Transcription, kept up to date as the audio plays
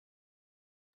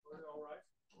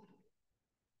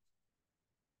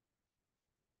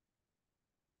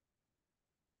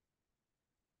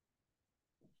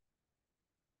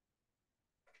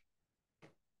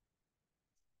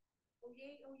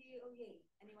Oyez, oyez, oyez.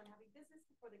 Anyone having business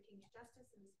before the King's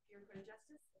Justice and the Superior Court of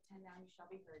Justice, attend now, you shall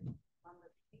be heard. Long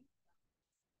live the King.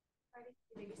 Ready?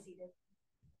 You may be seated.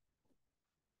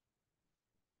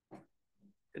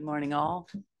 Good morning, all.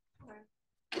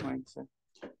 Good morning, sir.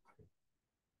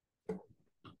 Good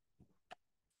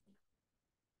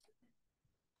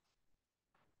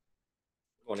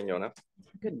morning, Yona.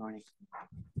 Good morning.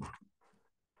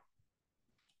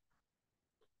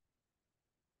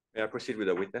 May I proceed with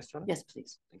the witness, Yona? Yes,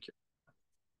 please. Thank you.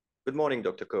 Good morning,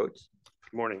 Dr. Coates.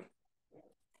 Good morning.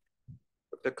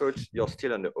 Dr. Coates, you're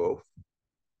still under oath,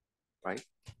 right?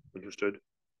 Understood.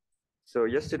 So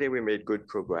yesterday we made good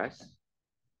progress.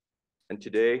 And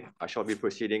today I shall be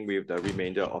proceeding with the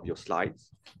remainder of your slides.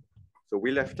 So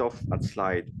we left off at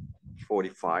slide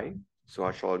 45. So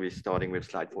I shall be starting with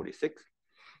slide 46.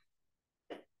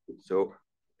 So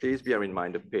please bear in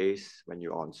mind the pace when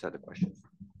you answer the questions.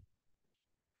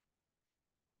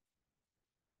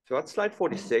 So at slide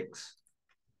 46,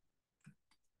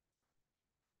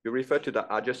 you refer to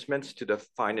the adjustments to the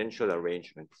financial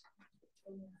arrangements.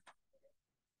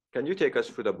 Can you take us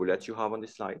through the bullets you have on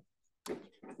this slide?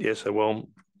 Yes, I will.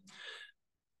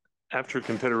 After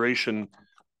Confederation,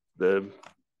 the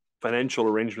financial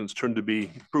arrangements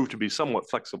proved to be somewhat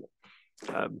flexible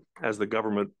as the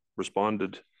governments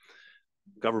responded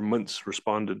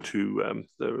to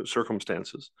the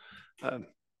circumstances.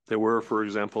 There were, for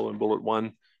example, in bullet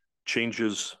 1,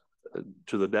 changes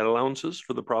to the debt allowances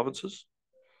for the provinces.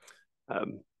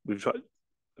 I'm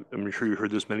sure you heard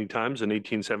this many times. In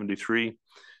 1873,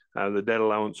 the debt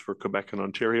allowance for Quebec and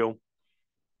Ontario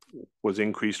was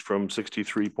increased from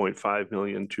 $63.5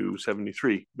 million to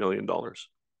 $73 million.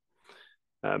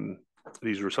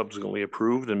 These were subsequently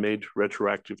approved and made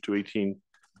retroactive to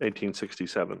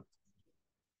 1867.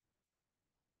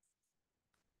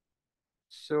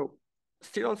 So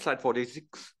still on slide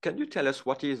 46, can you tell us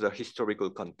what is the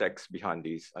historical context behind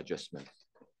these adjustments?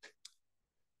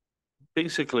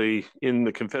 Basically, in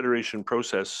the Confederation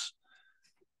process,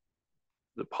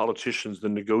 the politicians, the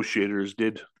negotiators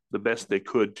did the best they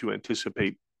could to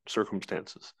anticipate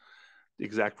circumstances, the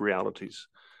exact realities.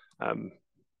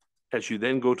 As you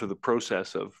then go to the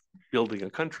process of building a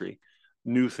country,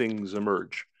 new things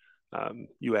emerge.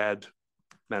 You add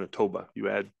Manitoba, you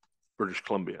add British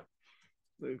Columbia,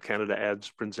 Canada adds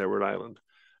Prince Edward Island.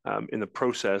 In the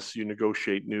process, you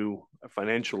negotiate new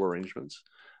financial arrangements,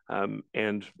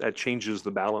 and that changes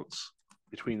the balance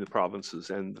between the provinces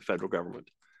and the federal government.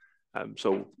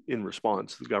 So in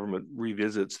response, the government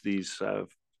revisits these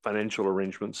financial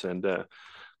arrangements and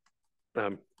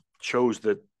shows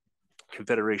that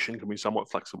Confederation can be somewhat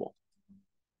flexible.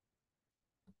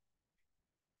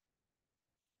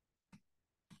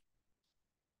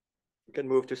 You can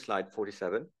move to slide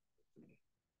 47.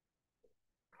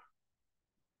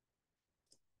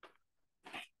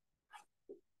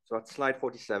 So at slide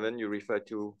 47, you refer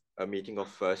to a meeting of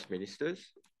first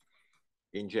ministers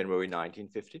in January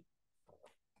 1950.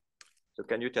 So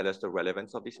can you tell us the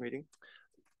relevance of this meeting?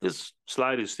 This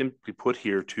slide is simply put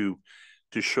here to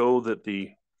show that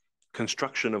the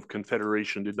construction of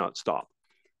Confederation did not stop,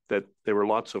 that there were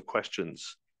lots of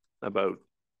questions about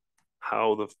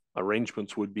how the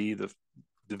arrangements would be, the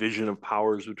division of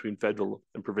powers between federal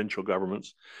and provincial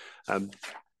governments.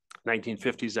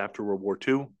 1950s after World War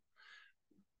II,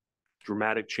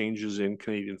 dramatic changes in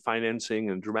Canadian financing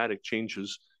and dramatic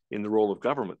changes in the role of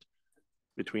government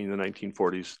between the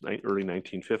 1940s, early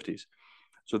 1950s.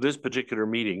 So this particular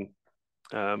meeting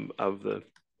of the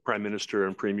Prime Minister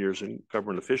and premiers and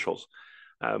government officials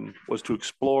was to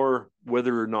explore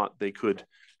whether or not they could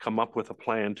come up with a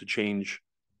plan to change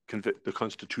the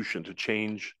Constitution, to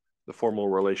change the formal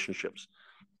relationships.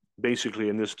 Basically,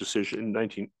 in this decision in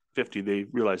 1950, they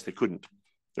realized they couldn't.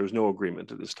 There was no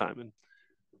agreement at this time, and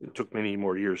it took many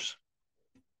more years.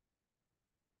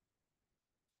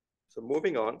 So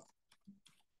moving on,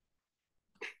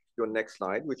 your next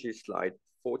slide, which is slide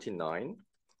 49.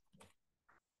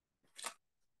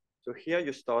 So here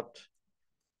you start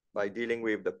by dealing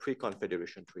with the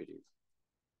pre-Confederation treaties.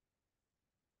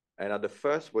 And at the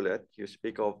first bullet, you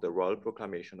speak of the Royal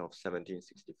Proclamation of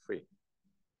 1763.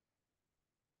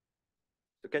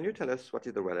 So can you tell us what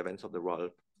is the relevance of the Royal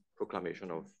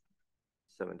Proclamation of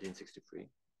 1763?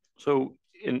 So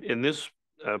in this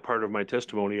part of my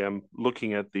testimony, I'm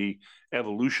looking at the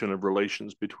evolution of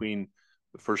relations between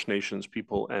the First Nations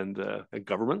people and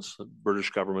governments, the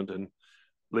British government and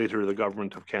later the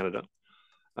government of Canada.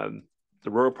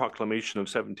 The Royal Proclamation of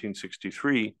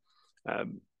 1763,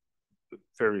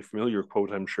 very familiar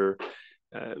quote, I'm sure,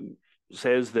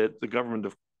 says that the government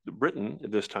of Britain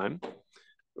at this time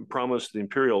promised the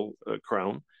imperial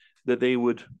crown that they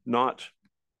would not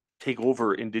take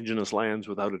over indigenous lands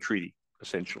without a treaty,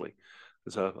 essentially.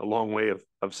 It's a long way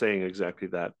of saying exactly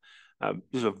that.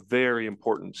 This is a very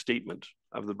important statement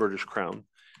of the British Crown,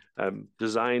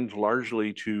 designed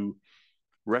largely to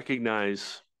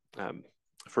recognize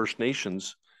First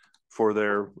Nations for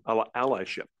their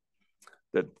allyship,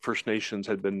 that First Nations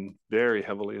had been very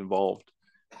heavily involved,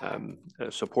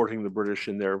 supporting the British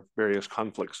in their various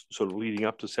conflicts, sort of leading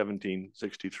up to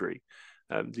 1763,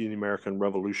 the American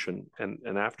Revolution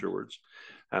and afterwards.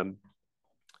 And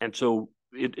so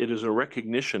it is a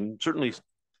recognition, certainly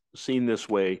seen this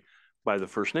way by the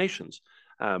First Nations,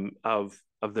 of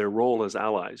their role as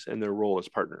allies and their role as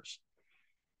partners.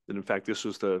 And in fact, this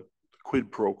was the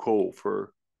quid pro quo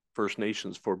for First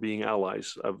Nations for being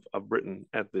allies of Britain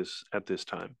at this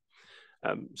time.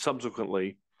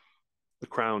 Subsequently, the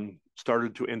Crown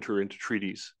started to enter into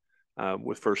treaties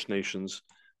with First Nations,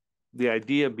 the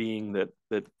idea being that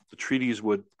the treaties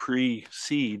would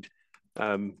precede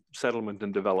settlement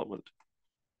and development.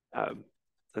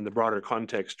 And the broader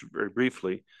context, very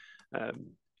briefly,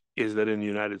 is that in the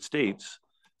United States,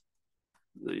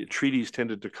 the treaties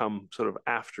tended to come sort of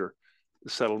after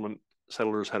the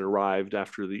settlers had arrived,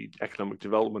 after the economic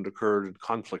development occurred and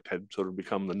conflict had sort of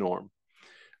become the norm.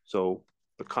 So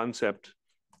the concept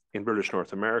in British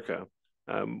North America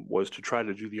was to try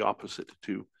to do the opposite,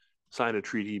 to sign a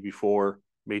treaty before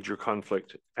major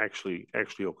conflict actually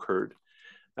occurred.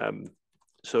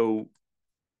 So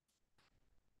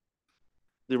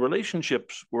the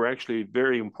relationships were actually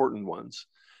very important ones.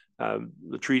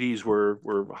 The treaties were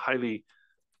highly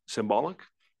symbolic,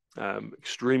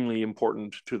 extremely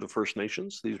important to the First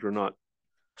Nations. These were not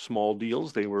small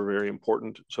deals. They were very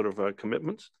important sort of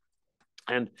commitments.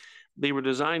 And they were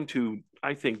designed to,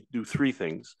 I think, do three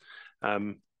things.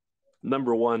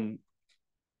 Number one,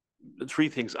 three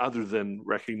things other than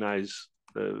recognize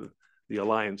the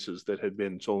alliances that had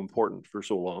been so important for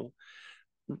so long.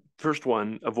 First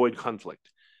one, avoid conflict.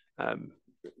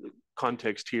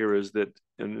 Context here is that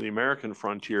in the American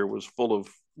frontier was full of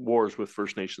wars with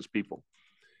First Nations people.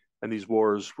 And these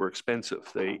wars were expensive.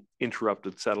 They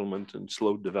interrupted settlement and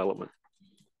slowed development.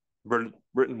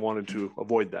 Britain wanted to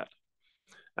avoid that.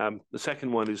 The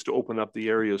second one is to open up the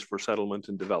areas for settlement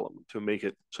and development, to make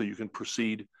it so you can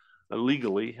proceed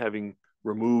legally, having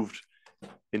removed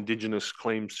indigenous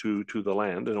claims to the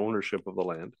land and ownership of the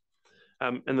land.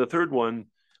 And the third one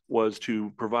was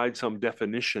to provide some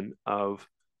definition of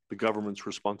the government's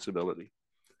responsibility.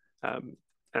 And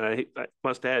I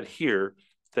must add here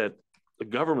that the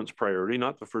government's priority,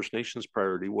 not the First Nations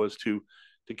priority, was to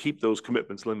keep those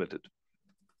commitments limited.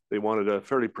 They wanted a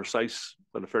fairly precise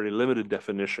but a fairly limited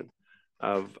definition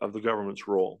of the government's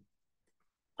role.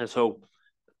 And so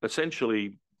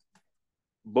essentially,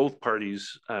 both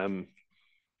parties to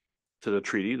the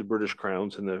treaty, the British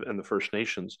Crowns and the First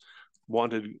Nations,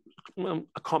 wanted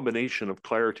a combination of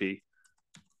clarity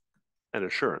and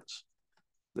assurance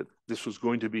that this was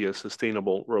going to be a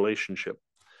sustainable relationship.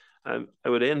 I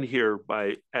would end here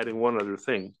by adding one other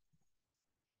thing,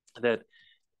 that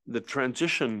the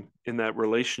transition in that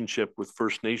relationship with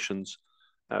First Nations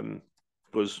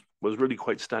was really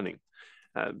quite stunning.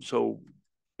 So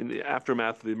in the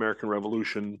aftermath of the American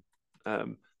Revolution,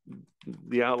 the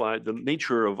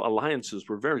nature of alliances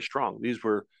were very strong. These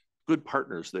were good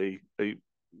partners. They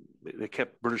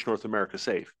kept British North America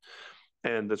safe.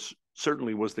 And that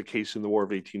certainly was the case in the War of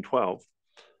 1812.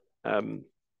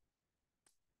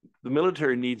 The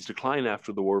military needs decline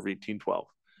after the War of 1812.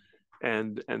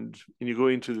 And you go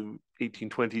into the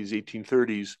 1820s,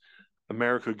 1830s,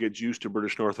 America gets used to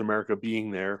British North America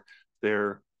being there.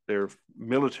 Their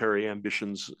military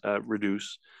ambitions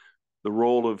reduce. The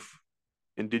role of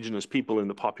Indigenous people in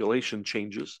the population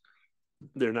changes.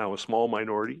 They're now a small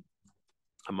minority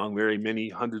among very many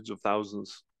hundreds of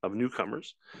thousands of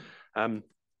newcomers. And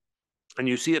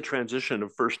you see a transition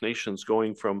of First Nations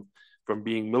going from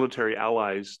being military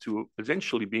allies to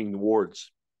eventually being the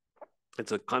wards.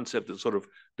 It's a concept that sort of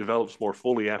develops more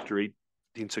fully after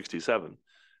 1867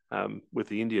 with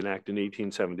the Indian Act in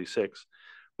 1876.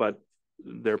 But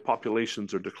their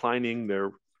populations are declining,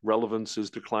 their relevance is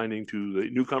declining to the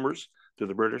newcomers, to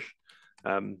the British.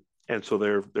 And so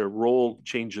their role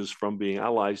changes from being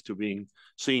allies to being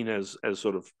seen as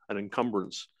sort of an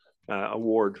encumbrance, a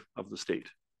ward of the state.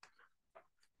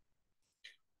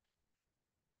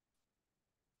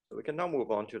 So we can now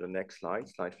move on to the next slide,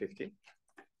 slide 50.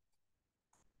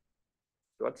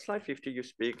 So at slide 50, you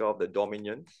speak of the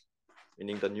dominions,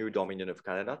 meaning the new Dominion of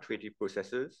Canada, treaty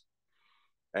processes,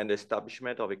 and the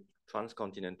establishment of a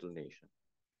transcontinental nation.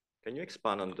 Can you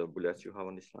expand on the bullets you have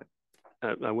on this slide?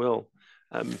 I will.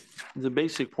 The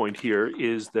basic point here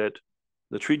is that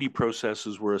the treaty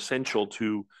processes were essential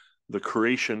to the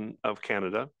creation of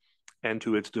Canada and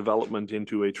to its development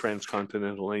into a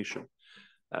transcontinental nation.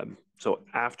 So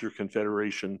after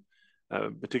Confederation,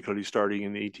 particularly starting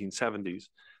in the 1870s,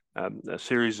 a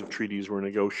series of treaties were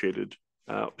negotiated,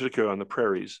 particularly on the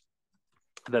prairies,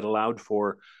 that allowed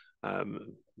for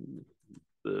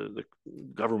the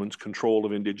government's control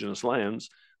of Indigenous lands,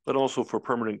 but also for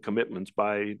permanent commitments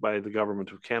by the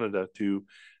government of Canada to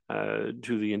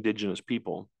the Indigenous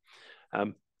people.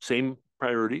 Same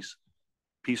priorities: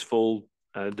 peaceful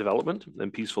development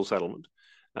and peaceful settlement,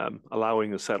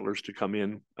 allowing the settlers to come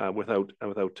in without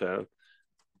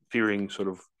fearing sort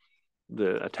of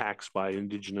the attacks by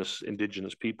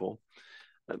indigenous people.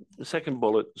 The second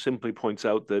bullet simply points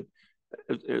out that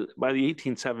by the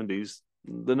 1870s,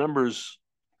 the numbers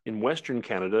in Western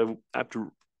Canada, after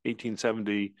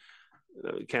 1870,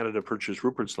 Canada purchased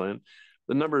Rupert's Land,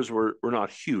 the numbers were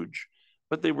not huge,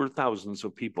 but they were thousands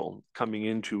of people coming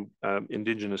into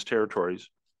Indigenous territories.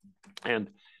 And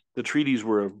the treaties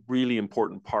were a really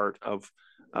important part of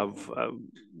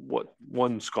what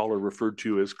one scholar referred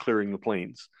to as clearing the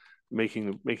plains,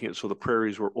 making it so the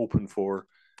prairies were open for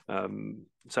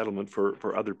settlement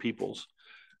for other peoples.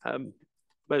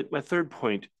 But my third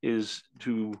point is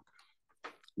to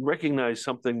recognize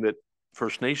something that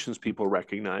First Nations people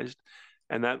recognized,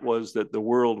 and that was that the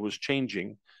world was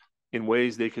changing in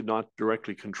ways they could not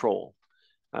directly control.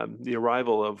 The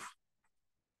arrival of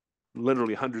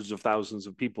literally hundreds of thousands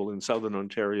of people in Southern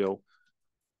Ontario,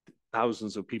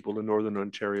 thousands of people in Northern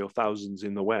Ontario, thousands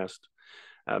in the West,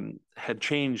 had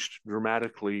changed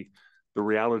dramatically the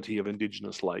reality of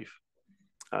Indigenous life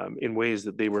in ways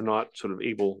that they were not sort of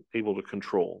able to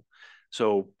control.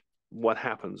 So what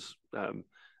happens?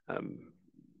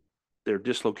 They're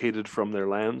dislocated from their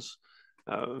lands.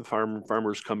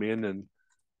 Farmers come in and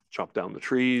chop down the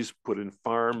trees, put in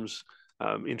farms,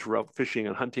 interrupt fishing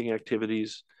and hunting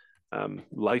activities.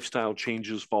 Lifestyle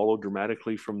changes follow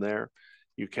dramatically from there.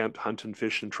 You can't hunt and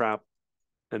fish and trap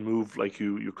and move like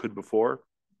you could before.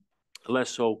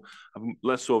 Less so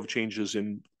of changes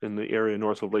in the area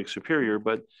north of Lake Superior,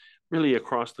 but really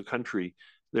across the country,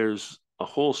 there's a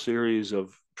whole series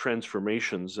of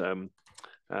transformations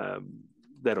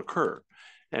that occur.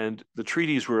 And the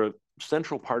treaties were a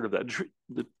central part of that.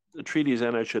 The treaties,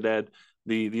 and I should add,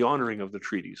 the honoring of the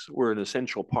treaties were an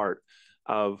essential part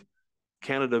of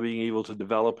Canada being able to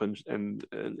develop and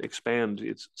expand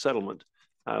its settlement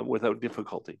without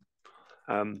difficulty.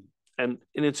 And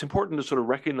it's important to sort of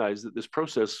recognize that this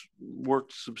process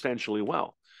worked substantially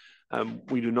well.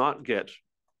 We do not get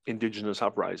Indigenous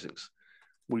uprisings.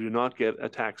 We do not get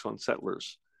attacks on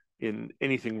settlers in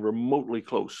anything remotely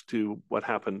close to what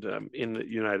happened in the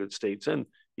United States and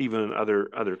even in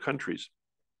other countries.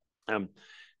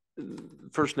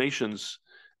 First Nations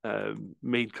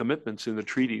made commitments in the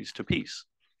treaties to peace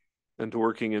and to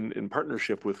working in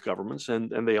partnership with governments,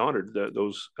 and they honored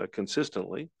those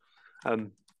consistently.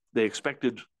 They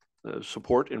expected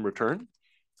support in return,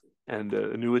 and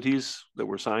annuities that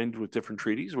were signed with different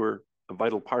treaties were a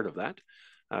vital part of that.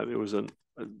 It was a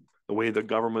way the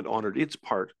government honored its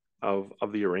part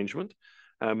of the arrangement.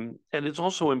 And it's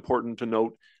also important to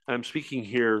note, I'm speaking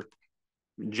here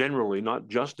generally, not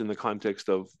just in the context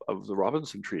of the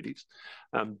Robinson treaties,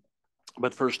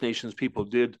 but First Nations people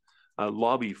did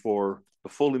lobby for the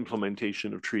full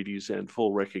implementation of treaties and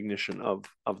full recognition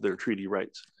of their treaty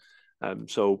rights.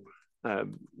 So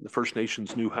the First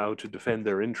Nations knew how to defend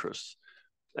their interests.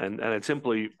 And I'd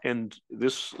simply end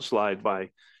this slide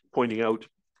by pointing out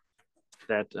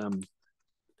that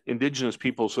Indigenous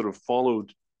people sort of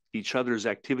followed each other's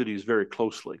activities very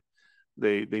closely.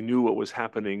 They knew what was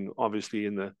happening, obviously,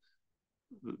 in the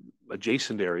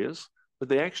adjacent areas, but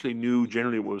they actually knew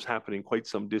generally what was happening quite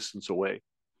some distance away,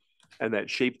 and that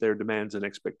shaped their demands and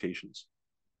expectations.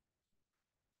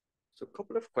 So a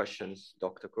couple of questions,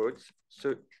 Dr. Coates.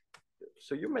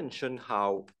 So you mentioned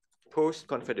how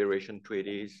post-Confederation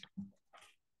treaties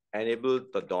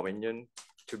enabled the Dominion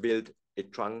to build a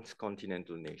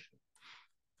transcontinental nation.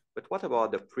 But what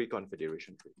about the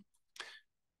pre-Confederation treaties?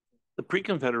 The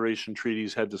pre-Confederation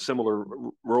treaties had a similar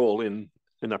role in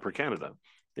Upper Canada,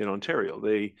 in Ontario.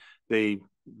 They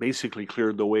basically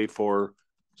cleared the way for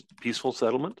peaceful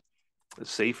settlement,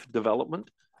 safe development,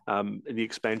 and the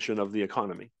expansion of the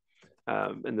economy.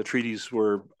 And the treaties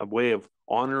were a way of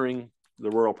honoring the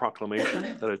Royal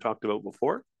Proclamation that I talked about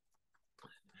before,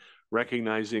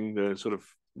 recognizing the sort of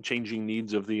changing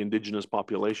needs of the Indigenous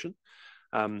population,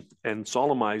 and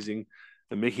solemnizing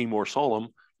and making more solemn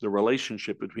the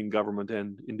relationship between government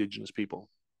and Indigenous people.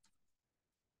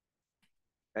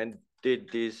 And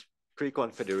did these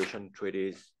pre-Confederation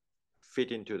treaties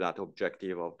fit into that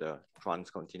objective of the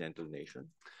transcontinental nation?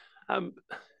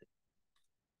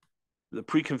 The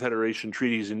pre-Confederation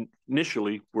treaties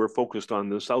initially were focused on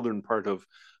the southern part of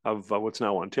what's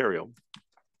now Ontario.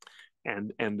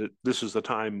 And this is the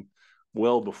time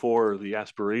well before the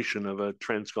aspiration of a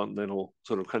transcontinental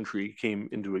sort of country came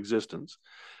into existence.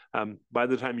 By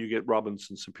the time you get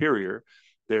Robinson Superior,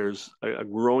 there's a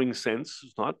growing sense,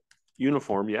 it's not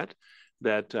uniform yet,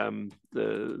 that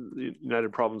the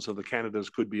United Province of the Canadas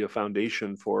could be a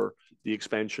foundation for the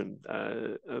expansion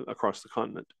across the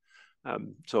continent.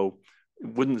 So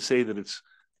wouldn't say that it's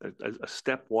a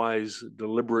stepwise,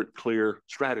 deliberate, clear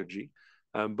strategy,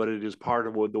 but it is part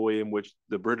of the way in which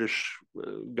the British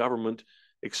government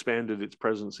expanded its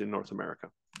presence in North America.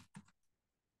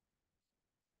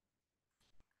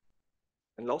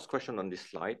 And last question on this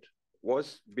slide,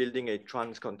 was building a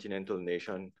transcontinental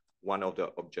nation one of the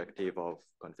objectives of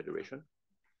Confederation?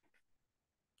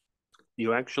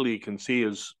 You actually can see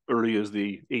as early as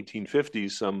the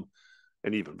 1850s,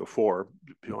 and even before,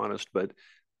 to be honest, but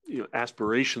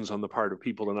aspirations on the part of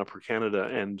people in Upper Canada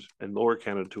and Lower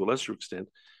Canada to a lesser extent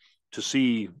to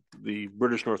see the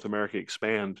British North America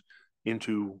expand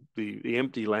into the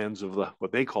empty lands of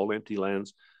what they called empty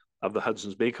lands of the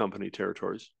Hudson's Bay Company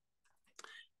territories.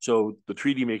 So the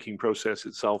treaty making process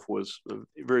itself was a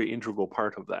very integral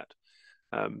part of that.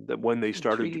 That when they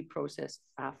started treaty process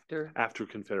after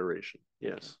Confederation,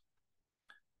 yes,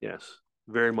 yes,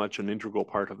 very much an integral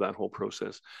part of that whole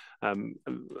process. And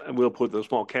we'll put the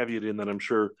small caveat in that I'm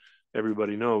sure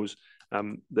everybody knows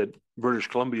that British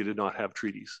Columbia did not have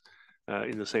treaties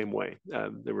in the same way.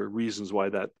 There were reasons why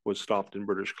that was stopped in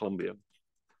British Columbia,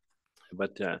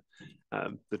 but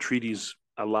the treaties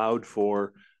allowed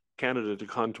for Canada to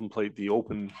contemplate the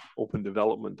open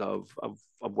development of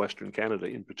Western Canada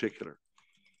in particular.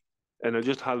 And I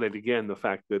just highlight again the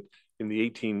fact that in the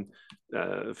 1850s,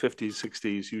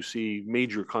 60s, you see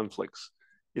major conflicts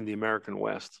in the American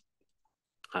West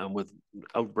with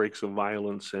outbreaks of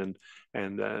violence and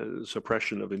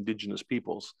suppression of Indigenous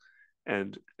peoples.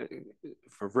 And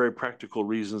for very practical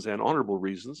reasons and honorable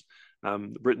reasons,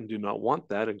 Britain did not want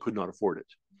that and could not afford it.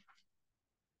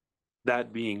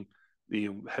 That being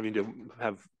having to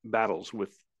have battles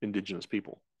with Indigenous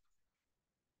people.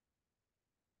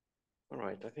 All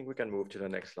right, I think we can move to the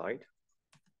next slide.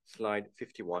 Slide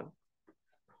 51.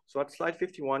 So at slide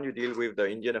 51, you deal with the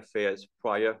Indian affairs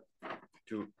prior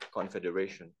to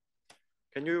Confederation.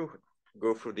 Can you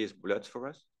go through these bullets for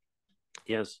us?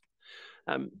 Yes.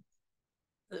 I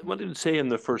wanted to say in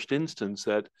the first instance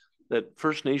that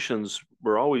First Nations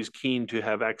were always keen to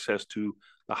have access to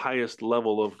the highest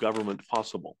level of government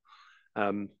possible.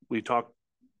 We talked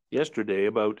yesterday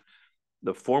about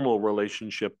the formal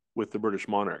relationship with the British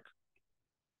monarch.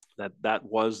 That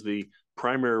was the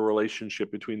primary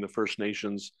relationship between the First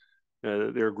Nations.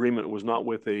 Their agreement was not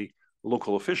with a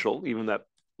local official, even that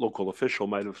local official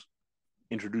might have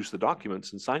introduced the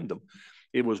documents and signed them.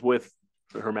 It was with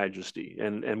Her Majesty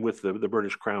and with the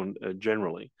British Crown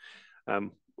generally.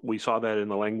 We saw that in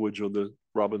the language of the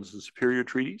Robinson Superior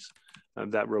treaties.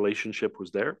 That relationship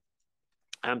was there.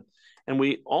 And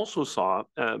we also saw,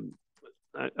 I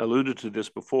alluded to this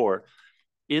before,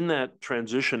 in that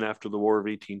transition after the War of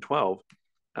 1812,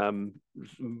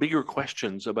 bigger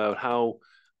questions about how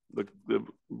the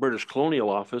British Colonial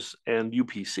Office and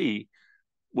UPC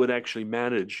would actually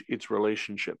manage its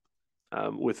relationship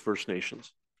with First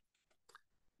Nations.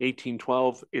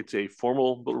 1812, it's a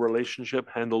formal relationship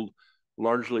handled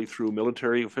largely through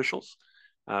military officials.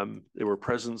 There were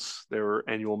presents, there were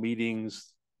annual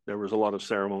meetings, there was a lot of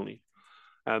ceremony.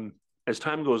 As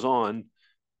time goes on,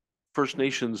 First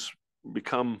Nations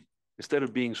become, instead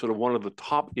of being sort of one of the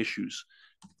top issues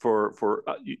for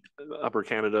Upper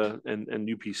Canada and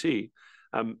UPC,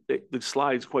 it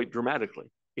slides quite dramatically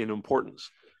in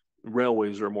importance.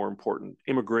 Railways are more important.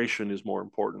 Immigration is more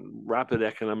important. Rapid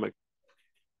economic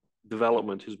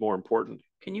development is more important.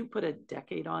 Can you put a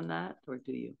decade on that, or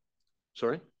do you?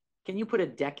 Sorry? Can you put a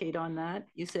decade on that?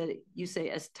 You say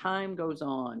as time goes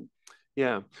on.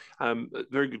 Yeah,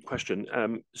 very good question.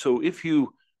 So if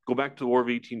you go back to the War of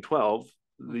 1812,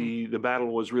 the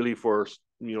battle was really for,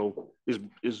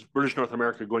 is British North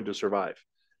America going to survive?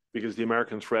 Because the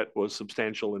American threat was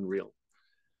substantial and real.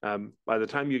 By the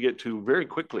time you get to, very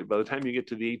quickly, by the time you get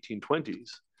to the 1820s,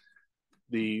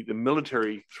 the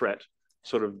military threat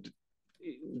sort of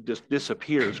just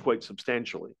disappears quite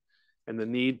substantially. And the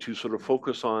need to sort of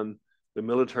focus on the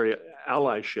military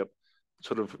allyship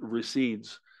sort of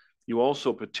recedes. You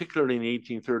also, particularly in the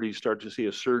 1830s, start to see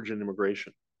a surge in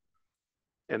immigration.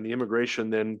 And the immigration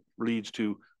then leads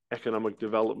to economic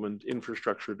development,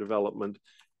 infrastructure development,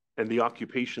 and the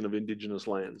occupation of indigenous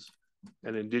lands.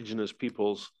 And indigenous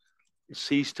peoples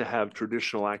cease to have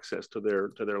traditional access to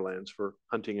their lands for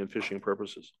hunting and fishing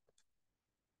purposes.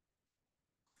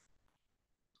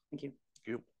 Thank you. Thank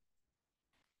you.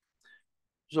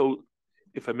 So,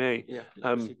 if I may, you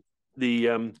kind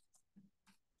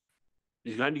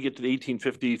of get to the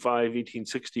 1855,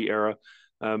 1860 era.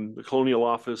 The Colonial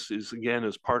Office is, again,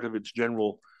 as part of its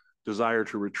general desire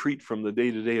to retreat from the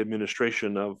day-to-day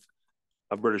administration of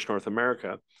British North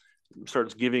America,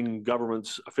 starts giving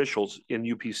government's officials in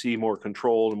UPC more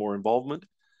control and more involvement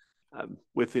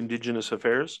with Indigenous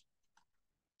affairs.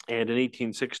 And in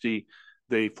 1860,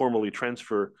 they formally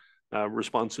transfer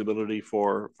responsibility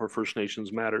for First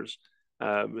Nations matters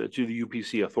to the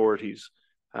UPC authorities,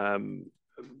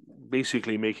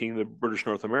 basically making the British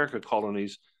North America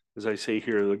colonies, as I say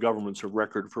here, the governments of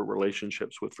record for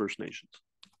relationships with First Nations.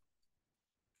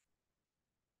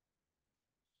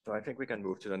 So I think we can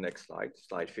move to the next slide,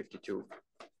 slide 52.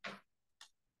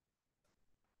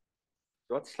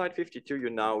 So at slide 52, you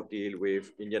now deal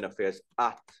with Indian affairs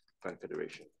at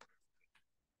Confederation.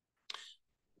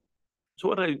 So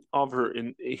what I offer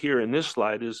here in this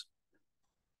slide is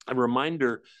a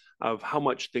reminder of how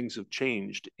much things have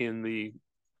changed in the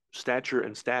stature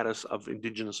and status of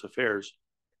Indigenous affairs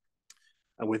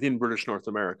within British North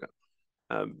America.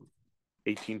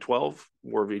 1812,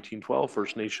 War of 1812,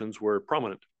 First Nations were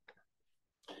prominent.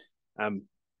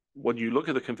 When you look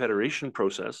at the Confederation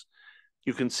process,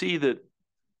 you can see that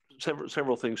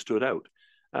several things stood out.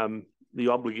 The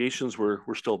obligations were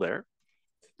still there.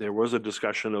 There was a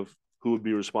discussion of who would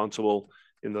be responsible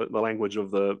in the language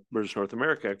of the British North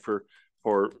America Act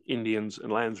for Indians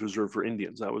and lands reserved for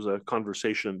Indians. That was a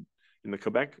conversation in the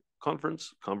Quebec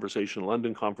Conference, conversation in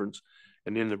London Conference,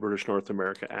 and in the British North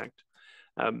America Act.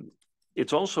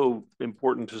 It's also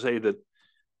important to say that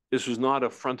this was not a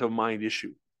front of mind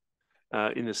issue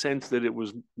in the sense that it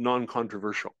was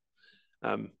non-controversial.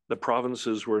 The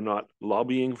provinces were not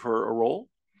lobbying for a role.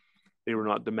 They were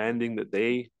not demanding that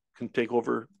they can take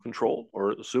over control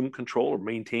or assume control or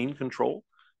maintain control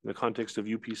in the context of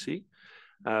UPC.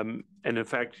 And in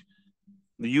fact,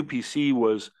 the UPC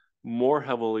was more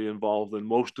heavily involved than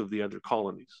most of the other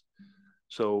colonies.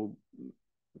 So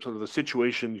the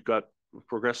situation got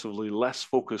progressively less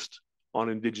focused on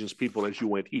Indigenous people as you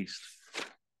went east.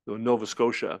 So in Nova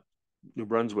Scotia, New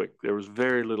Brunswick, there was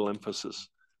very little emphasis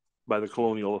by the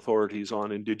colonial authorities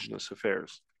on Indigenous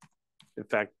affairs. In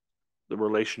fact, the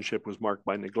relationship was marked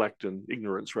by neglect and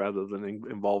ignorance rather than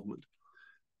involvement.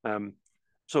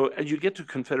 So as you get to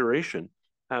Confederation,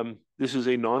 this is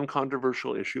a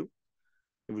non-controversial issue.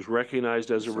 It was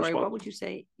recognized as a what would you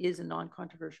say is a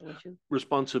non-controversial issue?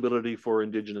 Responsibility for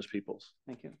Indigenous peoples.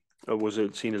 Thank you. Was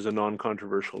it seen as a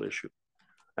non-controversial issue?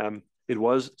 It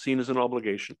was seen as an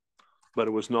obligation, but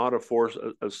it was not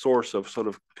a source of sort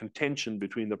of contention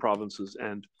between the provinces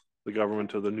and the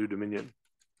government of the new Dominion.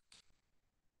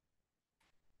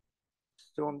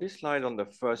 So on this slide, on the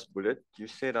first bullet, you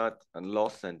say that, and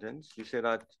last sentence, you say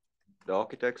that the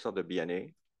architects of the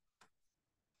BNA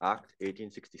Act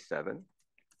 1867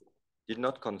 did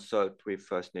not consult with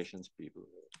First Nations people.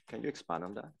 Can you expand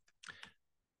on that?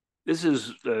 This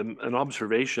is an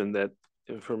observation that,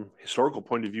 from a historical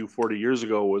point of view, 40 years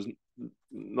ago was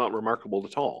not remarkable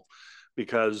at all,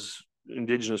 because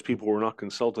Indigenous people were not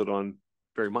consulted on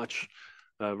very much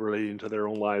relating to their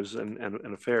own lives and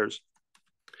affairs.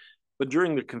 But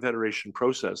during the Confederation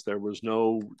process, there was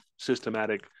no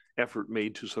systematic effort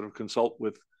made to sort of consult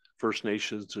with First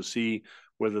Nations to see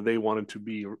whether they wanted to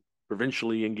be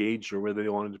provincially engaged or whether they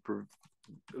wanted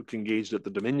to engage at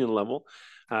the Dominion level.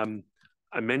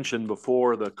 I mentioned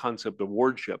before the concept of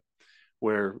wardship,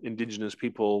 where Indigenous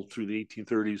people through the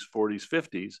 1830s, 40s,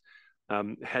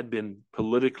 50s had been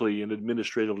politically and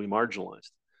administratively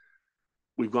marginalized.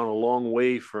 We've gone a long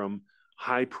way from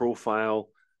high profile,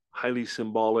 highly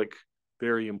symbolic,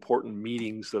 very important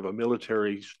meetings of a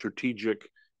military, strategic,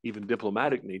 even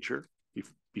diplomatic nature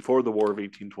before the War of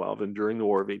 1812 and during the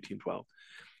War of 1812,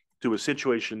 to a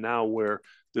situation now where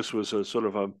this was a sort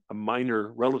of a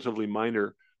minor, relatively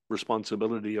minor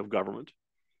responsibility of government.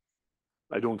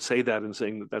 I don't say that in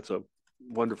saying that that's a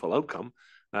wonderful outcome.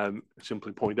 I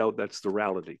simply point out that's the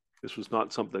reality. This was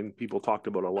not something people talked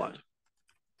about a lot.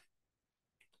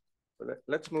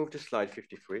 Let's move to slide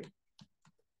 53.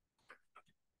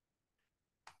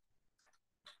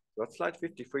 So at slide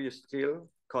 53, you still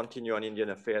continue on Indian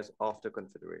affairs after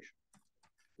Confederation.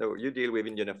 No, you deal with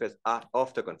Indian affairs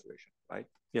after Confederation, right?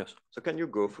 Yes. So can you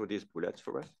go through these bullets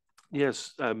for us?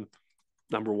 Yes.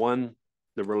 Number one,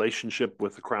 the relationship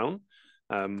with the Crown.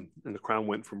 And the Crown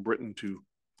went from Britain to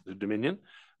the Dominion,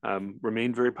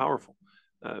 remained very powerful.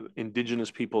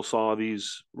 Indigenous people saw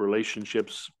these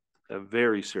relationships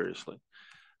very seriously.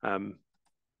 The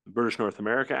British North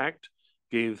America Act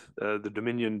gave the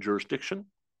Dominion jurisdiction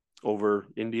over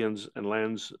Indians and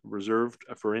lands reserved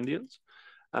for Indians.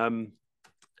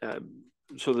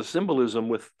 So the symbolism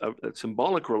with a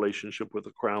symbolic relationship with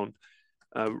the Crown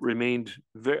remained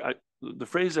very, the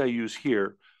phrase I use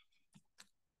here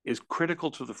is critical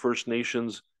to the First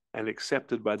Nations and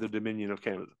accepted by the Dominion of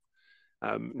Canada,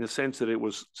 in the sense that it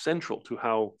was central to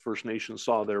how First Nations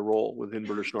saw their role within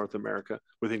British North America,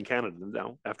 within Canada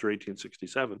now, after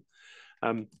 1867.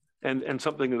 And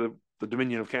something that the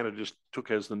Dominion of Canada just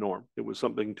took as the norm. It was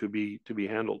something to be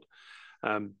handled.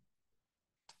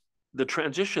 The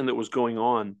transition that was going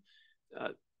on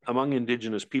among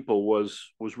Indigenous people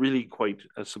was really quite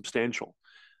substantial.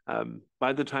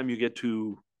 By the time you get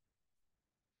to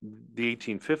the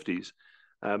 1850s,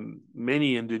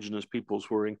 many Indigenous peoples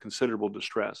were in considerable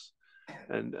distress.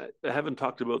 And I haven't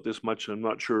talked about this much, and I'm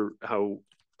not sure how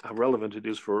relevant it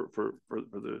is for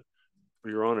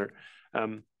your honor.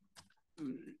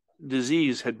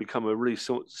 Disease had become a really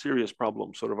serious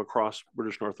problem sort of across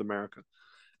British North America.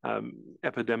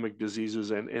 Epidemic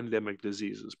diseases and endemic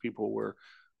diseases. People were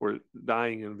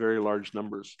dying in very large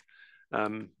numbers.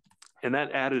 And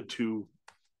that added to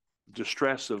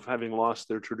distress of having lost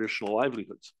their traditional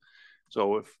livelihoods.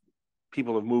 So if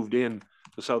people have moved in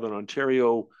to Southern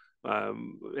Ontario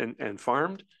and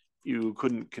farmed, you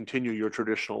couldn't continue your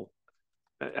traditional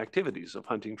activities of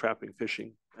hunting, trapping,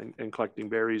 fishing, and collecting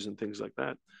berries and things like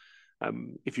that.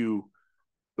 The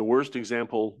worst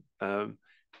example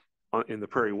in the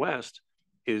Prairie West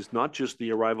is not just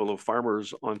the arrival of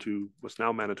farmers onto what's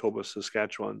now Manitoba,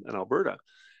 Saskatchewan, and Alberta,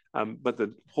 but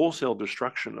the wholesale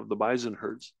destruction of the bison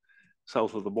herds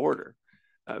south of the border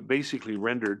basically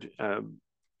rendered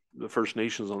the First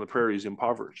Nations on the prairies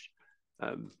impoverished.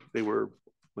 When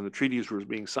the treaties were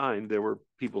being signed, there were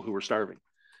people who were starving,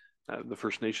 the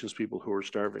First Nations people who were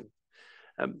starving.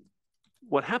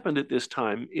 What happened at this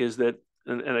time is that,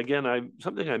 and again,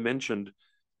 something I mentioned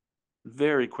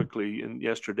very quickly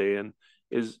yesterday, and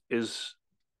is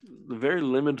the very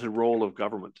limited role of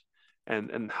government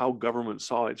and how government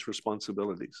saw its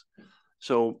responsibilities.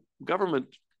 So government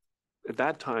at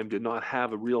that time did not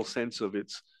have a real sense of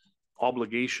its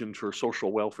obligation for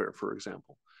social welfare, for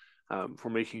example, for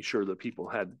making sure that people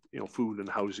had food and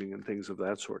housing and things of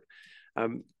that sort.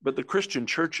 But the Christian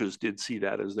churches did see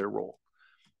that as their role.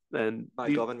 And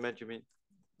by government, you mean?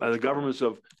 By the governments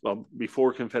of, well,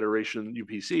 before Confederation,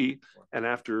 UPC, and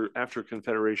after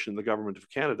Confederation, the government of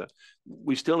Canada.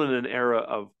 We're still in an era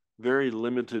of very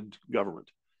limited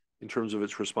government in terms of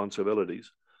its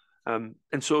responsibilities. And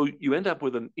so you end up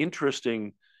with an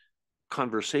interesting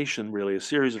conversation, really, a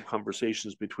series of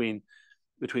conversations between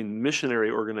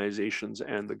missionary organizations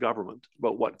and the government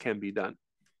about what can be done.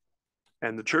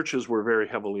 And the churches were very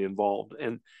heavily involved.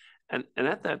 And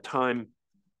at that time,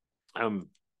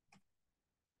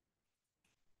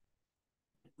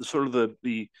 sort of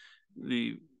the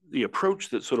approach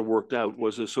that sort of worked out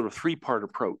was a sort of three-part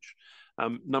approach.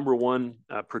 Number one,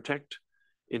 protect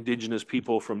Indigenous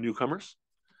people from newcomers.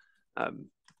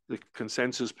 The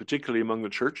consensus, particularly among the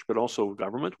church, but also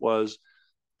government, was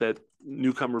that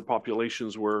newcomer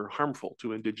populations were harmful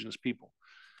to Indigenous people.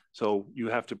 So you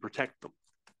have to protect them.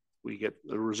 We get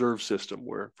a reserve system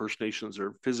where First Nations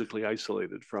are physically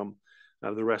isolated from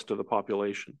the rest of the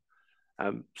population.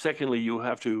 Secondly, you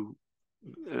have to,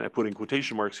 and I put in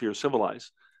quotation marks here,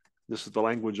 civilize. This is the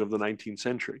language of the 19th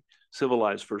century,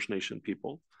 civilize First Nation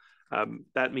people.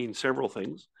 That means several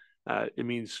things. It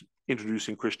means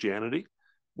introducing Christianity,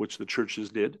 which the churches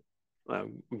did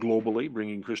globally,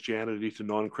 bringing Christianity to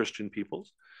non-Christian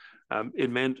peoples.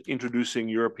 It meant introducing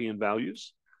European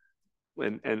values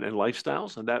and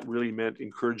lifestyles, and that really meant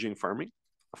encouraging farming,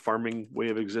 a farming way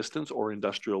of existence or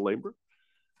industrial labor.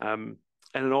 And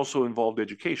it also involved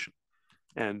education,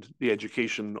 and the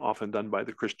education often done by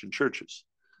the Christian churches.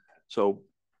 So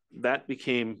that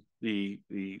became the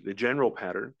general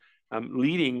pattern,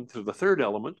 leading to the third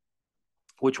element,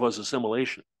 which was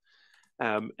assimilation.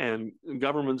 And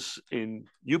governments in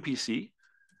UPC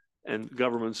and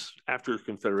governments after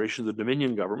Confederation, the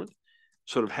Dominion government,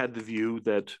 sort of had the view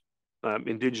that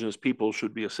Indigenous people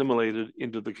should be assimilated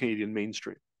into the Canadian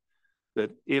mainstream.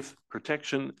 That if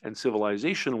protection and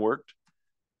civilization worked,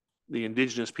 the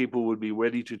Indigenous people would be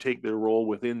ready to take their role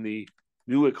within the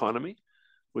new economy,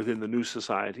 within the new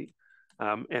society,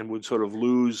 and would sort of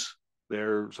lose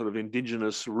their sort of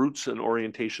Indigenous roots and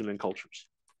orientation and cultures.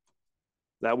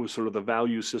 That was sort of the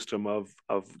value system of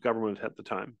government at the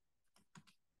time.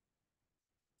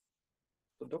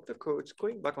 So Dr. Coates,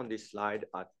 going back on this slide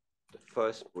at the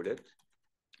first bullet,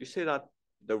 you say that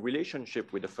the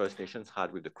relationship with the First Nations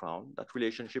had with the Crown, that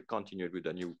relationship continued with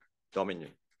the new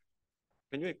Dominion.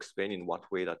 Can you explain in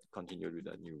what way that continued with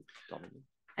the new Dominion?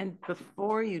 And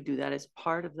before you do that, as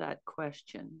part of that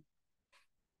question,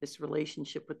 this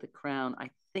relationship with the Crown,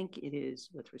 I think it is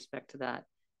with respect to that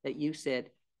you said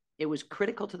it was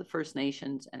critical to the First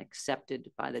Nations and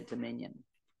accepted by the Dominion.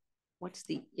 What's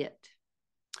the it?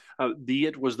 The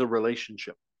it was the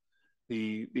relationship.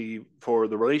 For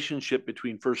the relationship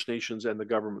between First Nations and the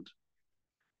government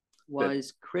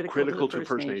Was critical to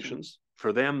First Nations.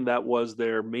 For them, that was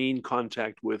their main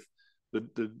contact with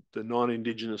the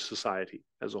non-Indigenous society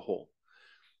as a whole.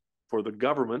 For the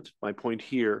government, my point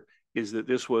here is that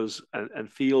this was a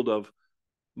field of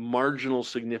marginal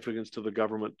significance to the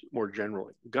government more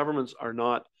generally. Governments are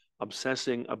not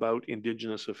obsessing about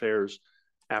Indigenous affairs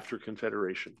after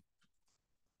Confederation.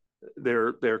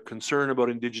 Their concern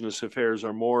about Indigenous affairs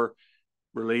are more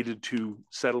related to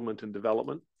settlement and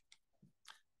development.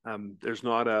 There's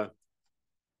not a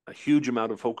huge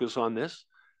amount of focus on this.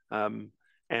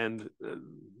 And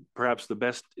perhaps the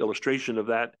best illustration of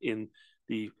that in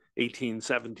the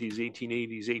 1870s,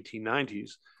 1880s,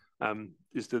 1890s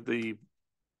is that the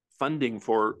funding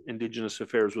for Indigenous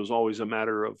affairs was always a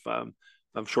matter of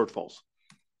shortfalls.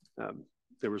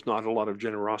 There was not a lot of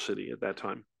generosity at that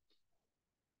time.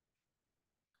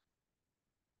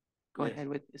 Go ahead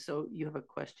with, so you have a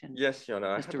question? Yes, Your Honor,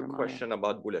 I have Mr. a Ramaya. question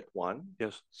about bullet 1.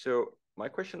 Yes. So my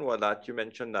question was that you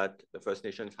mentioned that the First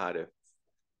Nations had a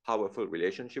powerful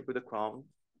relationship with the Crown,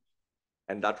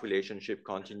 and that relationship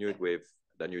continued with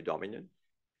the new Dominion.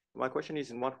 My question is,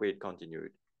 in what way it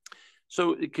continued?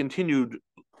 So it continued,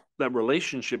 that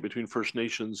relationship between First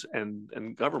Nations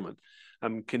and government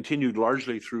continued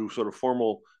largely through sort of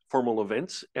formal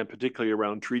events, and particularly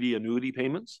around treaty annuity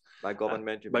payments. By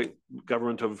government? By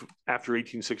government of, after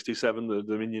 1867, the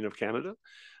Dominion of Canada.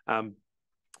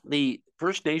 The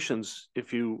First Nations,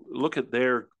 if you look at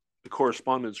the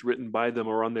correspondence written by them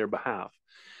or on their behalf,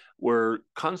 were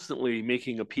constantly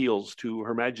making appeals to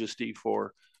Her Majesty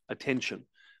for attention,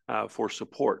 for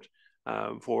support,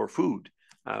 for food,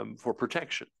 for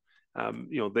protection.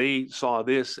 They saw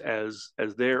this as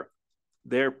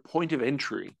their point of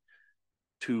entry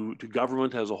to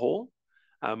government as a whole,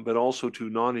 but also to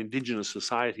non-Indigenous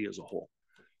society as a whole.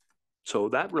 So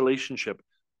that relationship,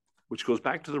 which goes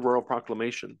back to the Royal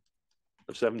Proclamation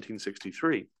of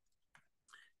 1763,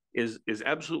 is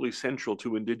absolutely central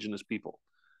to Indigenous people.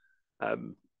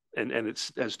 And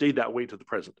it has stayed that way to the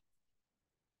present.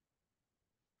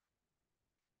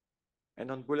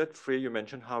 And on bullet 3, you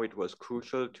mentioned how it was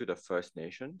crucial to the First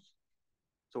Nations.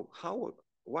 So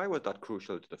why was that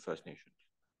crucial to the First Nations?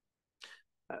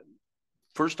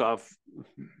 First off,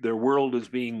 their world is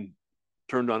being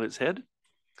turned on its head.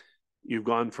 You've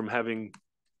gone from having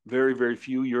very, very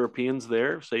few Europeans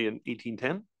there, say in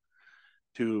 1810,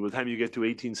 to the time you get to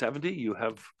 1870, you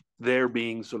have there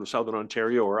being sort of Southern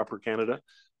Ontario or Upper Canada,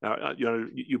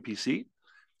 UPC.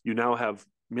 You now have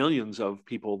millions of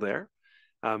people there.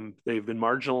 They've been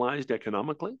marginalized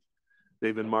economically,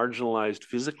 they've been marginalized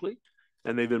physically,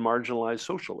 and they've been marginalized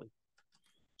socially.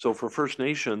 So for First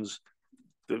Nations,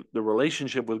 the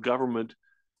relationship with government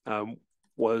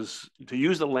was, to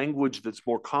use the language that's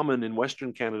more common in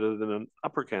Western Canada than in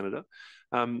Upper Canada,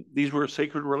 these were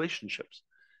sacred relationships.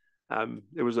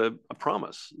 There was a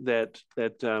promise that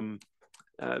in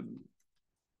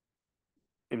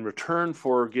return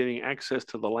for getting access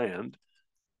to the land,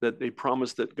 that they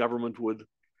promised that government would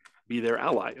be their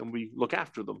ally and we look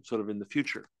after them sort of in the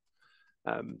future.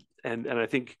 And I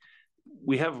think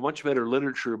we have much better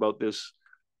literature about this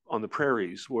on the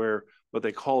prairies, where what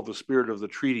they call the spirit of the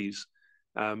treaties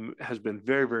has been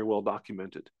very, very well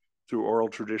documented through oral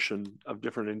tradition of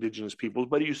different Indigenous peoples.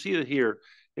 But you see it here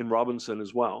in Robinson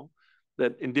as well,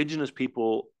 that Indigenous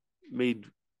people made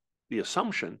the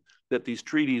assumption that these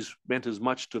treaties meant as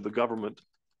much to the government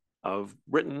of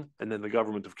Britain and then the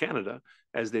government of Canada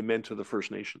as they meant to the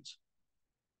First Nations.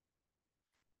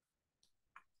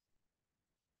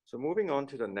 So moving on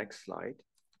to the next slide.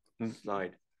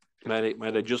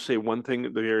 Might I just say one thing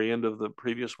at the very end of the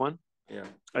previous one? Yeah.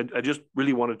 I just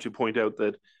really wanted to point out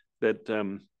that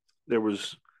there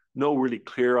was no really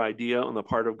clear idea on the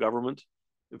part of government,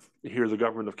 here the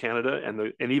government of Canada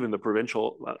and even the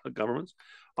provincial governments,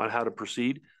 on how to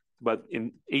proceed. But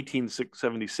in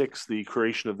 1876, the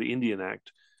creation of the Indian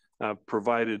Act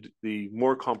provided the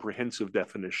more comprehensive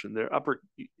definition. Their upper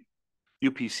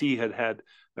UPC had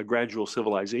a Gradual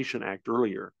Civilization Act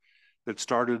earlier that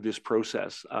started this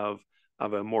process of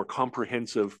a more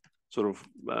comprehensive sort of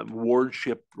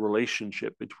wardship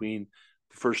relationship between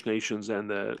First Nations and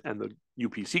the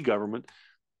UPC government,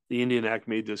 the Indian Act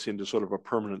made this into sort of a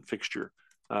permanent fixture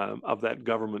of that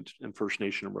government and First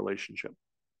Nation relationship.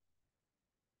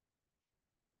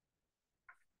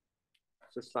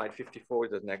 So slide 54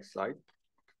 is the next slide.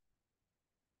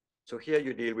 So here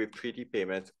you deal with treaty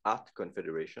payments at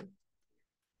Confederation.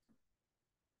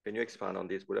 Can you expand on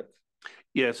these bullets?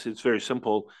 Yes, it's very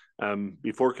simple.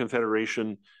 Before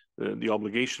Confederation, the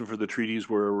obligation for the treaties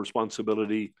were a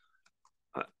responsibility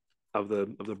of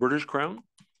the British Crown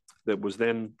that was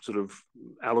then sort of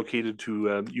allocated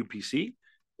to UPC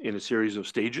in a series of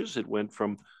stages. It went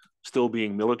from still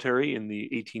being military in the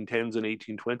 1810s and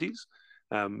 1820s,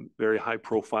 very high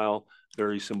profile,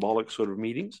 very symbolic sort of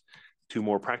meetings, to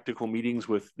more practical meetings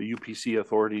with the UPC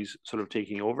authorities sort of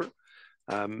taking over.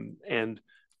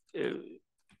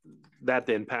 That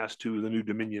then passed to the new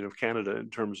Dominion of Canada in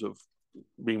terms of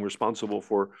being responsible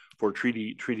for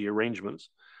treaty arrangements.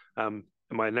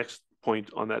 My next point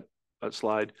on that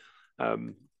slide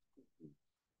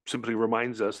simply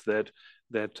reminds us that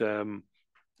the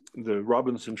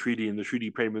Robinson Treaty and the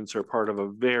treaty payments are part of a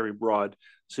very broad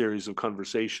series of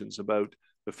conversations about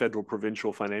the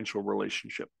federal-provincial financial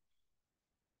relationship.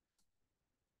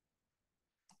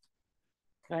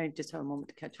 Can I just have a moment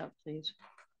to catch up, please?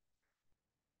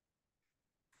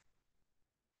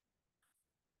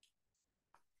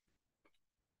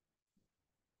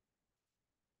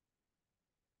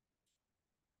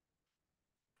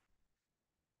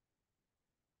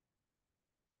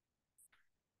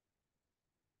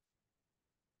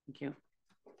 Thank you.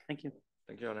 Thank you.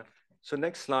 Thank you, Anna. So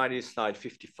next slide is slide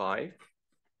 55.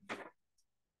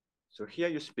 So here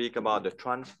you speak about the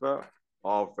transfer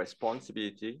of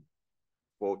responsibility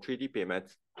for treaty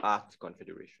payments at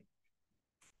Confederation.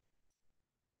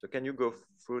 So can you go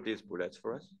through these bullets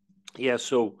for us? Yeah,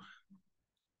 so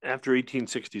after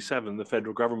 1867, the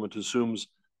federal government assumes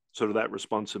sort of that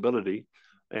responsibility.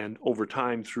 And over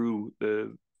time, through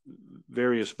the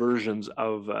various versions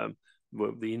of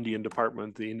the Indian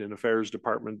Department, the Indian Affairs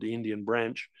Department, the Indian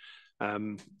branch,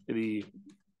 the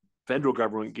federal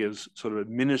government gives sort of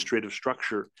administrative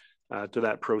structure to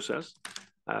that process.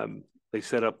 They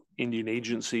set up Indian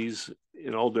agencies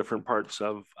in all different parts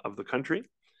of the country.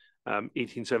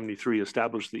 1873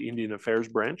 established the Indian Affairs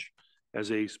Branch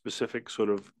as a specific sort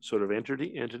of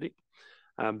entity.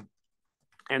 And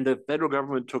the federal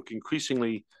government took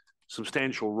increasingly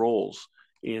substantial roles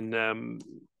in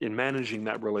managing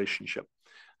that relationship.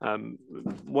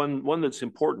 One that's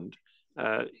important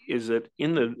is that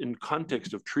in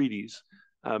context of treaties,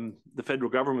 the federal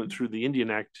government, through the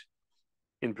Indian Act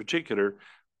in particular,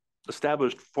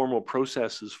 established formal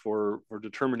processes for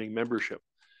determining membership,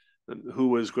 who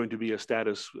was going to be a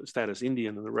status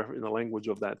Indian in the language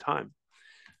of that time.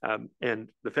 And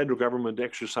the federal government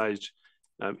exercised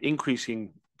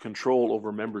increasing control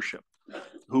over membership,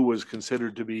 who was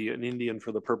considered to be an Indian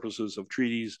for the purposes of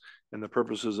treaties and the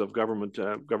purposes of government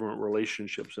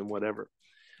relationships and whatever.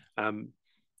 And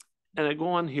I go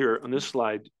on here on this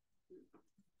slide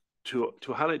to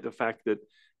highlight the fact that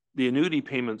the annuity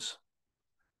payments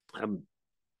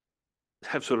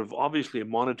have sort of obviously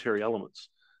monetary elements.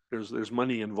 There's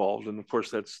money involved, and of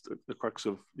course that's the crux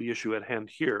of the issue at hand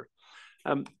here.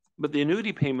 But the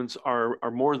annuity payments are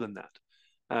more than that.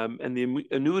 And the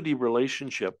annuity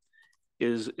relationship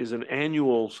is an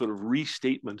annual sort of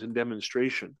restatement and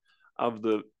demonstration of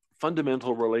the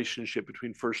fundamental relationship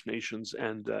between First Nations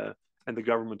and the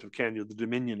government of Canada, the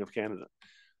Dominion of Canada,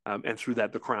 and through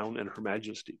that the Crown and Her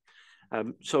Majesty.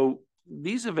 So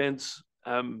these events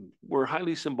were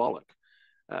highly symbolic.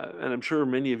 And I'm sure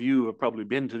many of you have probably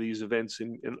been to these events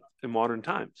in modern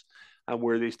times,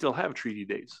 where they still have treaty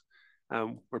days,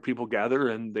 where people gather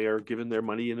and they are given their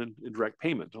money in a direct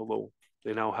payment, although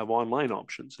they now have online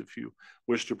options if you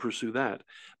wish to pursue that.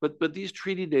 But these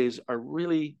treaty days are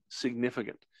really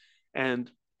significant. And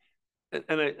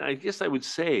I guess I would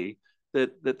say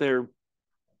that they're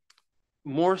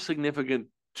more significant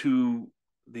to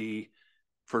the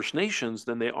First Nations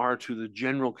than they are to the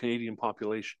general Canadian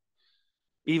population.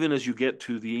 Even as you get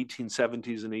to the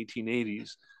 1870s and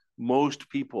 1880s, most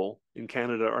people in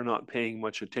Canada are not paying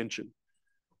much attention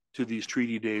to these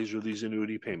treaty days or these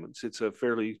annuity payments. It's a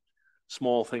fairly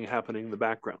small thing happening in the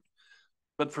background.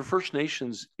 But for First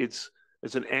Nations, it's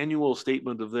an annual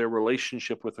statement of their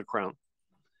relationship with the Crown.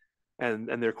 And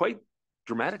they're quite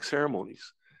dramatic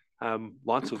ceremonies.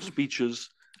 Lots of speeches,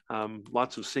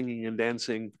 lots of singing and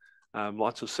dancing,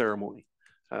 lots of ceremony.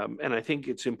 And I think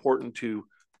it's important to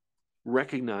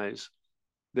recognize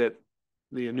that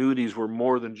the annuities were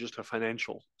more than just a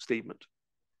financial statement.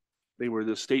 They were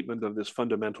the statement of this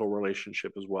fundamental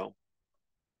relationship as well.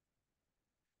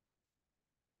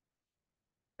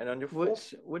 And on your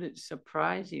fourth, Would it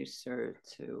surprise you, sir,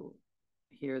 to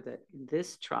hear that in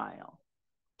this trial,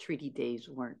 treaty days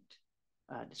weren't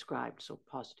described so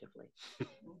positively?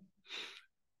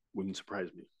 Wouldn't surprise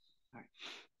me. All right.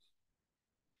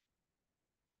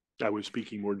 I was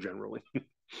speaking more generally.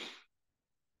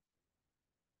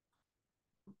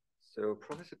 So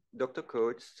Professor Dr.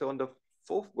 Coates, so on the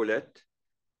fourth bullet,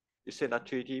 you say that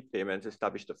treaty payments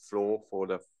establish the floor for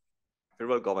the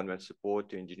federal government support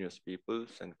to indigenous peoples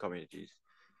and communities.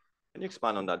 Can you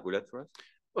expand on that bullet for us?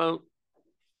 Well,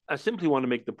 I simply want to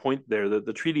make the point there that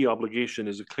the treaty obligation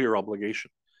is a clear obligation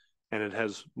and it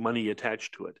has money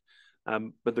attached to it.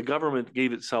 But the government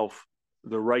gave itself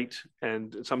the right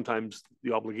and sometimes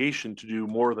the obligation to do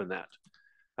more than that.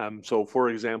 So for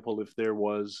example, if there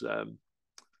was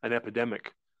an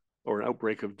epidemic or an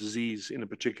outbreak of disease in a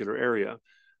particular area,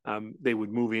 they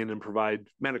would move in and provide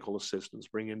medical assistance,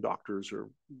 bring in doctors or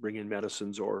bring in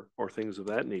medicines or things of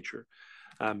that nature.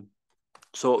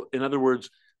 So in other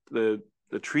words, the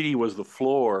treaty was the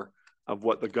floor of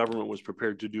what the government was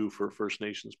prepared to do for First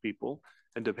Nations people.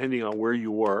 And depending on where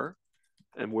you were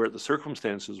and where the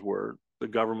circumstances were, the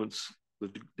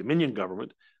Dominion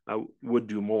government would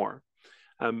do more.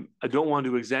 I don't want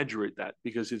to exaggerate that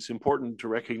because it's important to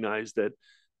recognize that,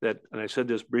 and I said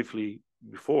this briefly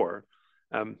before,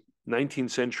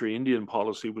 19th century Indian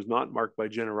policy was not marked by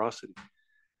generosity.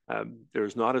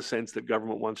 There's not a sense that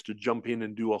government wants to jump in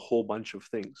and do a whole bunch of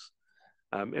things.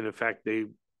 And in fact, the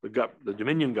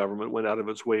Dominion government went out of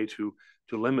its way to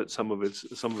limit some of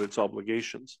its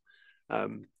obligations.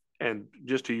 And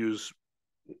just to use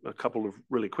a couple of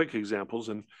really quick examples,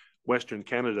 in Western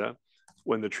Canada,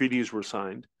 when the treaties were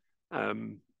signed,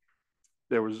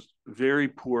 there was very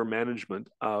poor management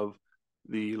of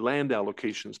the land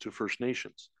allocations to First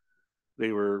Nations.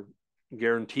 They were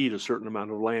guaranteed a certain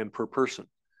amount of land per person,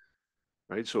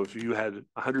 right? So if you had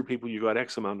 100 people, you got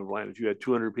X amount of land. If you had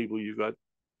 200 people, you got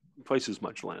twice as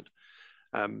much land.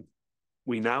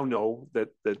 We now know that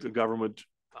the government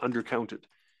undercounted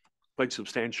quite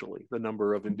substantially the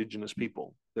number of Indigenous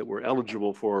people that were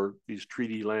eligible for these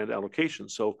treaty land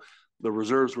allocations. So the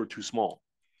reserves were too small.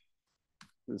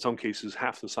 In some cases,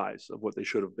 half the size of what they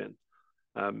should have been.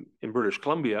 In British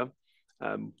Columbia,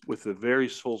 with the very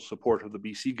sole support of the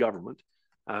BC government,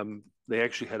 they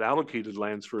actually had allocated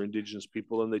lands for Indigenous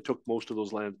people, and they took most of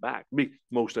those lands back.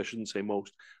 Most, I shouldn't say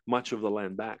most, much of the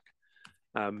land back,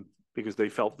 because they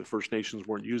felt the First Nations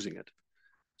weren't using it.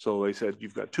 So they said,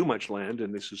 you've got too much land,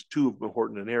 and this is too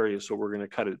important an area, so we're going to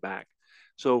cut it back.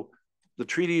 So the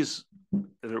treaties, and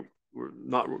there were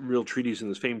not real treaties in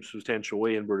the same substantial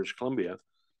way in British Columbia.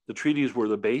 The treaties were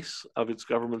the base of its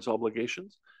government's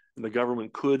obligations, and the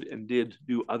government could and did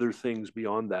do other things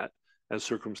beyond that as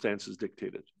circumstances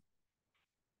dictated.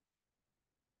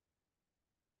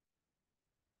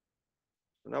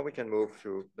 So now we can move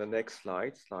to the next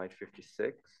slide, slide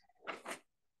 56.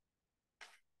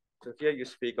 So here you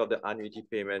speak of the annuity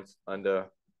payments under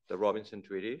the Robinson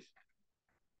treaties.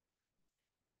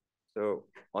 So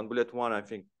on bullet 1, I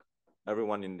think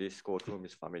everyone in this courtroom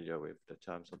is familiar with the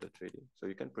terms of the treaty. So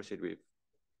you can proceed with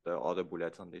the other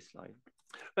bullets on this slide.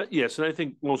 Yes, and I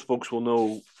think most folks will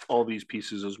know all these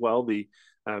pieces as well. The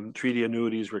treaty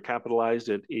annuities were capitalized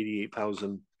at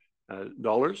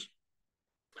 $88,000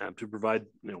 to provide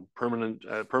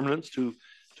permanence to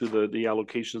the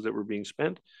allocations that were being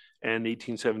spent. And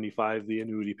 1875, the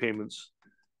annuity payments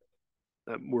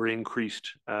were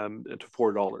increased to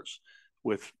 $4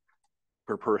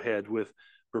 per head,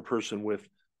 per person, with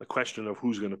the question of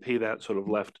who's going to pay that sort of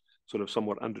left sort of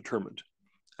somewhat undetermined,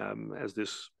 as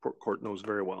this court knows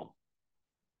very well.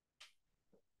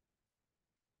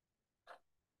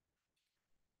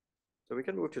 So we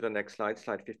can move to the next slide,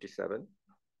 slide 57.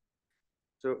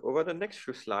 So over the next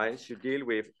few slides, you deal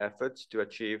with efforts to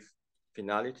achieve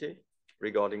finality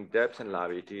regarding debts and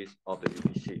liabilities of the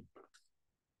UBC.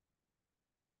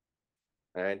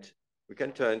 And we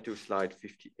can turn to slide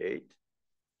 58,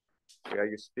 where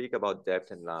you speak about debt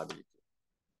and liability.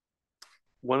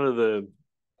 One of the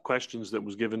questions that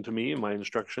was given to me in my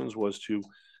instructions was to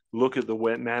look at the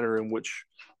manner in which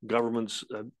governments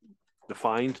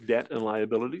defined debt and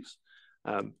liabilities.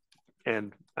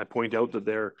 And I point out that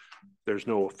there's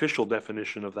no official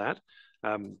definition of that.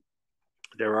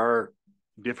 There are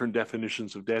different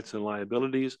definitions of debts and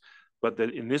liabilities, but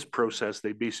that in this process,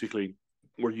 they basically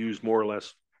were used more or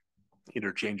less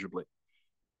interchangeably.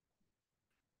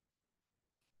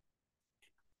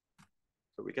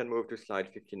 So we can move to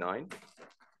slide 59.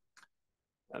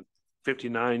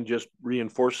 59 just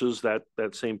reinforces that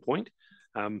same point.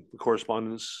 The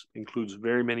correspondence includes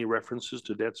very many references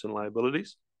to debts and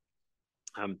liabilities.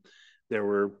 There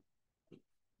were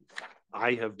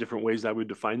I have different ways I would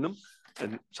define them,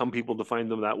 and some people defined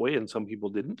them that way and some people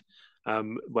didn't.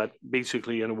 But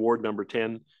basically in award number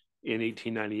 10 in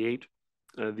 1898,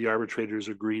 the arbitrators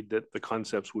agreed that the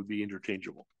concepts would be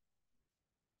interchangeable.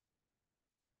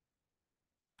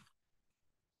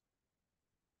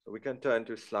 So we can turn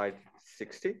to slide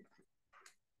 60.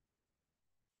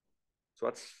 So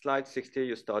at slide 60,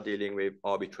 you start dealing with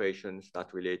arbitrations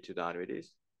that relate to the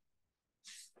annuities.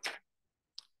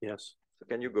 Yes. So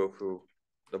can you go through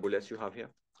the bullets you have here?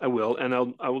 I will, and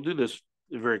I will do this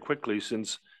very quickly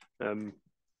since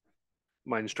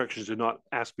my instructions did not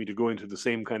ask me to go into the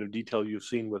same kind of detail you've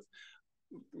seen with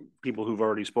people who've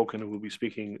already spoken and will be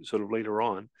speaking sort of later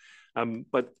on.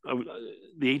 But the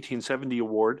 1870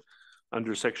 award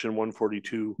under Section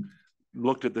 142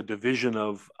 looked at the division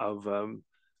of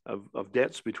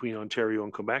debts between Ontario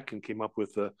and Quebec and came up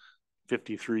with a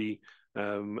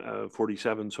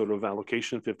 53-47 sort of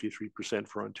allocation, 53%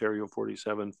 for Ontario,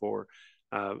 47 for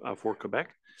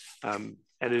Quebec. And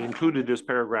it included this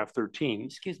paragraph 13.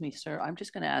 Excuse me, sir. I'm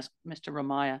just going to ask Mr.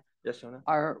 Ramaya. Yes, Your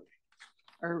Honor.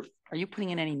 Are you putting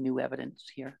in any new evidence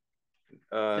here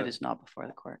that is not before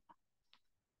the court?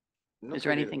 Is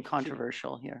there anything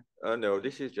controversial here? No,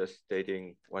 this is just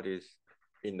stating what is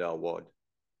in the award.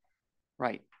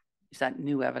 Right. Is that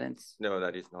new evidence? No,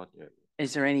 that is not new.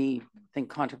 Is there anything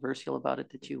controversial about it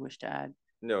that you wish to add?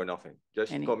 No, nothing.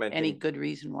 Just commenting. Any good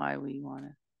reason why we want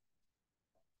to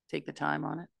take the time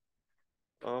on it?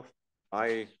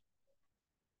 I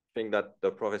think that the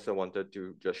professor wanted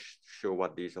to just show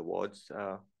what these awards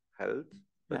held.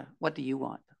 Yeah. What do you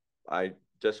want? I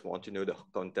just want to know the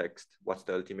context. What's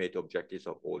the ultimate objectives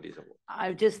of all these awards?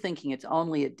 I'm just thinking it's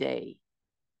only a day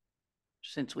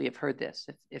since we have heard this.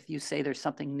 If you say there's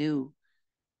something new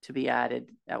to be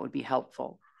added, that would be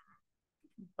helpful.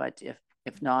 But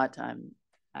if not, I'm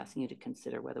asking you to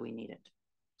consider whether we need it.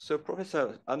 So,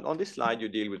 Professor, on this slide, you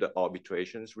deal with the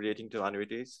arbitrations relating to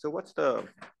annuities. So what's the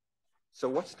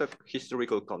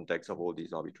historical context of all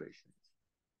these arbitrations?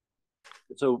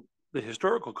 So the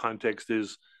historical context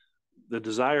is the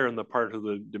desire on the part of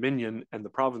the Dominion and the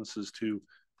provinces to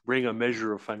bring a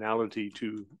measure of finality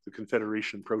to the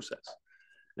Confederation process.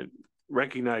 And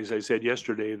recognize, I said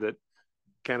yesterday, that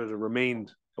Canada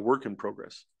remained a work in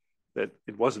progress, that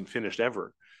it wasn't finished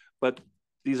ever. But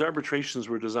these arbitrations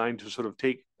were designed to sort of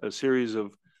take a series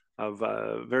of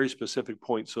very specific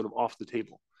points sort of off the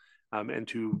table and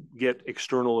to get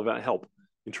external help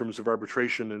in terms of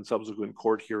arbitration and subsequent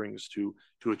court hearings to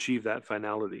achieve that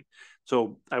finality.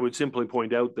 So I would simply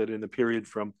point out that in the period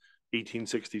from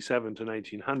 1867 to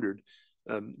 1900,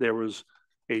 there was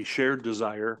a shared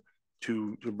desire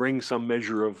to bring some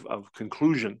measure of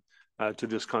conclusion to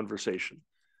this conversation.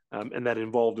 And that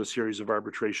involved a series of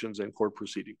arbitrations and court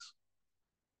proceedings.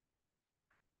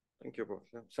 Thank you,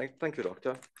 Professor. Thank you,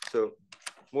 Doctor. So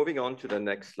moving on to the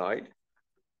next slide.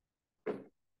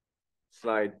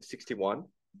 Slide 61.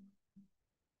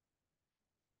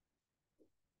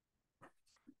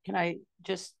 Can I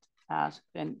just ask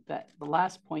then that the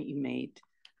last point you made,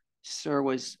 sir,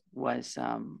 was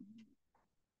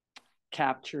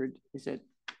captured, is it,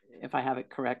 if I have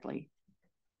it correctly,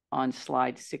 on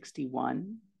slide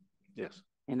 61? Yes.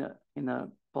 In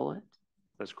the bullet?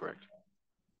 That's correct.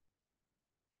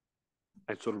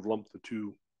 I sort of lumped the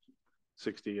two,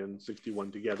 60 and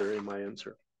 61 together in my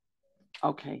answer.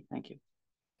 Okay, thank you.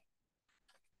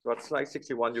 So at slide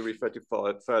 61, you refer to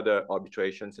further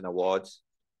arbitrations and awards.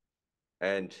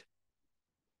 And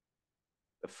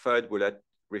the third bullet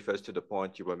refers to the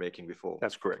point you were making before.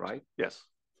 That's correct. Right? Yes.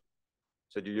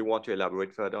 So do you want to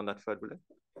elaborate further on that third bullet?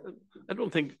 I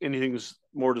don't think anything's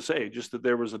more to say, just that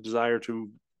there was a desire to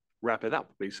wrap it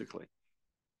up, basically.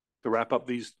 To wrap up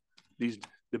these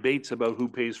debates about who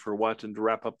pays for what and to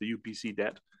wrap up the UPC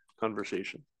debt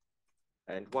conversation.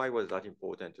 And why was that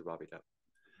important to wrap it up?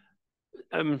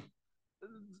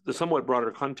 The somewhat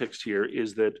broader context here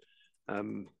is that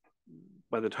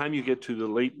by the time you get to the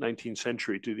late 19th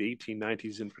century, to the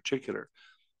 1890s in particular,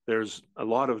 there's a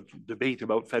lot of debate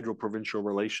about federal-provincial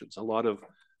relations, a lot of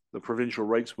the provincial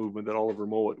rights movement that Oliver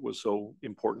Mowat was so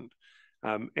important.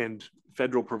 And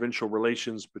federal-provincial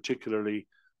relations, particularly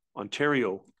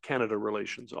Ontario-Canada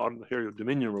relations,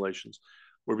 Ontario-Dominion relations,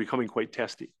 were becoming quite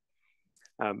testy.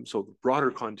 So the broader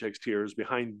context here is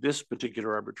behind this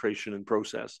particular arbitration and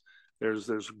process,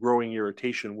 there's growing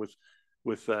irritation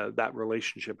with that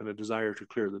relationship and a desire to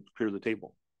clear the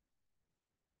table.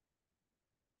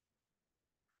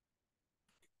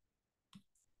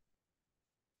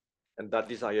 And that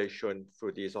desire is shown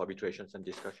through these arbitrations and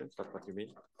discussions. That's what you mean?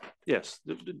 Yes,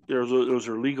 those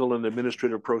are legal and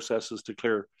administrative processes to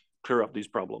clear up these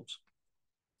problems.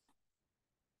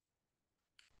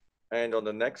 And on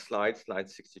the next slide, slide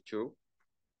 62,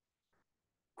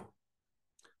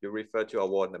 you refer to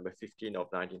award number 15 of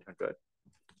 1900.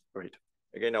 Right.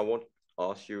 Again, I won't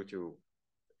ask you to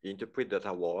interpret that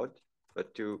award,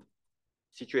 but to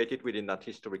situate it within that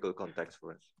historical context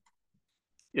for us.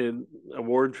 In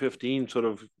Award 15 sort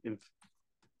of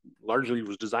largely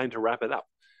was designed to wrap it up.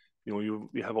 You know,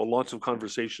 you have lots of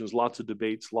conversations, lots of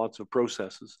debates, lots of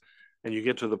processes, and you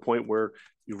get to the point where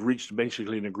you've reached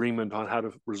basically an agreement on how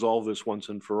to resolve this once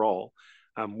and for all,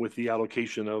 with the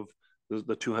allocation of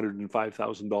the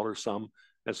 $205,000 sum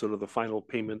as sort of the final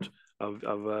payment of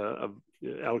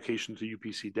allocation to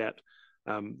UPC debt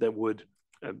that would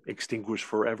extinguish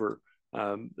forever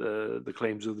the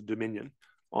claims of the Dominion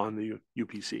on the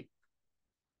UPC.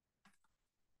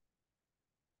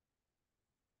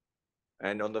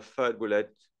 And on the third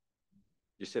bullet,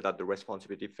 you said that the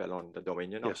responsibility fell on the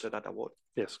Dominion Yes. after that award?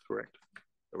 Yes, correct.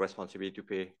 The responsibility to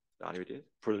pay the annuities?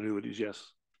 For the annuities,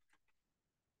 yes.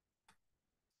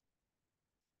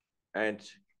 And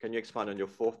can you expand on your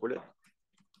fourth bullet?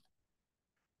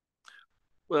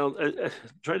 Well, I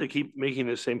try to keep making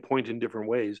the same point in different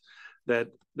ways,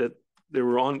 that they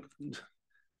were on.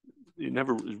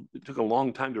 It took a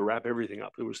long time to wrap everything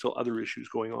up. There were still other issues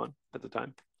going on at the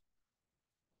time.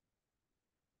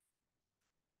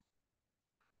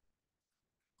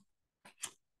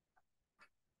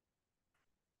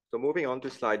 So moving on to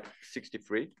slide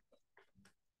 63.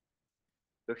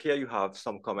 So here you have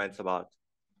some comments about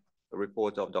the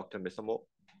report of Dr. Misamo.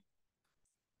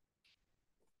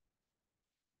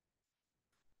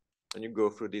 Can you go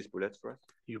through these bullets for us?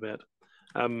 You bet.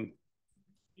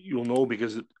 You'll know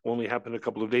because it only happened a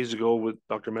couple of days ago with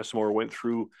Dr. Messamore went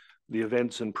through the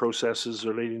events and processes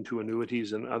relating to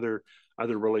annuities and other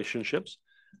relationships.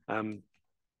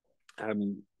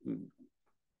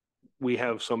 We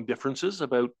have some differences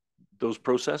about those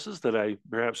processes that I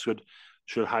perhaps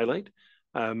should highlight.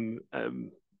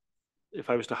 If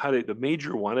I was to highlight the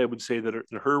major one, I would say that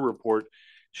in her report,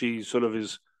 she sort of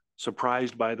is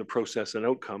surprised by the process and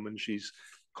outcome, and she's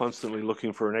constantly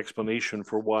looking for an explanation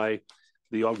for why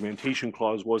the augmentation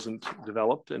clause wasn't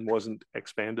developed and wasn't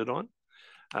expanded on.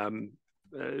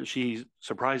 She's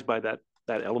surprised by that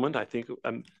element. I think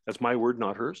that's my word,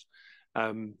 not hers.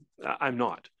 I'm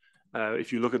not.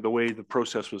 If you look at the way the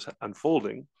process was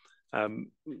unfolding,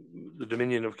 the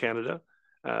Dominion of Canada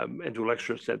and to a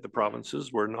lesser extent the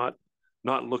provinces were not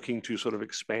looking to sort of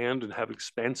expand and have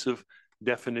expansive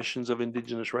definitions of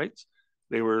Indigenous rights.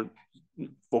 They were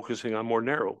focusing on more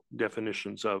narrow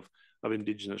definitions of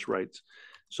Indigenous rights.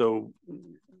 So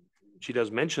she does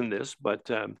mention this, but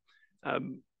a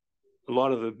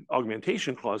lot of the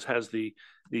augmentation clause has the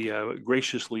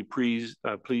graciously pleased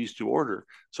to order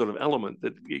sort of element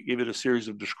that gave it a series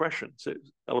of discretion,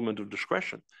 element of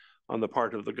discretion on the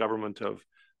part of the government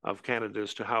of Canada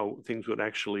as to how things would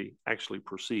actually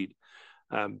proceed.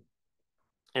 I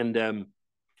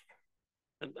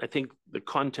think the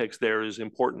context there is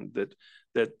important,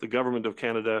 that the government of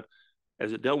Canada,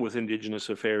 as it dealt with Indigenous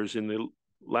affairs in the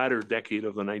latter decade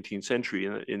of the 19th century,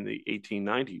 in the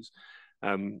 1890s,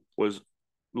 was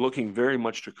looking very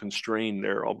much to constrain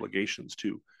their obligations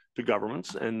to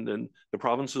governments, and the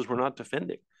provinces were not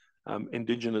defending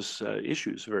Indigenous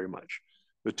issues very much,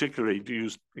 particularly to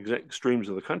use extremes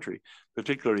of the country,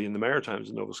 particularly in the Maritimes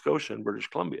in Nova Scotia and British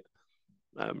Columbia,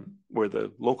 where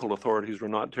the local authorities were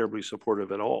not terribly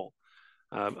supportive at all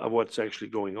of what's actually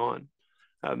going on.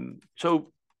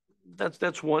 So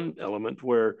that's one element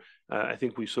where I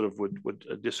think we sort of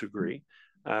would disagree.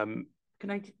 Can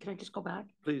I just go back?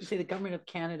 Please. You say the government of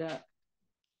Canada,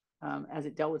 as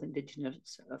it dealt with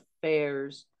Indigenous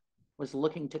affairs, was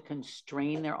looking to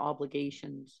constrain their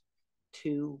obligations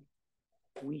to,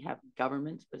 we have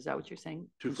governments, but is that what you're saying?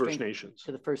 To First Nations.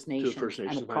 To the First Nations. First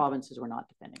Nations, and the provinces were not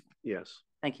defending them. Yes.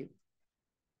 Thank you.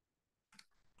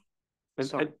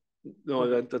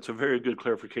 No, that's a very good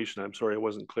clarification. I'm sorry I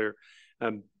wasn't clear.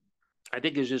 I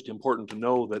think it's just important to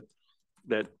know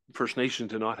that First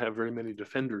Nations did not have very many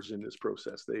defenders in this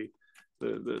process.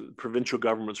 The provincial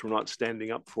governments were not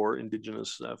standing up for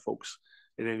Indigenous folks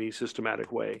in any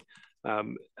systematic way.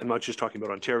 I'm not just talking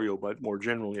about Ontario, but more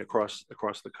generally across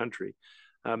the country.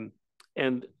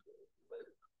 And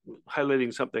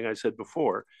highlighting something I said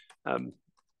before,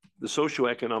 the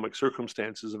socioeconomic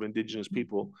circumstances of Indigenous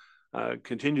people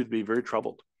continue to be very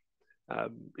troubled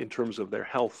in terms of their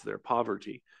health, their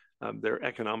poverty, their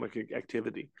economic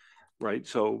activity, right?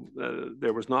 So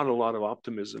there was not a lot of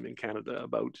optimism in Canada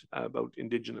about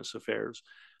Indigenous affairs.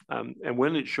 And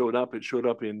when it showed up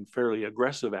in fairly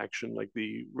aggressive action, like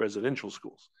the residential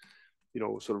schools,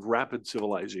 sort of rapid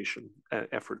civilization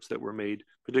efforts that were made,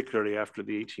 particularly after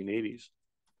the 1880s.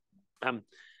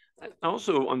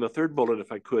 Also, on the third bullet,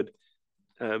 if I could,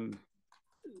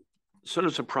 sort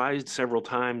of surprised several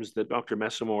times that Dr.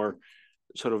 Messamore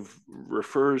sort of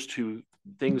refers to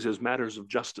things as matters of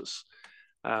justice.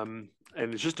 And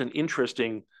it's just an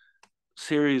interesting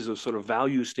series of sort of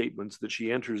value statements that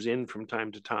she enters in from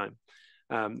time to time.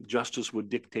 Justice would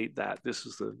dictate that this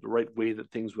is the right way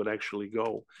that things would actually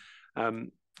go.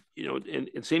 You know, and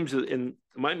it seems that in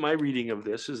my reading of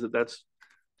this is that that's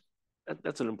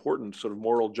an important sort of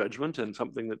moral judgment and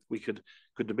something that we could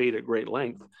debate at great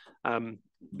length.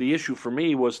 The issue for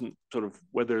me wasn't sort of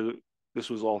whether this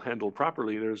was all handled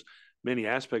properly. There's many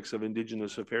aspects of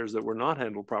Indigenous affairs that were not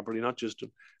handled properly, not just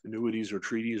annuities or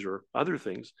treaties or other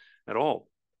things at all.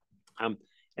 And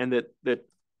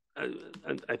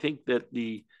I think that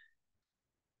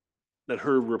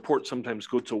her report sometimes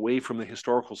goes away from the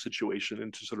historical situation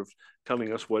into sort of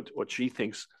telling us what she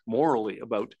thinks morally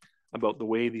about the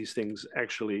way these things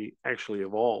actually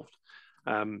evolved.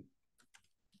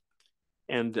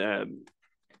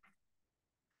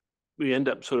 We end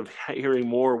up sort of hearing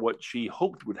more what she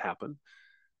hoped would happen.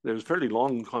 There's fairly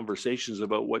long conversations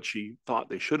about what she thought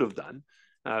they should have done.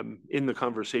 In the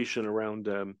conversation around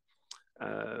the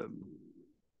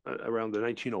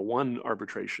 1901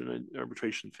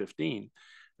 arbitration 15,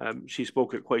 she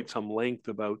spoke at quite some length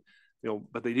about,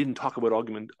 but they didn't talk about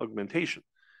augmentation.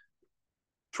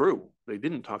 True, they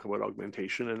didn't talk about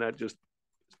augmentation, and that just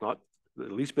is not the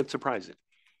least bit surprising.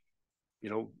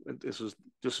 This is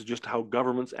just how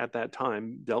governments at that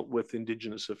time dealt with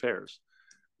Indigenous affairs.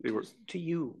 They were to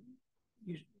you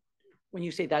when you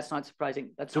say that's not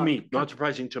surprising, that's not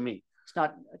surprising to me. It's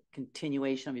not a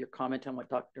continuation of your comment on what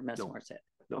Dr. Messamore said.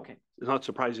 No, okay, it's not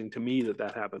surprising to me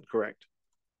that happened. Correct.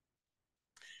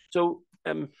 So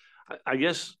I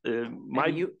guess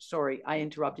sorry, I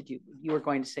interrupted you. You were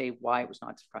going to say why it was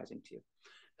not surprising to you.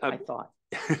 I thought.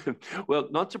 Well,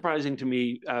 not surprising to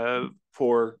me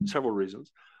for several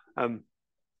reasons.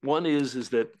 One is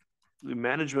that the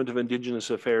management of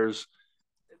Indigenous affairs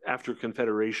after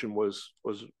Confederation was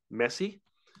messy,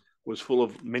 was full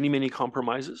of many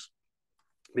compromises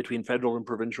between federal and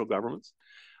provincial governments,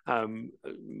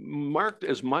 marked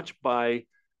as much by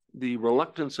the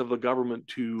reluctance of the government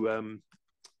to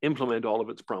implement all of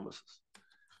its promises.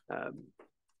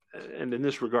 And in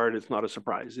this regard, it's not a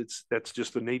surprise. That's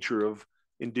just the nature of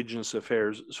Indigenous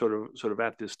affairs sort of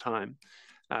at this time.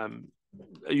 I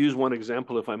use one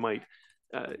example, if I might.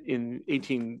 In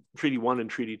Treaty 1 and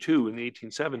Treaty 2 in the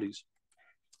 1870s,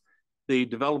 they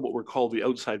developed what were called the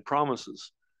outside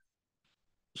promises.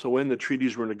 So when the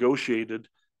treaties were negotiated,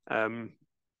 the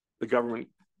government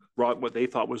brought what they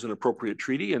thought was an appropriate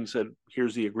treaty and said,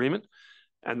 here's the agreement.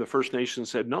 And the First Nations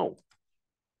said, no,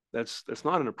 that's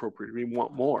not an appropriate agreement, we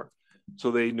want more. So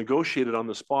they negotiated on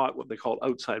the spot what they called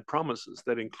outside promises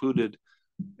that included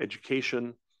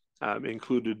education,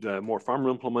 included more farm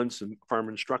implements and farm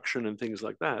instruction and things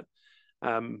like that.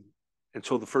 And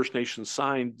so the First Nations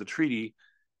signed the treaty,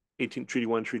 Treaty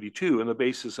 1, Treaty 2, on the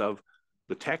basis of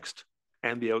the text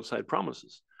and the outside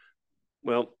promises.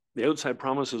 Well, the outside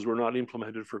promises were not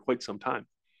implemented for quite some time.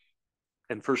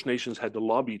 And First Nations had to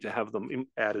lobby to have them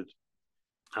added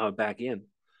back in.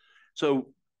 So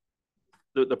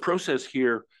the process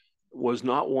here was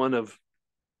not one of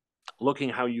looking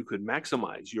how you could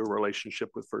maximize your relationship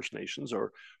with First Nations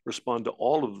or respond to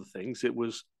all of the things. It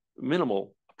was a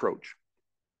minimal approach.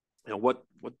 What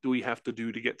do we have to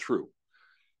do to get through?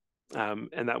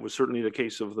 And that was certainly the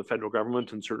case of the federal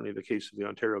government and certainly the case of the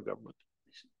Ontario government.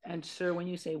 And sir, when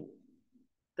you say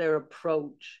their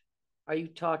approach, are you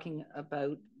talking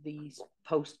about these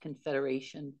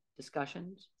post-Confederation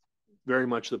discussions? Very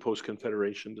much the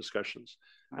post-Confederation discussions.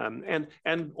 And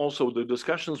also the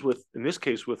discussions with, in this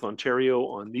case, with Ontario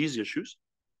on these issues,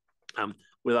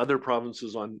 with other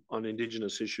provinces on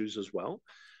Indigenous issues as well,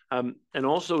 and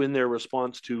also in their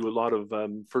response to a lot of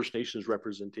First Nations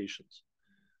representations.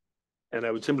 And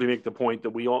I would simply make the point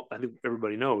that I think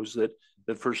everybody knows that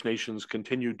First Nations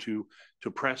continue to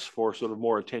press for sort of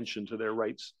more attention to their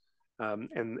rights and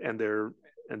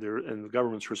the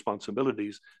government's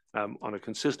responsibilities on a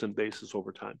consistent basis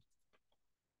over time.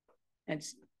 And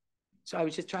so I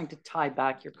was just trying to tie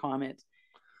back your comments.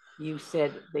 You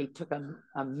said they took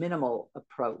a minimal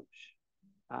approach.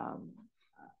 Let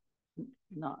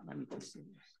me just see.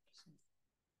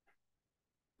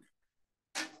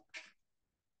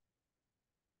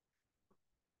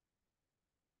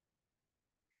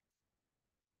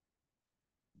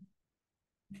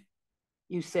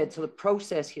 You said, so the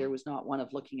process here was not one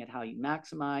of looking at how you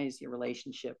maximize your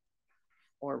relationship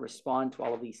or respond to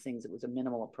all of these things. It was a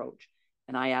minimal approach.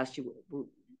 And I asked you,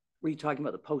 were you talking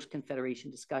about the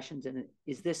post-Confederation discussions? And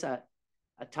is this a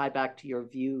a tie back to your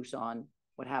views on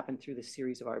what happened through the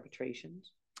series of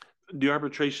arbitrations? The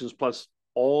arbitrations plus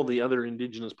all the other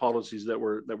Indigenous policies that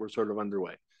were sort of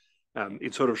underway.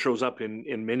 It sort of shows up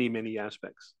in many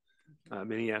aspects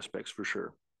for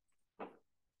sure.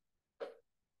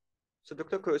 So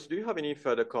Dr. Coates, do you have any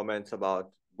further comments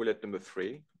about bullet number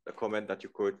 3, the comment that you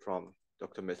quote from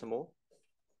Dr. Messamore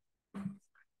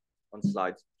on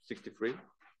slide 63?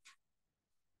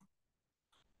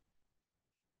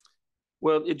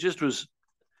 Well, it just was,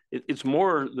 it's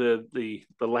more the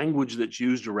language that's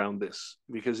used around this,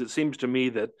 because it seems to me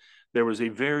that there was a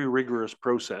very rigorous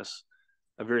process,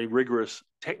 a very rigorous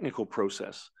technical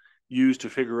process used to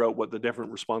figure out what the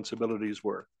different responsibilities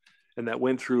were. And that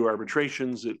went through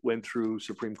arbitrations, it went through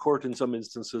Supreme Court in some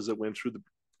instances, it went through the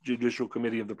Judicial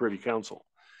Committee of the Privy Council.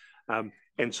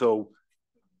 And so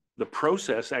the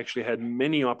process actually had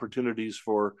many opportunities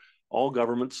for all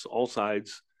governments, all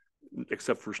sides,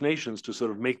 except First Nations, to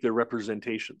sort of make their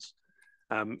representations.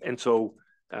 And so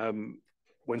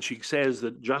when she says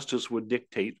that justice would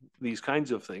dictate these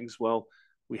kinds of things, well,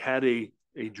 we had a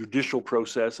judicial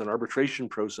process, an arbitration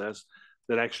process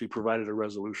that actually provided a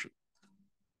resolution.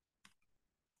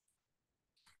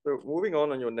 So moving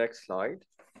on your next slide,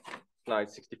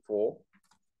 slide 64.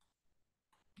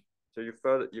 So you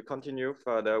continue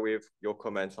further with your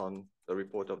comments on the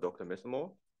report of Dr. Messamore.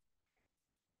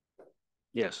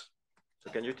 Yes.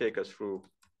 So can you take us through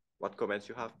what comments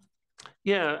you have?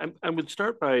 Yeah, I would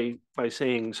start by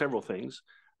saying several things.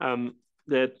 And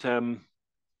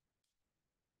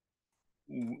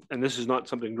this is not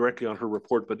something directly on her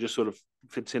report, but just sort of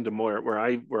fits into more where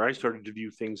I started to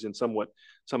view things in somewhat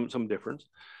some difference,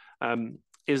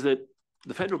 is that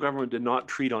the federal government did not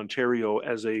treat Ontario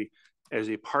as a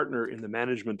partner in the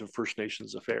management of First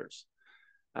Nations affairs.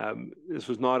 This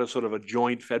was not a sort of a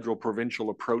joint federal provincial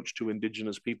approach to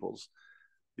Indigenous peoples.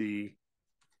 The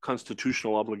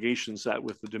constitutional obligations sat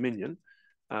with the Dominion,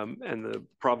 and the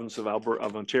province of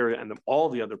Ontario and all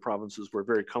the other provinces were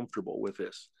very comfortable with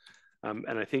this.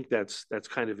 And I think that's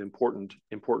kind of important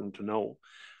to know.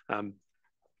 And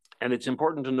it's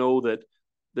important to know that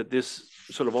this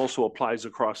sort of also applies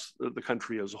across the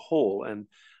country as a whole. And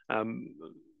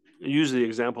use the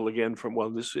example again from, well,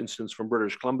 in this instance from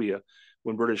British Columbia,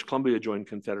 when British Columbia joined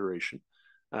Confederation,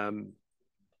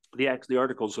 the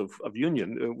Articles of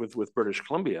Union with British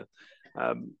Columbia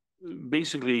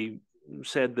basically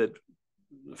said that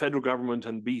the federal government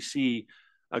and BC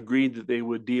agreed that they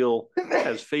would deal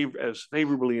as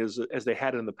favorably as they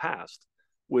had in the past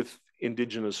with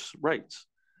Indigenous rights.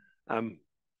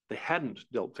 They hadn't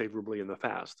dealt favorably in the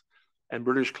past. And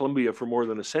British Columbia for more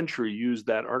than a century used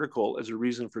that article as a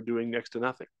reason for doing next to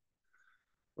nothing.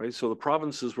 Right? So the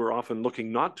provinces were often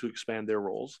looking not to expand their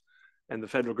roles, and the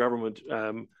federal government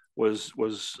was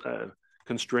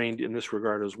constrained in this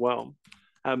regard as well.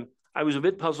 I was a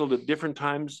bit puzzled at different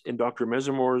times in Dr.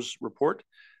 Mesamore's report,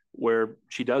 where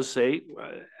she does say,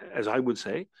 as I would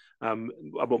say,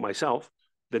 about myself,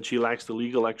 that she lacks the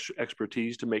legal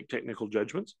expertise to make technical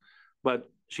judgments, but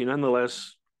she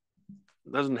nonetheless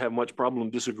doesn't have much problem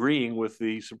disagreeing with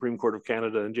the Supreme Court of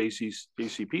Canada and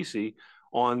JCPC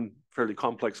on fairly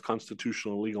complex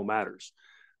constitutional and legal matters.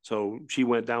 So she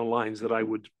went down lines that I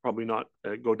would probably not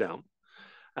go down.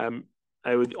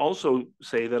 I would also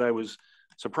say that I was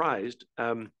surprised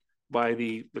by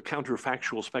the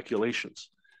counterfactual speculations.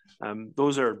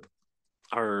 Those are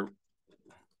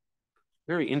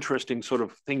very interesting sort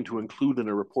of thing to include in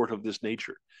a report of this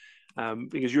nature,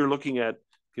 because you're looking at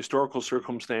historical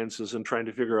circumstances and trying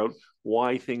to figure out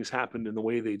why things happened in the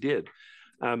way they did.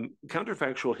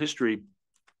 Counterfactual history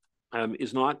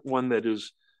is not one that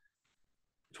is,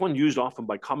 it's one used often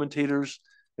by commentators.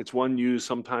 It's one used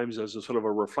sometimes as a sort of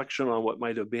a reflection on what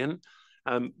might have been.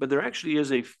 But there actually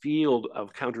is a field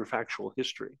of counterfactual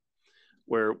history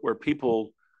where people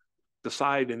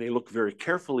decide and they look very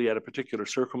carefully at a particular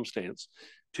circumstance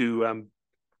to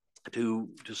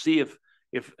see if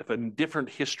a different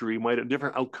history a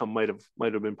different outcome might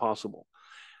have been possible.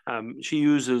 She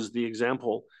uses the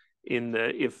example in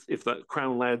if the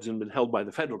Crown lands had been held by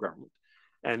the federal government,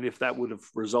 and if that would have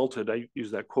resulted, I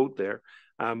use that quote there,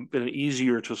 been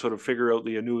easier to sort of figure out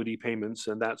the annuity payments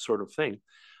and that sort of thing.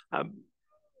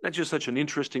 That's just such an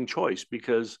interesting choice,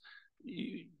 because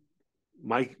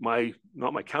not my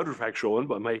counterfactual one,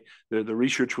 but the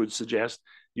research would suggest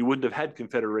you wouldn't have had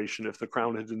Confederation if the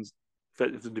Crown if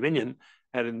the Dominion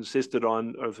had insisted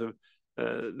on, or if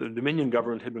the Dominion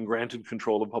government had been granted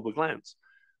control of public lands.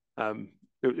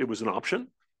 It was an option,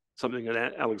 something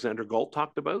that Alexander Galt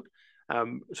talked about.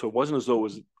 So it wasn't as though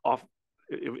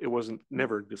it wasn't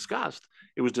never discussed.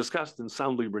 It was discussed and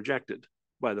soundly rejected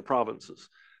by the provinces.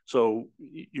 So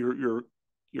you're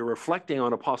reflecting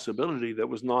on a possibility that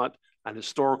was not an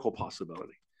historical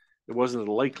possibility. It wasn't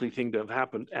a likely thing to have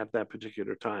happened at that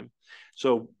particular time.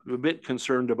 So I'm a bit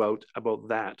concerned about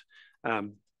that.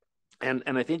 And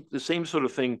I think the same sort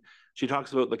of thing, she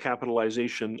talks about the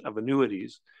capitalization of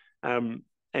annuities.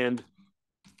 And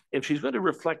if she's going to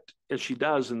reflect, as she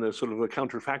does in the sort of a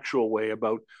counterfactual way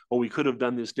about, well, we could have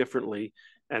done this differently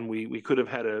and we could have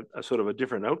had a sort of a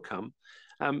different outcome,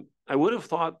 I would have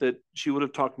thought that she would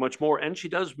have talked much more. And she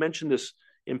does mention this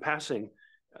in passing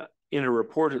in her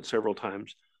report at several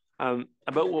times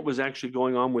about what was actually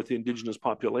going on with the Indigenous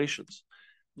populations,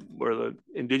 where the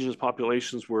Indigenous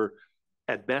populations were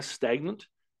at best stagnant,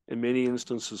 in many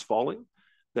instances falling,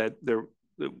 that they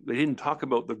didn't talk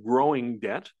about the growing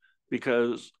debt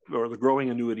or the growing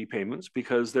annuity payments,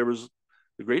 because there was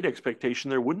the great expectation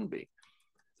there wouldn't be,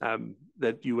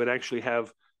 that you would actually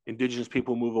have Indigenous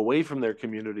people move away from their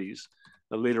communities.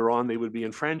 Later on, they would be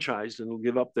enfranchised and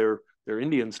give up their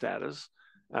Indian status,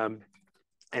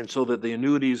 and so that the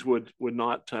annuities would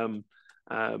not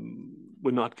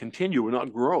continue, would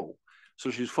not grow. So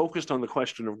she's focused on the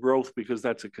question of growth because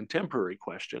that's a contemporary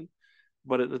question,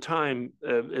 but at the time,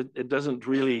 it doesn't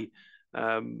really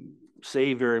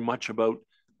say very much about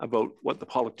what the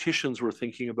politicians were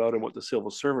thinking about and what the civil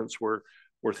servants were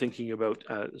thinking about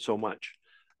so much.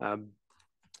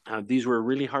 These were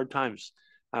really hard times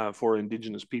for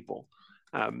Indigenous people.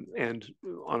 And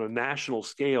on a national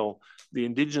scale, the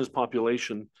Indigenous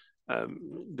population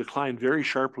declined very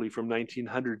sharply from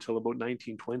 1900 till about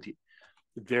 1920.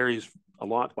 It varies a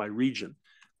lot by region,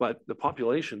 but the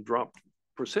population dropped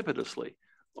precipitously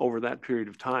over that period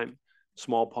of time.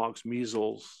 Smallpox,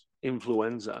 measles,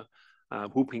 influenza,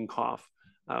 whooping cough,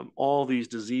 all these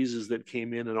diseases that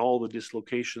came in and all the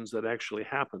dislocations that actually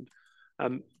happened.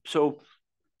 So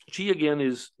she again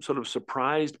is sort of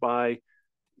surprised by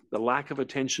the lack of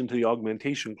attention to the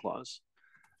augmentation clause.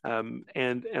 And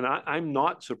I'm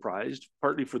not surprised,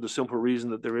 partly for the simple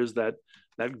reason that there is that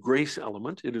grace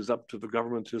element. It is up to the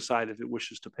government to decide if it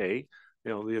wishes to pay,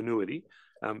 the annuity,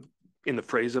 in the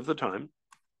phrase of the time,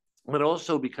 but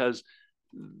also because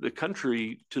the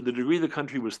country, to the degree the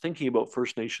country was thinking about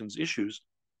First Nations issues,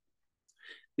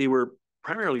 they were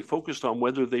primarily focused on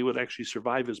whether they would actually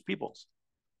survive as peoples,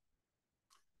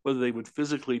 whether they would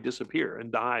physically disappear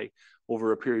and die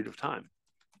over a period of time.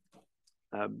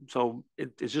 So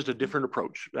it's just a different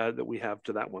approach that we have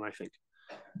to that one, I think.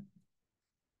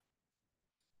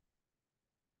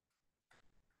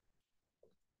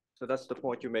 So that's the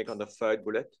point you make on the third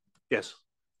bullet? Yes.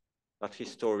 That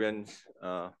historians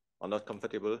are not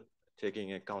comfortable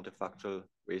taking a counterfactual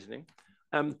reasoning?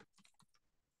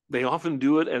 They often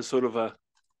do it as sort of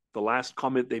the last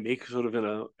comment they make sort of in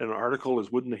an article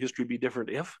is, wouldn't the history be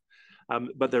different if?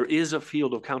 But there is a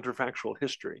field of counterfactual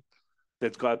history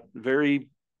that's got very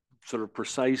sort of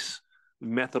precise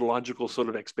methodological sort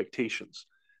of expectations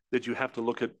that you have to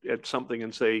look at something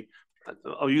and say,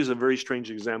 I'll use a very strange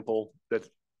example that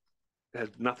has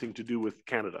nothing to do with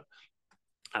Canada.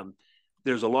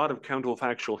 There's a lot of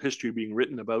counterfactual history being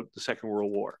written about the Second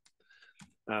World War.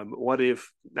 What if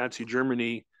Nazi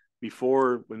Germany,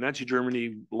 when Nazi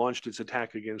Germany launched its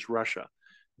attack against Russia,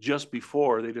 just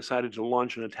before they decided to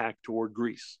launch an attack toward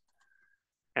Greece?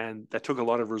 And that took a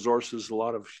lot of resources, a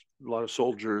lot of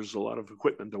soldiers, a lot of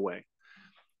equipment away.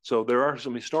 So there are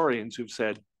some historians who've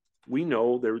said, we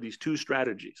know there were these two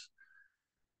strategies.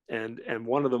 And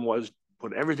one of them was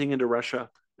put everything into Russia,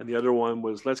 and the other one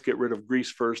was let's get rid of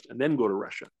Greece first and then go to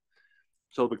Russia.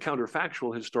 So the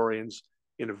counterfactual historians,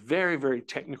 in a very, very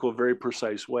technical, very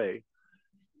precise way,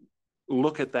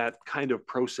 look at that kind of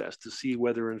process to see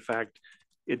whether, in fact,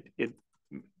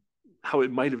 how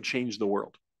it might have changed the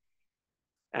world.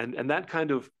 And that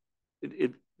kind of,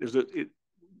 there's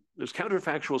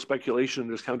counterfactual speculation,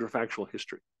 there's counterfactual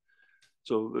history.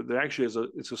 So there actually is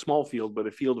it's a small field, but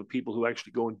a field of people who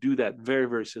actually go and do that very,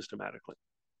 very systematically.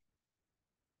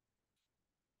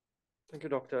 Thank you,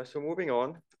 Doctor. So moving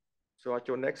on. So at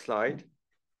your next slide,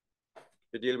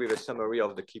 you deal with a summary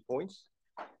of the key points.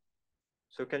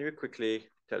 So can you quickly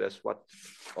tell us what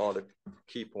are the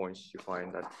key points you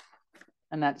find that?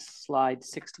 And that's slide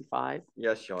 65.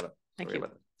 Yes, Your Honor. Thank you.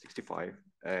 65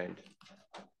 and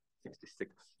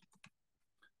 66.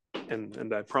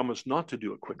 And I promise not to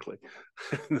do it quickly,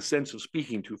 in the sense of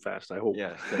speaking too fast, I hope.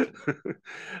 Yes.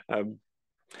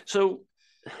 So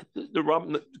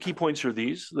the key points are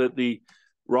these, that the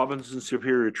Robinson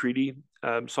Superior Treaty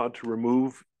sought to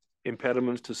remove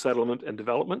impediments to settlement and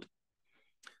development.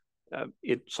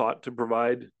 It sought to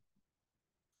provide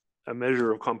a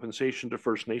measure of compensation to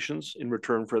First Nations in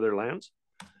return for their lands.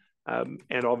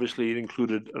 And obviously it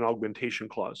included an augmentation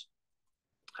clause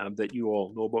that you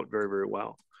all know about very, very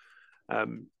well.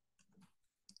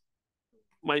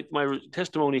 My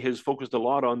testimony has focused a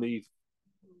lot on the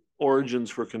origins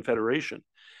for Confederation.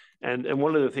 And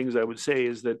one of the things I would say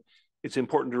is that it's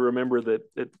important to remember that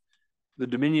the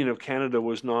Dominion of Canada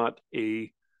was not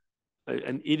an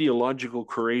ideological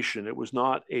creation. It was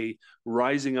not a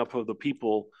rising up of the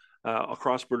people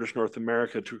across British North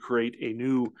America to create a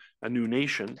new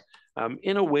nation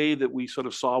in a way that we sort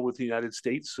of saw with the United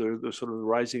States, so the sort of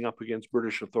rising up against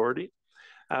British authority.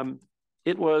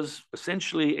 It was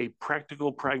essentially a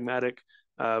practical, pragmatic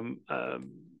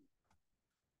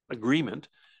agreement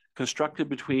constructed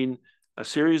between a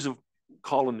series of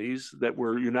colonies that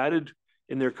were united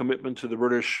in their commitment to the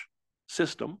British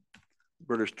system,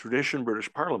 British tradition,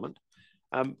 British Parliament,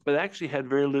 but actually had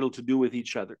very little to do with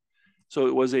each other. So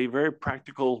it was a very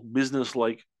practical,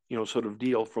 business-like, sort of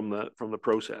deal from the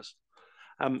process.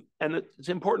 And it's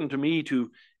important to me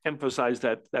to emphasize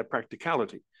that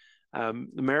practicality.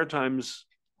 The Maritimes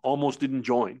almost didn't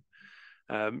join.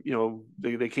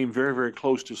 They came very, very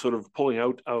close to sort of pulling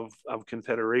out of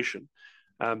Confederation.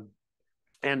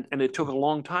 And it took a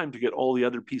long time to get all the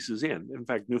other pieces in. In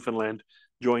fact, Newfoundland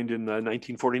joined in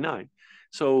 1949.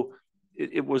 So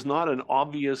it was not an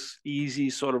obvious, easy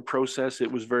sort of process.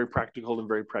 It was very practical and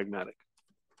very pragmatic.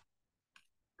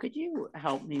 Could you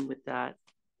help me with that?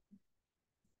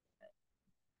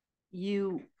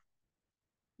 You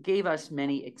gave us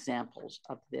many examples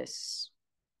of this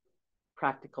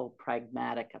practical,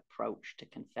 pragmatic approach to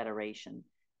Confederation,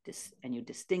 and you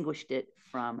distinguished it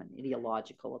from an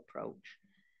ideological approach.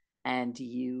 And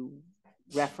you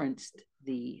referenced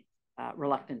the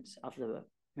reluctance of the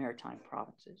maritime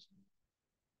provinces.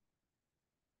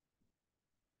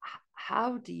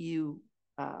 How do you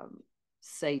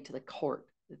say to the court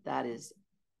that that is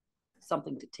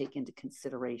something to take into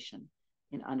consideration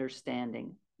in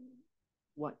understanding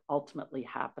what ultimately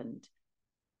happened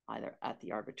either at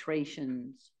the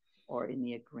arbitrations or in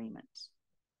the agreements?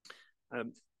 I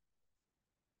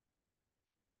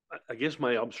guess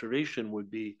my observation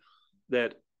would be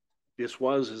that this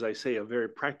was, as I say, a very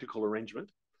practical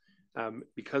arrangement.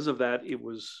 Because of that, it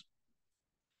was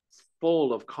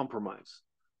full of compromise,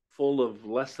 full of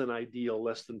less than ideal,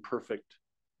 less than perfect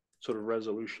sort of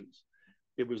resolutions.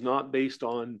 It was not based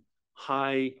on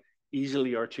high,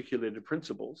 easily articulated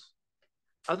principles,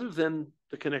 other than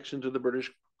the connection to the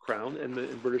British Crown and the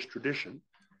British tradition.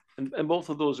 And both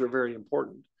of those are very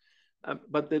important.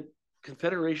 But the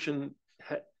Confederation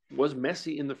was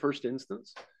messy in the first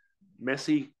instance,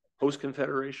 messy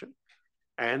post-Confederation,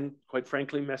 and quite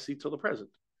frankly, messy till the present.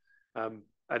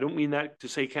 I don't mean that to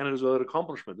say Canada's without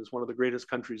accomplishment. It's one of the greatest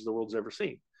countries the world's ever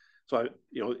seen. So,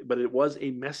 but it was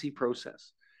a messy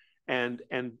process. And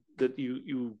that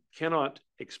you cannot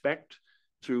expect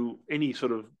through any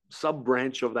sort of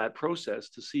sub-branch of that process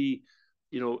to see,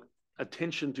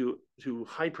 attention to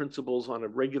high principles on a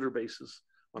regular basis,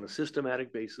 on a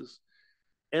systematic basis,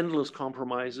 endless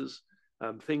compromises,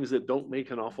 things that don't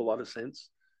make an awful lot of sense.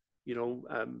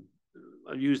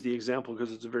 I'll use the example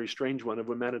because it's a very strange one of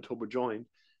when Manitoba joined.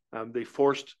 They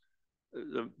forced,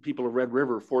 the people of Red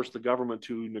River forced the government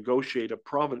to negotiate a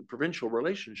provincial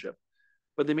relationship,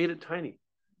 but they made it tiny.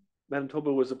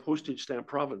 Manitoba was a postage stamp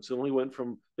province. It only went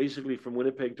basically from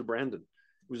Winnipeg to Brandon.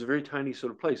 It was a very tiny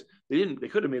sort of place. They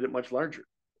could have made it much larger,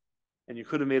 and you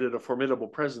could have made it a formidable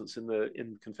presence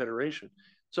in Confederation.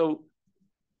 So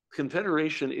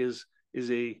Confederation is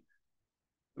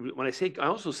when I say, I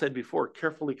also said before,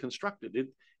 carefully constructed.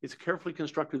 It's a carefully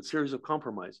constructed series of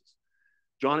compromises.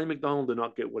 John A. Macdonald did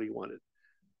not get what he wanted.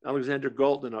 Alexander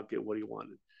Galt did not get what he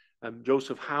wanted.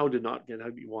 Joseph Howe did not get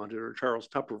what he wanted, or Charles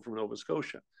Tupper from Nova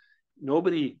Scotia.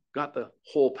 Nobody got the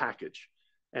whole package.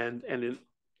 And in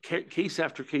case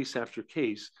after case after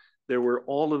case, there were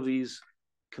all of these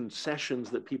concessions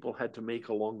that people had to make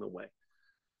along the way.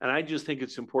 And I just think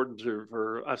it's important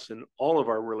for us in all of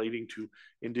our relating to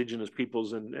Indigenous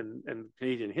peoples and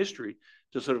Canadian history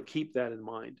to sort of keep that in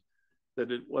mind,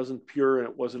 that it wasn't pure and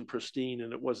it wasn't pristine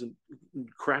and it wasn't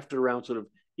crafted around sort of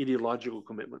ideological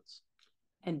commitments.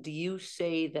 And do you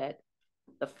say that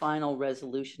the final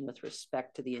resolution with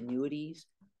respect to the annuities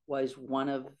was one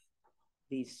of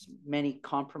these many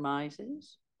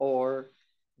compromises, or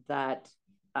that,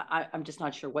 I'm just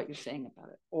not sure what you're saying about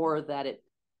it, or that it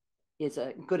is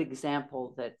a good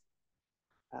example that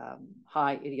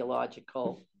high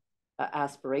ideological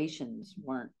aspirations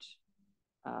weren't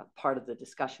part of the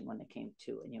discussion when it came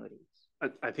to annuities?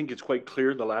 I think it's quite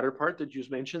clear, the latter part that you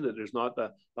mentioned, that there's not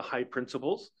the high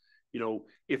principles. You know,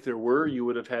 if there were, you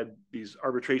would have had these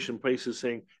arbitration places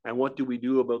saying, and what do we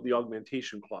do about the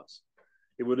augmentation clause?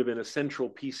 It would have been a central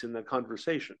piece in the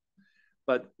conversation.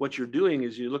 But what you're doing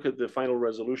is you look at the final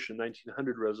resolution,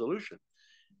 1900 resolution.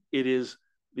 It is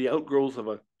the outgrowth of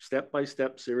a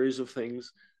step-by-step series of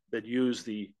things that use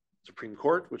the Supreme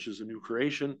Court, which is a new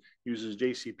creation, uses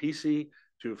JCPC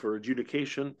for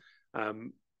adjudication,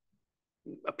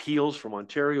 appeals from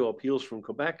Ontario, appeals from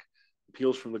Quebec,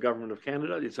 appeals from the government of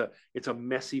Canada. It's a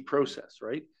messy process,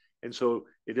 right? And so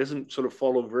it doesn't sort of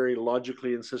follow very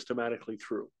logically and systematically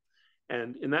through.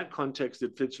 And in that context,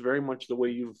 it fits very much the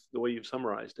way you've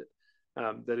summarized it,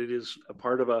 that it is a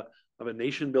part of a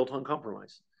nation built on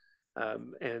compromise,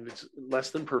 and it's less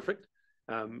than perfect.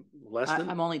 I'm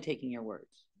only taking your words.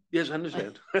 Yes, I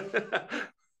understand.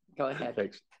 Go ahead.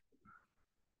 Thanks.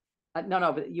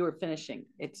 No, but you were finishing.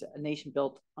 It's a nation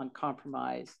built on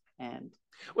compromise, and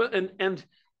well, and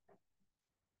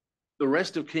the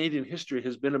rest of Canadian history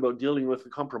has been about dealing with the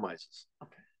compromises.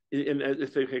 Okay. And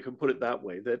if I can put it that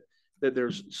way, that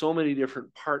there's so many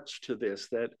different parts to this,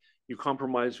 that you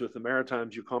compromise with the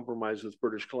Maritimes, you compromise with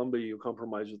British Columbia, you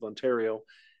compromise with Ontario,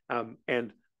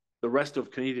 and the rest of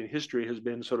Canadian history has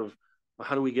been sort of,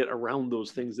 how do we get around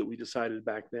those things that we decided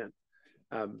back then?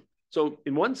 So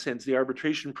in one sense, the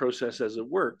arbitration process as it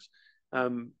works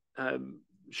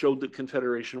showed that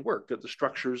Confederation worked, that the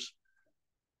structures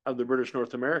of the British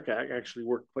North America actually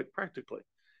worked quite practically.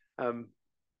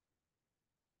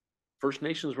 First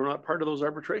Nations were not part of those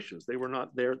arbitrations. They were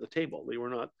not there at the table. They were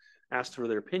not asked for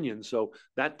their opinion. So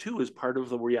that too is part of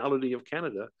the reality of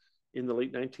Canada in the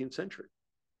late 19th century.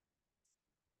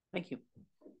 Thank you.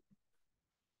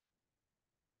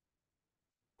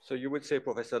 So you would say,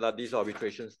 Professor, that these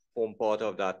arbitrations form part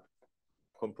of that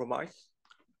compromise?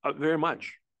 Very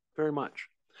much, very much.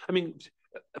 I mean,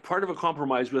 part of a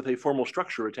compromise with a formal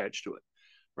structure attached to it,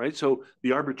 right? So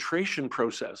the arbitration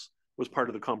process was part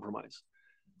of the compromise.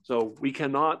 So we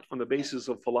cannot, on the basis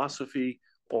of philosophy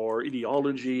or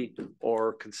ideology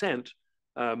or consent,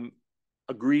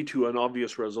 agree to an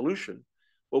obvious resolution.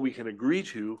 What we can agree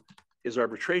to is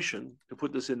arbitration, to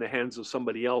put this in the hands of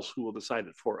somebody else who will decide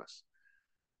it for us,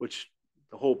 which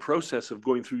the whole process of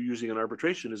going through using an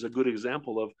arbitration is a good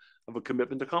example of a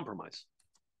commitment to compromise.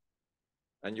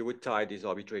 And you would tie this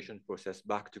arbitration process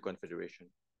back to Confederation?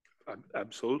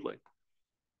 Absolutely.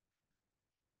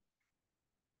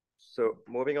 So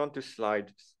moving on to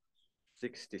slide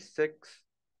 66.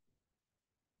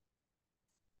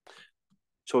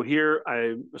 So here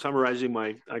I'm summarizing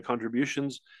my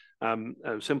contributions. I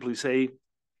simply say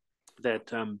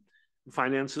that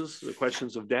finances, the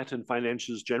questions of debt and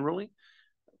finances generally,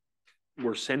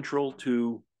 were central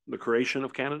to the creation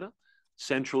of Canada,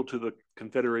 central to the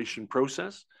Confederation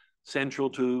process, central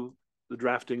to the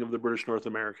drafting of the British North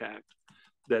America Act.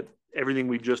 That everything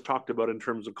we just talked about in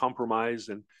terms of compromise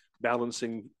and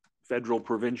balancing federal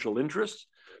provincial interests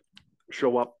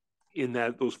show up in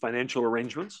those financial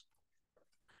arrangements,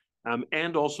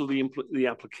 and also the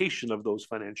application of those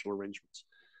financial arrangements.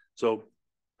 So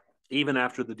even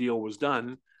after the deal was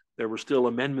done, there were still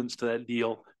amendments to that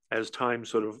deal as time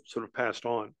sort of passed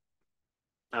on.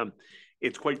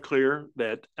 It's quite clear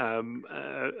that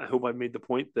I hope I made the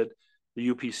point that the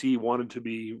UPC wanted to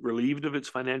be relieved of its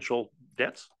financial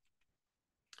debts,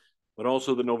 but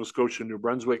also the Nova Scotia and New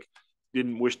Brunswick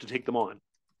didn't wish to take them on.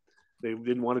 They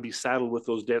didn't want to be saddled with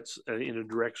those debts in a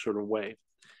direct sort of way.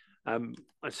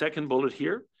 My second bullet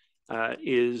here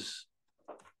is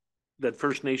that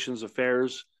First Nations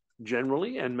affairs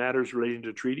generally and matters relating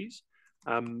to treaties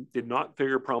did not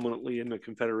figure prominently in the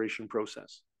Confederation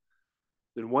process.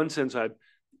 In one sense,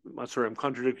 I'm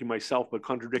contradicting myself, but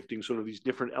contradicting sort of these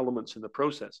different elements in the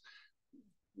process.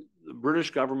 The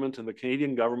British government and the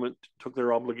Canadian government took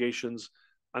their obligations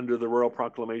under the Royal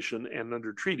Proclamation and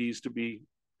under treaties to be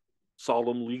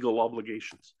solemn legal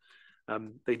obligations.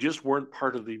 They just weren't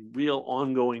part of the real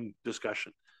ongoing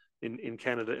discussion in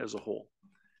Canada as a whole.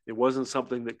 It wasn't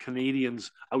something that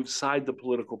Canadians outside the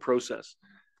political process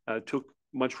took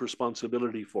much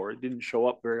responsibility for. It didn't show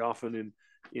up very often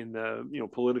in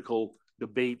political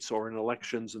debates or in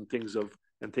elections and things of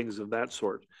that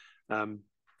sort.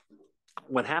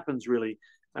 What happens really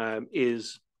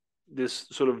is this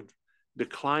sort of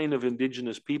decline of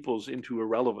Indigenous peoples into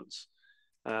irrelevance.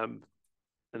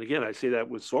 And again, I say that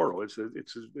with sorrow.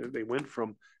 They went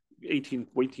from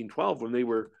 1812, when they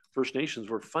were First Nations,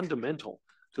 were fundamental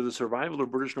to the survival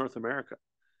of British North America.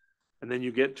 And then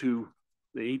you get to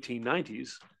the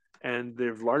 1890s, and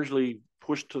they've largely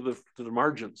pushed to the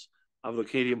margins of the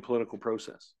Canadian political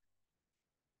process.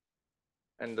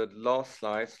 And the last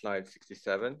slide, slide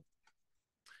 67.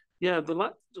 Yeah,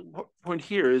 the point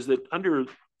here is that under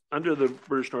the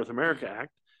British North America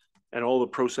Act and all the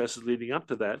processes leading up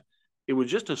to that, it was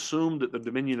just assumed that the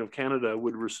Dominion of Canada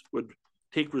would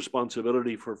take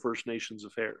responsibility for First Nations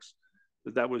affairs.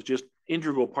 That was just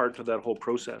integral part to that whole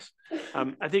process.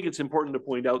 I think it's important to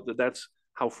point out that that's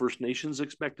how First Nations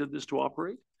expected this to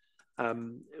operate.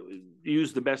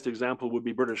 Use the best example would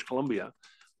be British Columbia,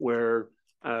 where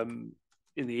in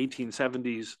the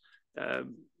 1870s,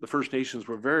 the First Nations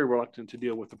were very reluctant to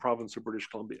deal with the province of British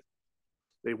Columbia.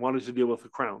 They wanted to deal with the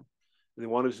Crown, and they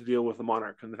wanted to deal with the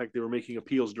monarch. And in fact, they were making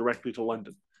appeals directly to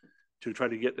London to try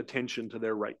to get attention to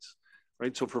their rights,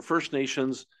 right? So for First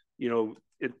Nations, you know,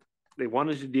 they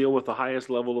wanted to deal with the highest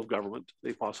level of government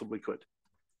they possibly could.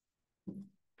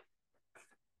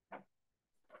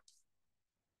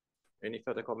 Any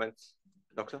further comments,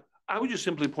 Doctor? I would just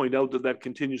simply point out that that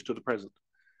continues to the present.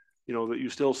 You know, that you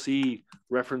still see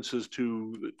references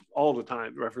to, all the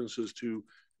time, references to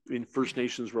in First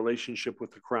Nations relationship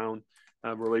with the Crown,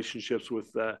 relationships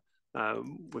with the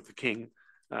King,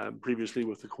 previously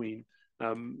with the Queen.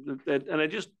 And I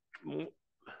just,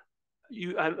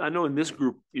 I know in this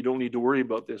group, you don't need to worry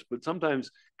about this, but sometimes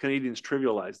Canadians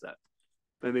trivialize that.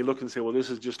 And they look and say, well,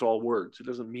 this is just all words. It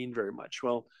doesn't mean very much.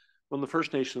 Well, on the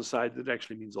First Nations side, that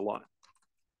actually means a lot.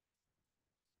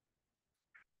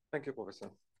 Thank you,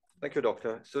 Professor. Thank you,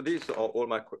 Doctor. So these are all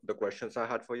the questions I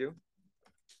had for you.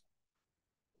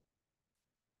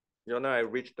 Your Honor, I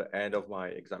reached the end of my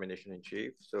examination in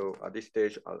chief. So at this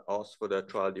stage, I'll ask for the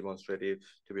trial demonstrative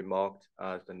to be marked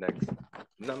as the next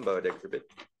numbered exhibit.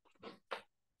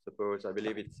 Suppose, I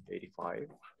believe it's 85.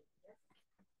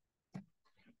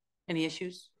 Any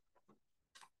issues?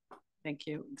 Thank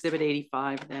you. Exhibit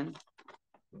 85 then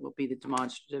will be the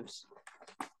demonstratives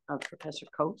of Professor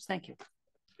Coates. Thank you.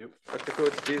 Dr.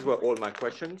 Coates, these were all my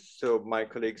questions. So my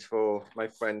colleagues my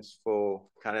friends for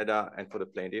Canada and for the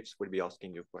plaintiffs will be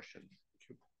asking you questions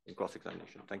in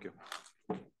cross-examination. Thank you.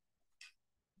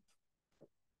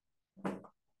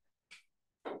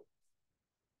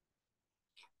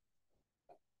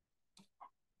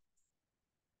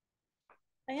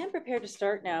 I am prepared to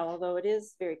start now, although it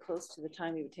is very close to the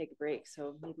time we would take a break.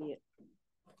 So maybe it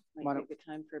might be a good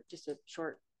time for just a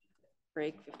short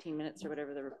break, 15 minutes or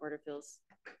whatever the reporter feels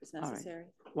is necessary.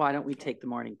 Right. Why don't we take the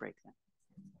morning break then?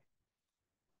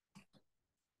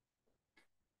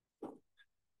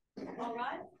 All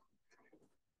right.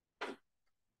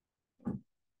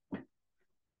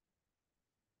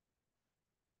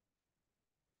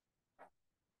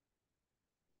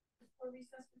 For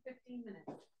recess for 15 minutes.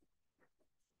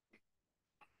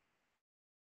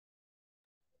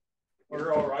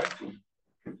 We're all right.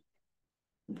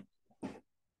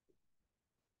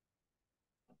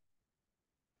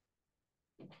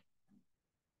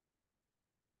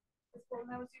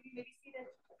 I was you may be seated.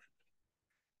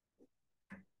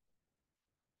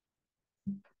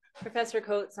 Professor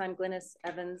Coates, I'm Glynis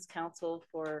Evans, counsel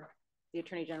for the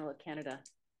Attorney General of Canada.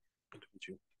 Good to meet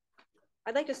you.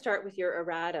 I'd like to start with your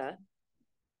errata.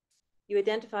 You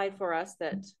identified for us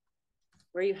that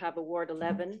where you have award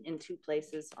 11 in 2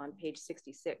 places on page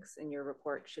 66 in your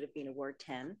report should have been award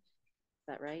 10. Is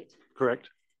that right? Correct.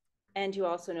 And you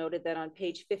also noted that on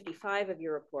page 55 of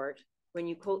your report, when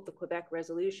you quote the Quebec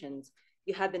resolutions,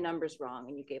 you had the numbers wrong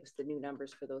and you gave us the new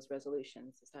numbers for those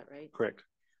resolutions. Is that right? Correct.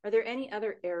 Are there any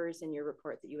other errors in your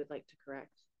report that you would like to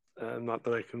correct? Not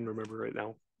that I can remember right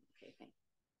now. Okay, thanks.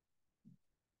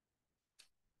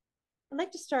 I'd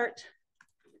like to start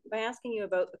by asking you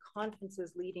about the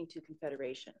conferences leading to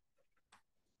Confederation.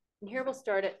 And here we'll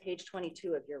start at page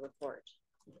 22 of your report.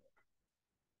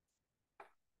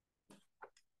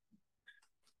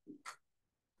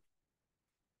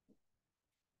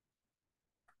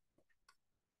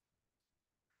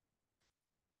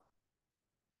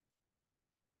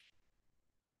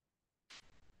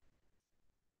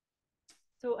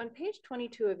 So on page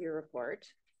 22 of your report,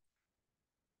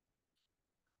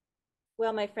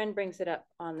 well, my friend brings it up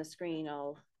on the screen.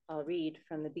 I'll read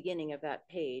from the beginning of that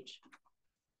page.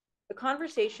 The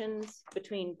conversations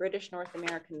between British North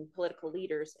American political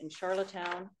leaders in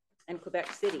Charlottetown and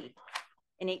Quebec City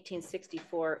in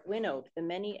 1864 winnowed the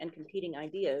many and competing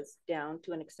ideas down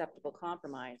to an acceptable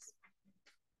compromise.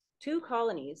 2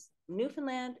 colonies,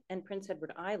 Newfoundland and Prince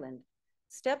Edward Island,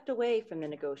 stepped away from the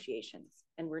negotiations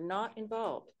and were not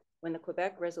involved when the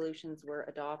Quebec resolutions were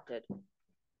adopted,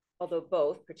 although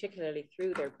both, particularly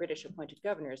through their British appointed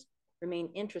governors, remain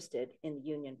interested in the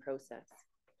union process.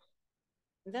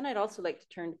 And then I'd also like to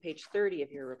turn to page 30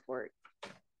 of your report,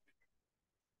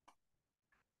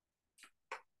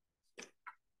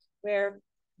 where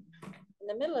in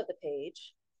the middle of the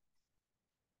page,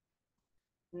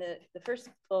 In the first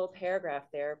full paragraph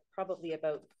there, probably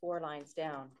about 4 lines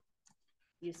down,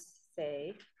 you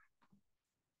say,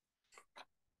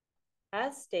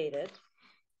 as stated,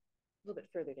 a little bit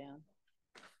further down,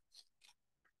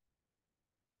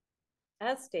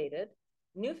 as stated,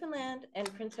 Newfoundland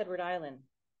and Prince Edward Island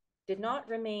did not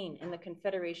remain in the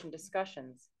Confederation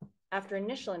discussions after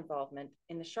initial involvement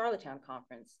in the Charlottetown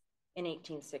Conference in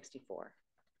 1864.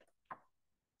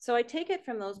 So I take it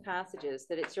from those passages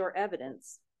that it's your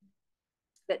evidence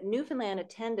that Newfoundland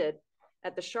attended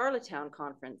at the Charlottetown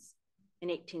Conference in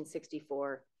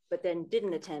 1864, but then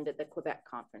didn't attend at the Quebec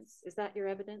Conference. Is that your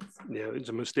evidence? Yeah, it's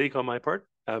a mistake on my part.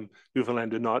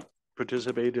 Newfoundland did not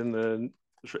participate in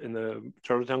the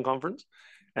Charlottetown Conference,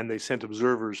 and they sent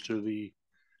observers to the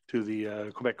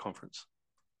Quebec Conference.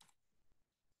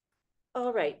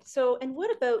 All right. So, and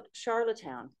what about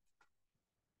Charlottetown?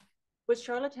 Was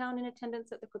Charlottetown in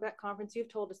attendance at the Quebec Conference?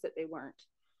 You've told us that they weren't.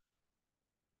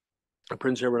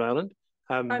 Prince Edward Island?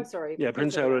 I'm sorry. Yeah,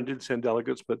 Prince Edward Island did send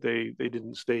delegates, but they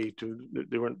didn't stay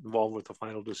they weren't involved with the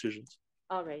final decisions.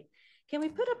 All right. Can we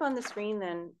put up on the screen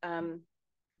then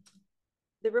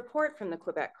the report from the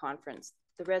Quebec Conference,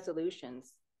 the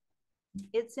resolutions?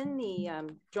 It's in the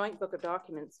Joint Book of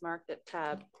Documents marked at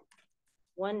tab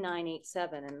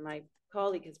 1987, and my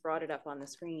colleague has brought it up on the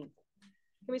screen.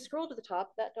 Can we scroll to the top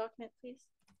of that document, please?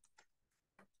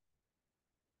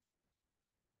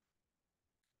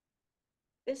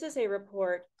 This is a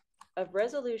report of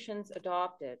resolutions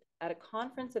adopted at a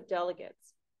conference of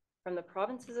delegates from the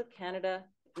provinces of Canada,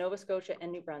 Nova Scotia,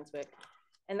 and New Brunswick,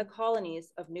 and the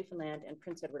colonies of Newfoundland and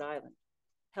Prince Edward Island,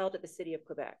 held at the city of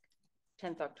Quebec,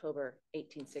 10th October,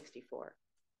 1864,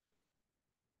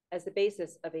 as the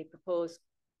basis of a proposed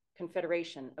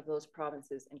confederation of those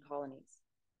provinces and colonies.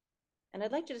 And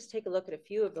I'd like to just take a look at a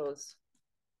few of those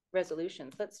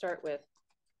resolutions. Let's start with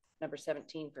number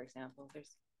 17, for example.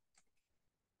 There's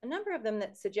a number of them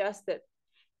that suggest that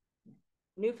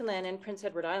Newfoundland and Prince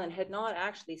Edward Island had not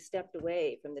actually stepped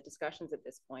away from the discussions at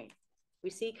this point. We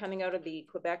see coming out of the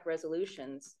Quebec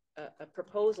resolutions a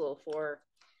proposal for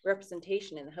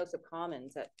representation in the House of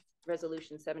Commons at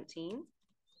resolution 17.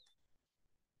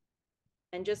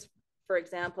 And just for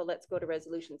example, let's go to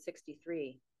resolution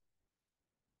 63.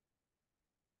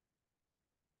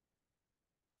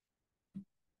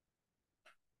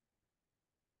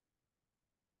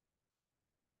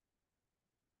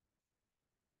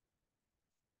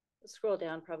 Scroll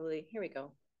down probably, here we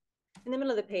go. In the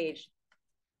middle of the page,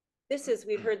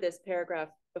 we've heard this paragraph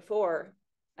before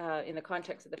in the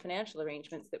context of the financial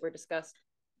arrangements that were discussed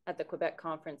at the Quebec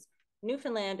Conference.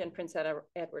 Newfoundland and Prince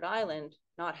Edward Island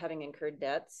not having incurred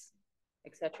debts,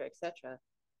 et cetera, et cetera.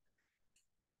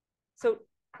 So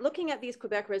looking at these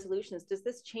Quebec resolutions, does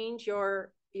this change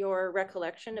your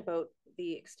recollection about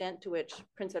the extent to which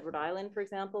Prince Edward Island, for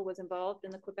example, was involved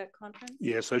in the Quebec Conference?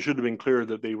 Yes, I should have been clear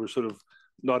that they were sort of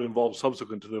not involved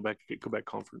subsequent to the Quebec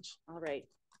Conference. All right.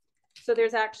 So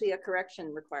there's actually a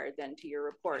correction required then to your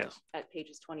report. Yes. At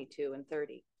pages 22 and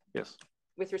 30. Yes.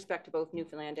 With respect to both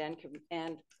Newfoundland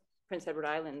and Prince Edward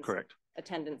Island's Correct.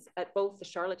 attendance at both the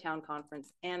Charlottetown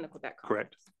Conference and the Quebec Conference.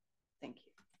 Correct. Thank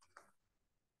you.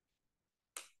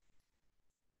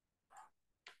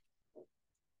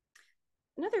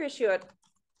 Another issue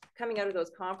coming out of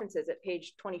those conferences at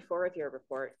page 24 of your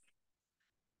report.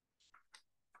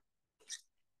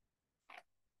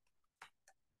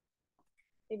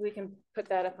 Maybe we can put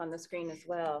that up on the screen as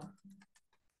well.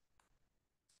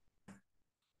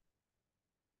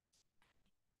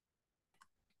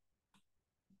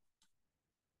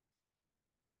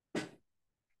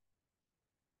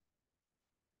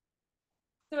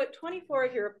 So at 24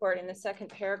 of your report, in the second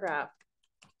paragraph,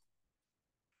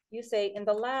 you say, in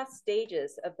the last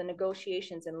stages of the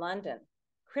negotiations in London,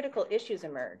 critical issues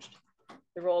emerged: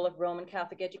 the role of Roman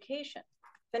Catholic education,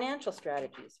 financial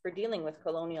strategies for dealing with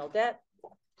colonial debt,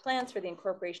 plans for the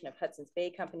incorporation of Hudson's Bay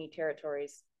Company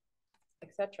territories,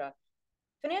 etc.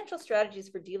 Financial strategies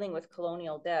for dealing with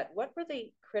colonial debt. What were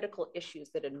the critical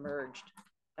issues that emerged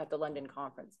at the London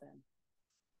conference then?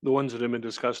 The ones that have been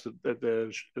discussed at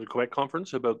the Quebec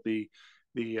Conference about the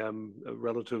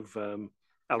relative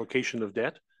allocation of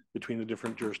debt between the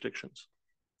different jurisdictions.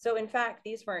 So in fact,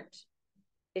 these weren't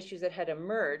issues that had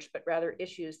emerged, but rather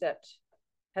issues that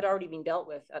had already been dealt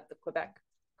with at the Quebec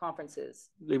conferences.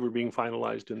 They were being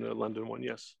finalized in the London one,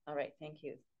 yes. All right, thank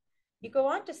you. You go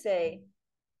on to say,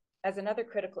 as another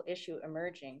critical issue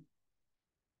emerging,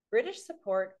 British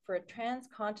support for a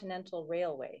transcontinental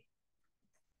railway.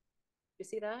 You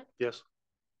see that? Yes.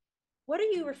 What are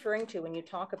you referring to when you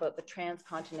talk about the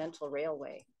transcontinental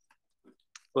railway?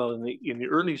 Well, in the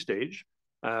early stage,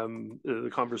 The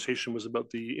conversation was about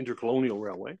the intercolonial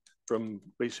railway from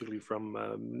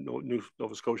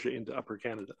Nova Scotia into Upper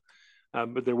Canada.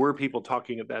 But there were people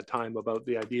talking at that time about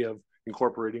the idea of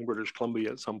incorporating British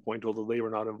Columbia at some point, although they were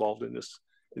not involved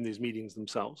in these meetings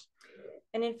themselves.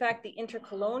 And in fact, the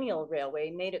intercolonial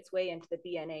railway made its way into the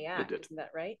BNA Act, isn't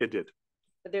that right? It did.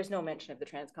 But there's no mention of the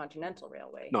transcontinental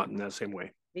railway. Not in that same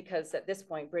way. Because at this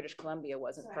point, British Columbia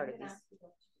wasn't part of this.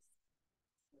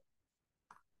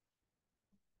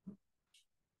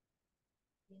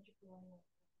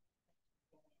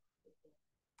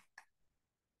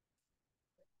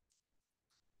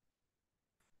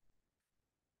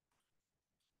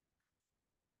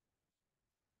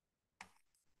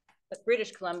 But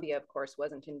British Columbia, of course,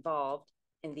 wasn't involved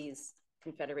in these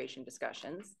Confederation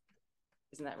discussions.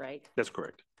 Isn't that right? That's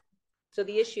correct. So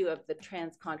the issue of the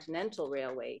transcontinental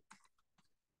railway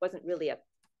wasn't really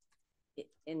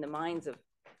in the minds of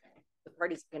the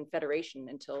parties of Confederation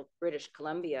until British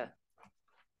Columbia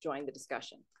joined the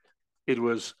discussion. It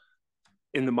was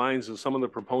in the minds of some of the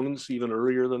proponents even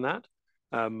earlier than that.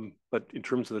 But in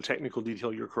terms of the technical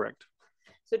detail, you're correct.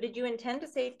 So did you intend to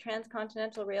say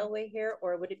transcontinental railway here,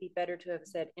 or would it be better to have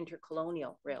said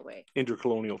intercolonial railway?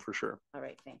 Intercolonial for sure. All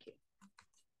right, thank you.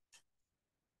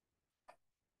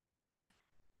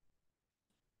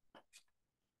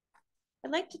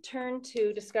 I'd like to turn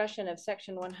to discussion of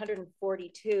section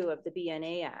 142 of the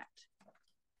BNA Act.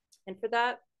 And for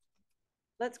that,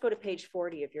 let's go to page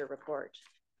 40 of your report.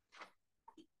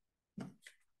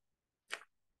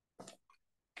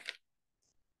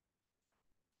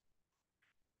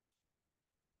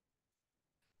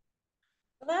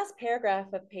 The last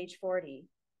paragraph of page 40,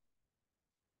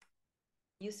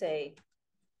 you say,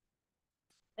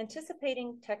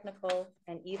 anticipating technical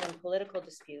and even political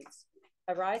disputes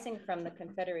arising from the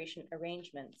Confederation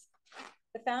arrangements,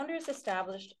 the founders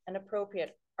established an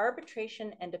appropriate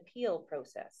arbitration and appeal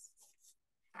process.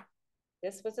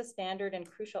 This was a standard and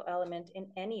crucial element in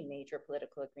any major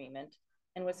political agreement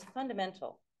and was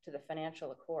fundamental to the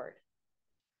financial accord.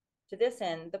 To this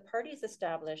end, the parties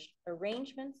established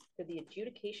arrangements for the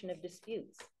adjudication of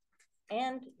disputes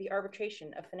and the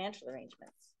arbitration of financial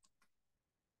arrangements.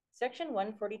 Section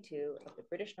 142 of the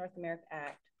British North America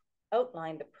Act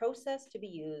outlined the process to be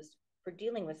used for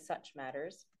dealing with such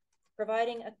matters,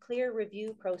 providing a clear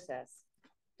review process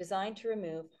designed to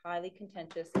remove highly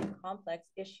contentious and complex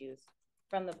issues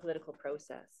from the political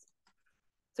process.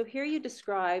 So here you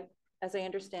describe, as I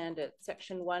understand it,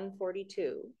 section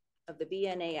 142 of the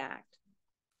BNA Act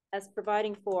as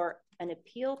providing for an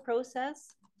appeal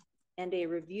process and a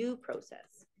review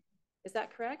process. Is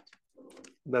that correct?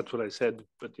 That's what I said,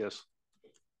 but yes.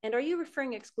 And are you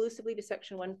referring exclusively to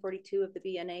section 142 of the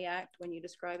BNA Act when you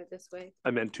describe it this way?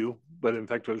 I meant to, but in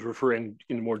fact, I was referring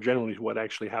more generally to what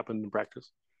actually happened in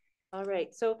practice. All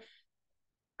right, so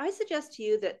I suggest to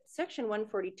you that section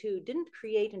 142 didn't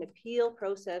create an appeal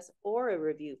process or a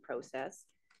review process.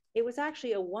 It was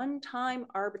actually a one-time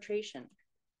arbitration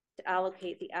to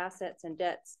allocate the assets and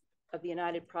debts of the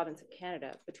United Province of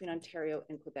Canada between Ontario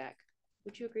and Quebec.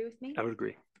 Would you agree with me? I would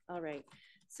agree. All right,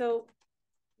 so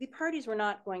the parties were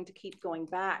not going to keep going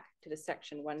back to the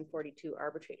section 142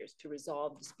 arbitrators to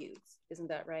resolve disputes. Isn't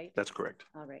that right? That's correct.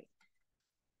 All right.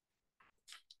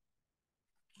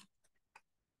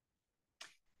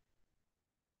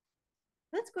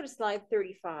 Let's go to slide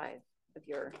 35 of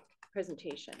your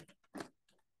presentation.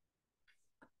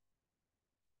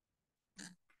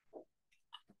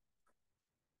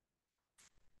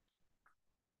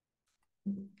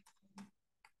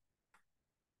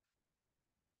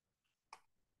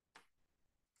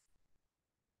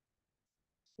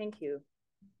 Thank you.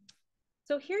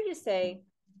 So here you say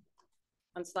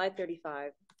on slide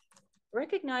 35,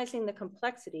 recognizing the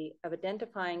complexity of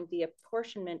identifying the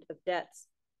apportionment of debts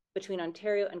between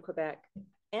Ontario and Quebec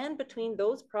and between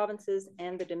those provinces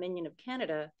and the Dominion of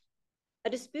Canada, a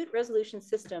dispute resolution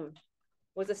system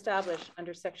was established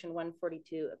under section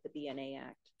 142 of the BNA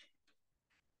Act.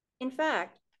 In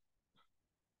fact,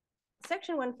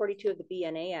 section 142 of the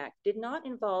BNA Act did not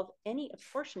involve any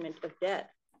apportionment of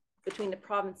debt between the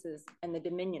provinces and the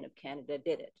Dominion of Canada,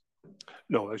 did it?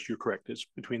 No, you're correct. It's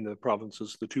between the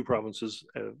provinces, the two provinces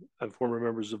and former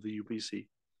members of the UPC.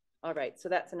 All right, so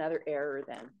that's another error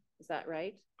then. Is that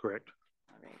right? Correct.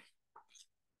 All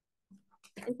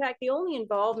right. In fact, the only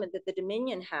involvement that the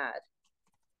Dominion had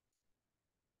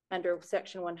under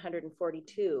section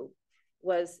 142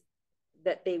 was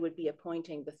that they would be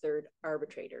appointing the third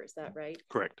arbitrator. Is that right?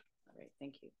 Correct. All right,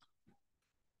 thank you.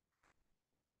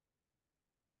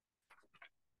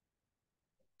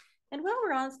 And while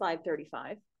we're on slide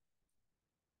 35,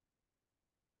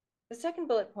 the second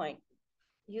bullet point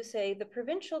you say the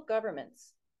provincial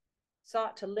governments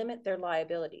sought to limit their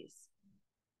liabilities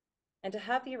and to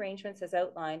have the arrangements as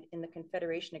outlined in the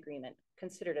Confederation Agreement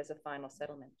considered as a final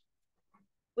settlement.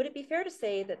 Would it be fair to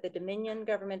say that the Dominion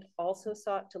government also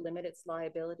sought to limit its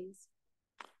liabilities?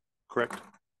 Correct.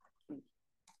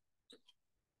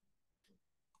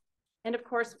 And of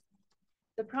course,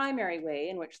 the primary way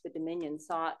in which the Dominion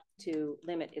sought to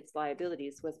limit its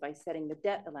liabilities was by setting the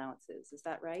debt allowances. Is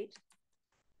that right?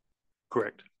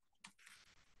 Correct.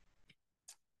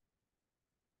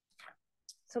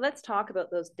 So let's talk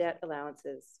about those debt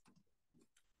allowances.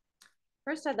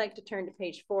 First, I'd like to turn to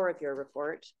page 4 of your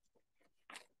report.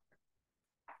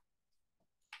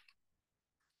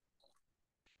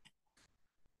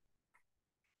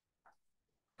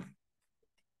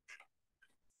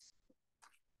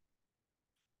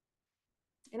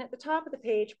 And at the top of the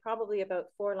page, probably about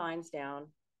 4 lines down,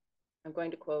 I'm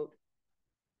going to quote,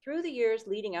 "Through the years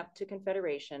leading up to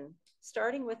Confederation,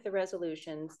 starting with the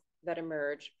resolutions that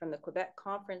emerged from the Quebec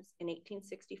Conference in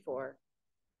 1864,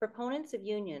 proponents of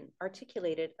union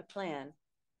articulated a plan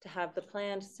to have the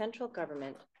planned central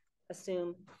government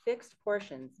assume fixed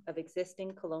portions of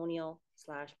existing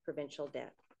colonial/provincial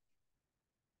debt.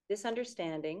 This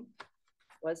understanding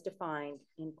was defined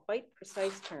in quite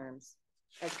precise terms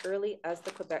as early as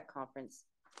the Quebec Conference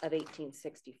of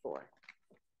 1864.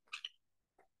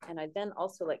 And I'd then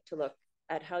also like to look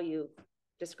at how you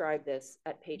describe this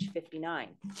at page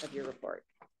 59 of your report.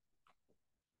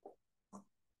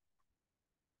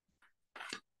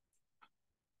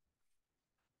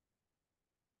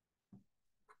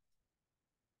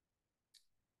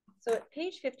 So at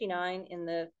page 59, in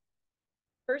the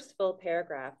first full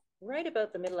paragraph, right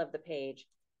about the middle of the page,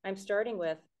 I'm starting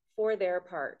with "for their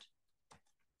part."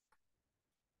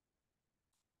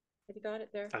 Have you got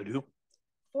it there? I do.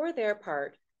 For their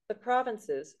part, the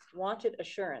provinces wanted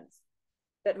assurance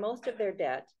that most of their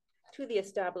debt to the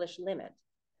established limit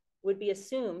would be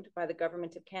assumed by the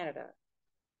Government of Canada,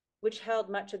 which held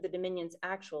much of the Dominion's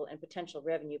actual and potential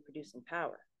revenue producing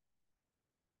power.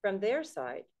 From their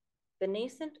side, the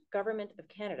nascent Government of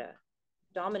Canada,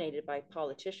 dominated by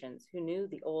politicians who knew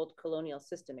the old colonial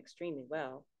system extremely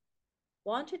well,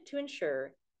 wanted to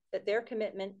ensure that their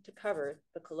commitment to cover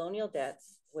the colonial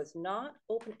debts was not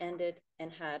open-ended and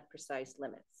had precise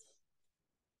limits.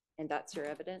 And that's your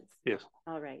evidence? Yes.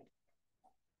 All right.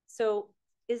 So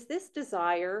is this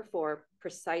desire for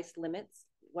precise limits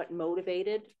what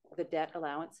motivated the debt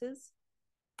allowances?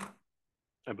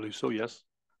 I believe so, yes.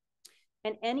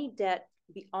 And any debt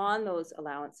beyond those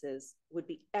allowances would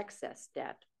be excess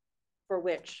debt for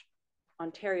which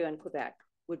Ontario and Quebec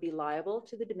would be liable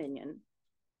to the Dominion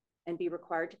and be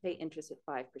required to pay interest at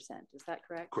 5%. Is that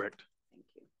correct? Correct. Thank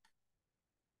you.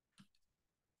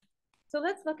 So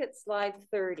let's look at slide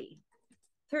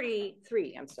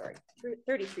 33, I'm sorry,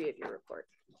 33 of your report.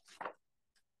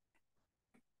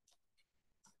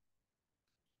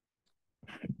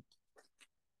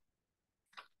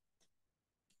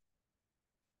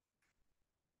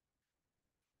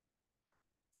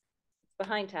 It's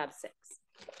behind tab 6.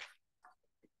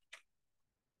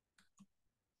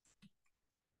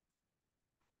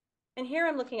 And here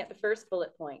I'm looking at the first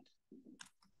bullet point,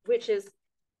 which is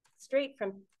straight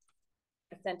from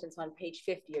a sentence on page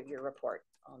 50 of your report.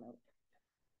 I'll note.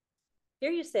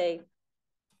 Here you say,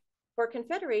 "For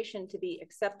Confederation to be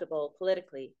acceptable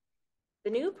politically,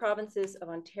 the new provinces of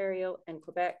Ontario and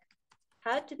Quebec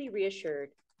had to be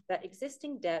reassured that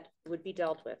existing debt would be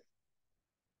dealt with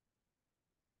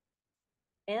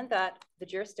and that the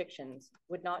jurisdictions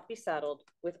would not be saddled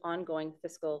with ongoing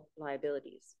fiscal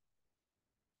liabilities."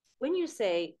 When you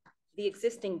say the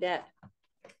existing debt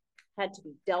had to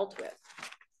be dealt with,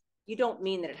 you don't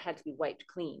mean that it had to be wiped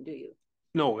clean, do you?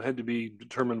 No, it had to be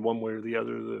determined one way or the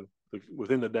other,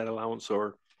 within the debt allowance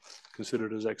or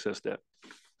considered as excess debt.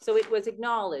 So it was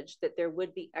acknowledged that there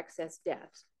would be excess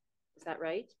debt. Is that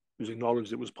right? It was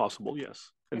acknowledged it was possible,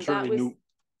 yes. And that certainly was...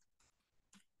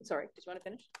 Sorry, did you want to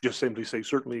finish? Just simply say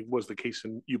certainly was the case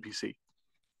in UPC.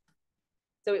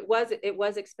 So it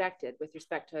was expected with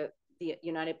respect to the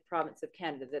United Province of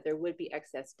Canada that there would be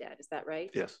excess debt. Is that right?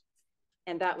 Yes.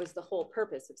 And that was the whole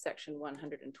purpose of Section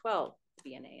 112 of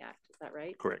the BNA Act. Is that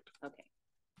right? Correct. Okay.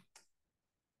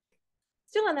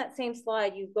 Still on that same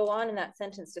slide, you go on in that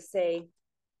sentence to say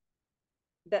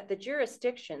that the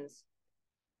jurisdictions,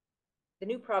 the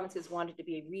new provinces wanted to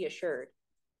be reassured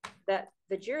that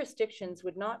the jurisdictions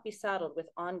would not be saddled with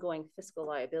ongoing fiscal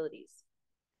liabilities.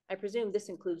 I presume this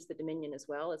includes the Dominion as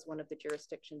well as one of the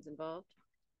jurisdictions involved?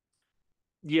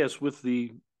 Yes, with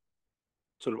the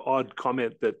sort of odd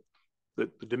comment that the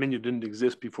Dominion didn't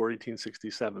exist before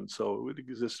 1867, so it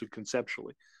existed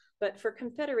conceptually. But for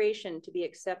Confederation to be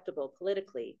acceptable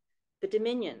politically, the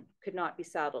Dominion could not be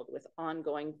saddled with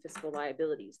ongoing fiscal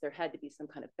liabilities. There had to be some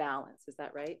kind of balance. Is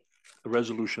that right? The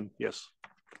resolution, yes.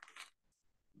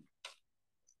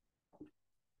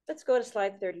 Let's go to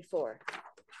slide 34.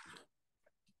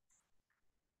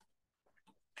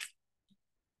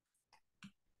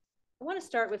 I want to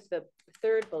start with the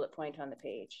third bullet point on the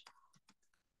page.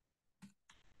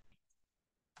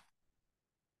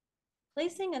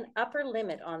 Placing an upper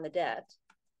limit on the debt,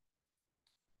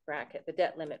 bracket, the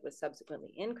debt limit was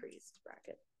subsequently increased,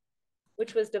 bracket,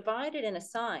 which was divided and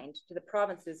assigned to the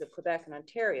provinces of Quebec and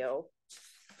Ontario,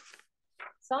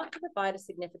 sought to provide a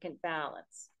significant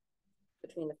balance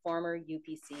between the former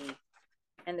UPC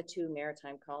and the two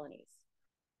maritime colonies.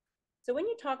 So when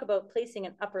you talk about placing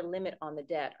an upper limit on the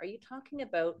debt, are you talking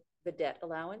about the debt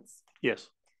allowance? Yes.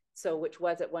 So which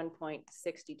was at one point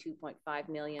 62.5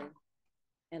 million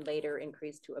and later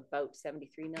increased to about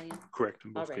 73 million? Correct,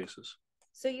 in both cases.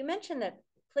 So you mentioned that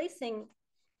placing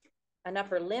an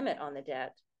upper limit on the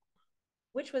debt,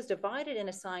 which was divided and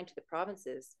assigned to the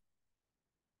provinces.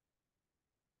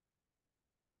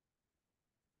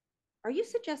 Are you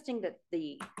suggesting that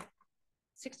the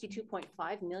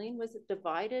 62.5 million was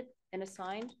divided and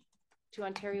assigned to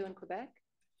Ontario and Quebec?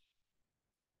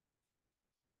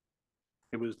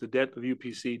 It was the debt of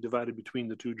UPC divided between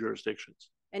the two jurisdictions.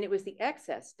 And it was the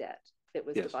excess debt that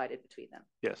was Yes. divided between them?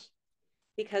 Yes.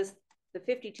 Because the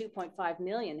 52.5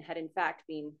 million had in fact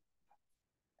been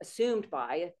assumed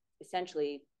by,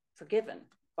 essentially forgiven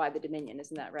by the Dominion,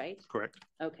 isn't that right? Correct.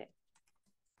 Okay.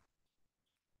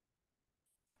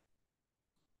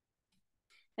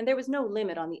 And there was no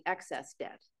limit on the excess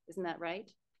debt, isn't that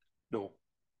right? No.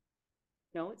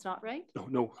 No, it's not right?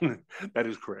 No, that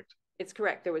is correct. It's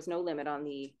correct. There was no limit on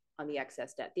the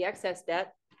excess debt. The excess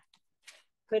debt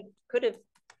could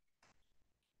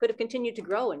have continued to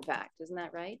grow, in fact, isn't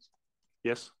that right?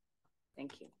 Yes.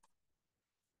 Thank you.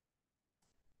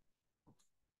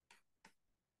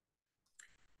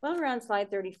 While we're on slide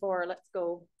 34, let's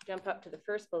go jump up to the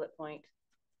first bullet point.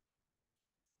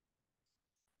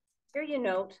 Here you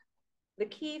note the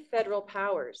key federal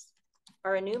powers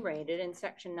are enumerated in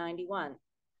section 91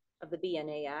 of the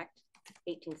BNA Act,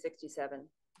 1867.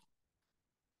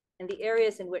 And the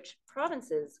areas in which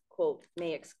provinces, quote,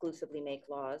 may exclusively make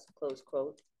laws, close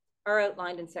quote, are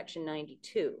outlined in section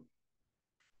 92.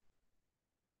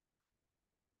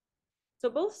 So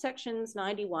both sections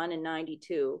 91 and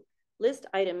 92 list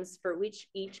items for which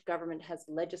each government has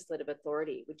legislative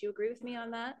authority. Would you agree with me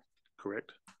on that?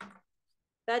 Correct.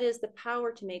 That is the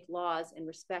power to make laws in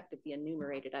respect of the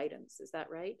enumerated items. Is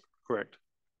that right? Correct.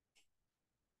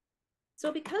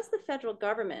 So because the federal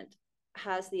government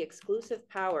has the exclusive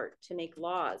power to make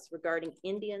laws regarding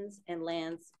Indians and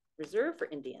lands reserved for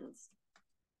Indians,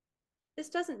 this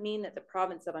doesn't mean that the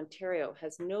province of Ontario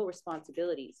has no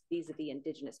responsibilities vis-a-vis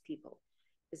Indigenous people.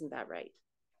 Isn't that right?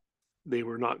 They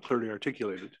were not clearly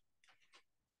articulated.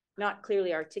 Not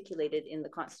clearly articulated in the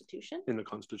Constitution? In the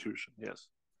Constitution, yes.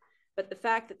 But the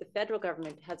fact that the federal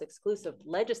government has exclusive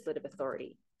legislative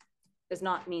authority does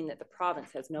not mean that the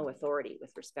province has no authority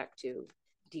with respect to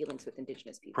dealings with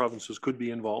Indigenous people. Provinces could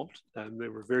be involved, and they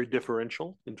were very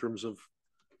differential in terms of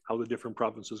how the different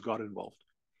provinces got involved.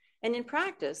 And in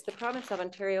practice, the province of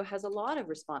Ontario has a lot of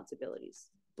responsibilities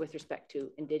with respect to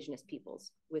Indigenous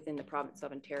peoples within the province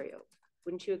of Ontario.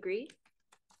 Wouldn't you agree?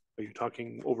 Are you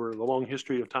talking over the long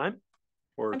history of time,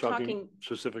 or I'm talking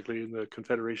specifically in the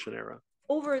Confederation era?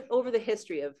 Over the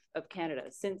history of Canada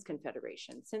since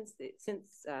Confederation, since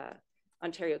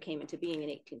Ontario came into being in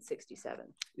 1867.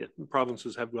 Yeah,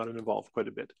 provinces have gotten involved quite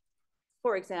a bit.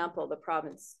 For example, the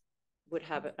province would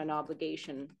have an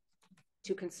obligation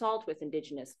to consult with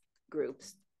Indigenous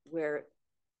groups where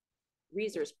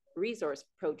resource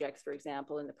projects, for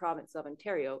example, in the province of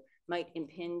Ontario might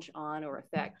impinge on or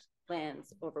affect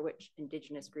lands over which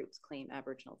Indigenous groups claim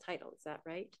Aboriginal title. Is that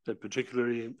right? That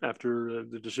particularly after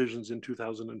the decisions in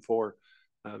 2004,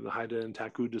 the Haida and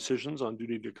Taku decisions on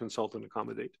duty to consult and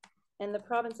accommodate. And the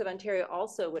province of Ontario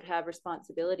also would have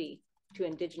responsibility to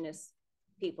Indigenous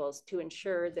peoples to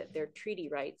ensure that their treaty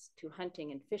rights to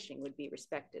hunting and fishing would be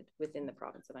respected within the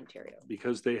province of Ontario.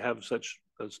 Because they have such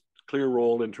a clear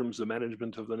role in terms of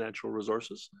management of the natural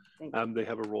resources, they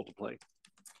have a role to play.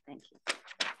 Thank you.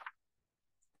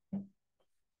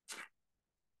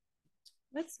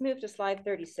 Let's move to slide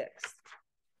 36.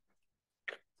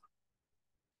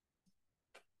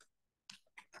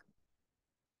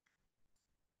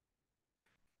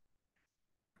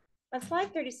 On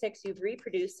slide 36, you've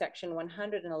reproduced section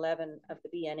 111 of the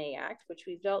BNA Act, which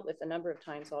we've dealt with a number of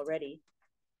times already.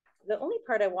 the only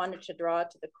part I wanted to draw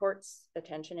to the court's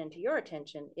attention and to your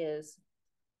attention is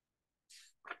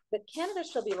that Canada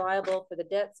shall be liable for the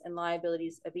debts and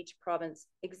liabilities of each province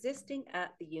existing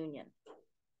at the Union.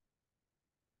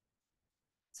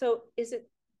 So is it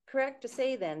correct to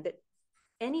say then that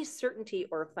any certainty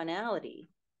or finality,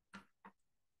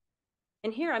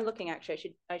 and here I'm looking,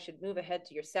 actually, I should move ahead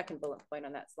to your second bullet point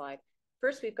on that slide.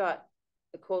 First, we've got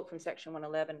the quote from section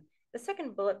 111. The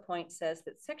second bullet point says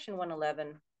that section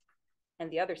 111 and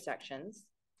the other sections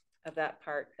of that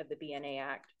part of the BNA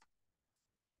Act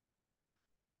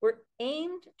were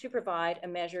aimed to provide a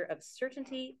measure of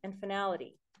certainty and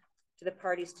finality to the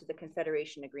parties to the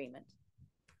Confederation Agreement.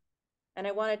 And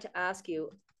I wanted to ask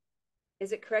you,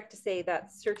 is it correct to say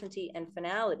that certainty and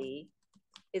finality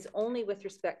is only with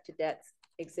respect to debts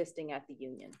existing at the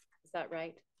Union? Is that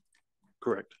right?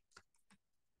 Correct.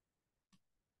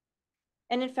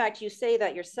 And in fact, you say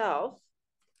that yourself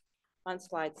on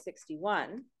slide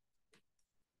 61.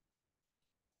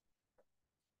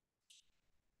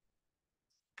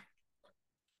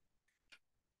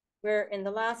 Where in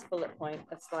the last bullet point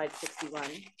of slide 61,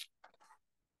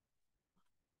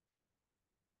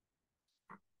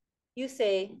 you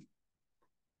say,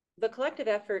 the collective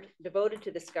effort devoted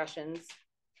to discussions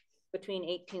between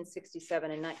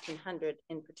 1867 and 1900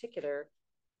 in particular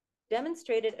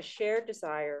demonstrated a shared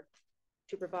desire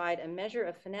to provide a measure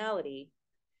of finality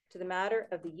to the matter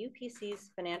of the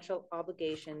UPC's financial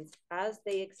obligations as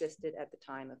they existed at the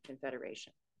time of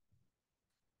Confederation.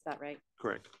 Is that right?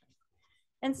 Correct.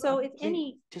 And so if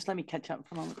any... Just let me catch up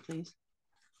for a moment, please.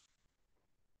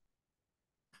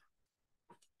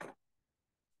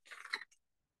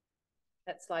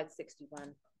 That's slide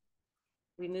 61.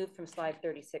 We moved from slide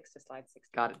 36 to slide 60.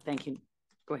 Got it. Thank you.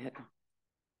 Go ahead.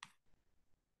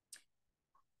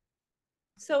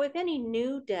 So if any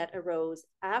new debt arose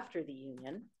after the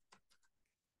Union,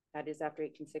 that is after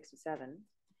 1867,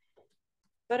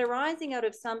 but arising out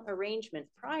of some arrangement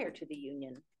prior to the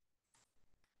Union,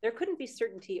 there couldn't be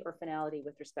certainty or finality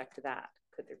with respect to that,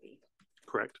 could there be?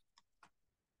 Correct.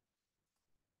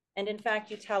 And in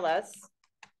fact, you tell us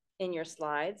in your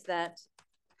slides that,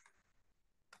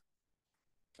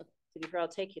 I'll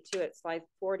take you to it, slide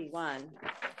 41.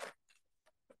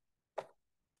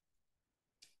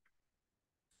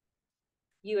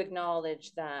 You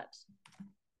acknowledge that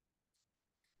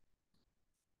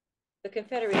the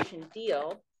Confederation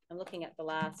deal, I'm looking at the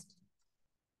last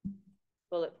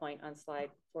bullet point on slide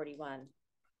 41.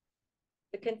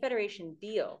 The Confederation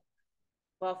deal,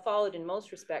 while followed in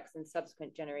most respects in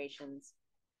subsequent generations,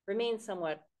 remains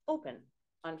somewhat open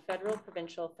on federal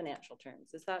provincial financial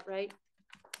terms. Is that right?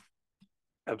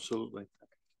 Absolutely.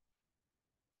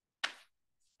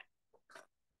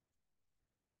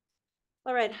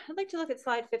 All right, I'd like to look at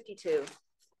slide 52.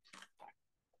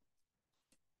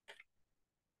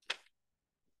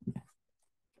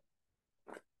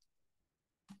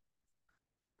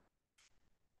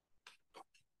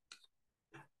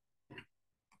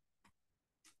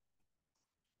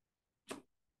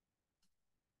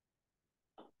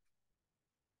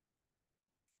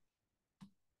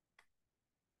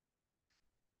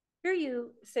 Here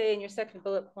you say in your second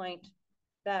bullet point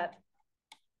that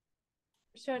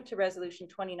pursuant to resolution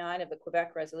 29 of the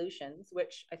Quebec resolutions,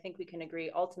 which I think we can agree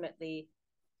ultimately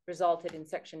resulted in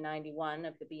section 91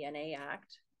 of the BNA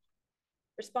Act,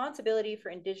 responsibility for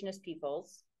Indigenous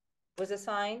peoples was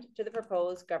assigned to the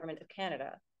proposed Government of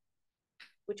Canada,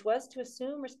 which was to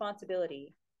assume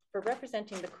responsibility for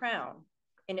representing the Crown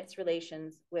in its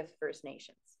relations with First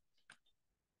Nations.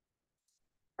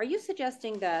 Are you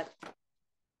suggesting that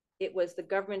it was the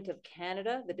Government of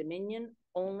Canada, the Dominion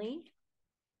only,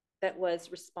 that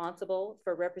was responsible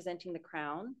for representing the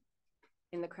Crown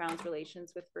in the Crown's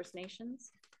relations with First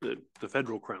Nations? The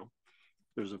federal Crown.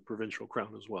 There's a provincial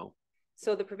Crown as well.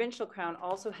 So the provincial Crown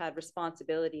also had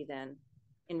responsibility then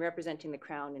in representing the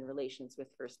Crown in relations with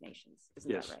First Nations.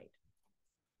 Isn't Yes. that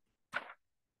right?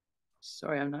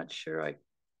 Sorry, I'm not sure.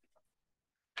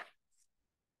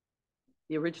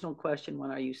 The original question,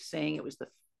 are you saying it was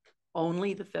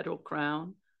only the federal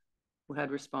Crown who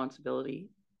had responsibility?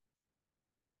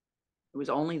 It was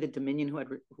only the Dominion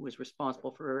who was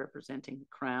responsible for representing the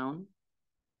Crown?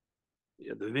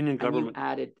 Yeah, the Dominion government. And you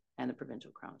added, and the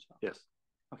provincial Crown as well? Yes.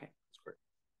 Okay, that's great.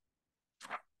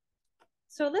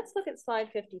 So let's look at slide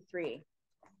 53.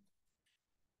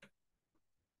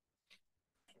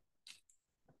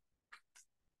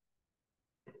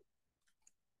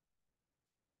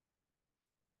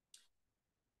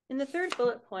 In the third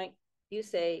bullet point, you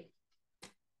say,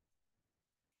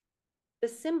 the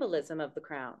symbolism of the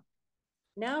Crown,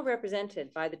 now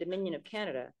represented by the Dominion of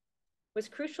Canada, was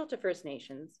crucial to First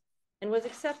Nations and was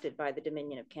accepted by the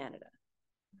Dominion of Canada.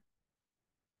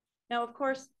 Now, of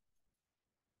course,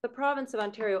 the province of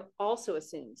Ontario also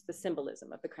assumes the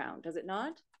symbolism of the crown, does it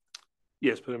not?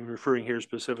 Yes, but I'm referring here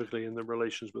specifically in the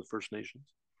relations with First Nations.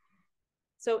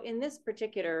 So in this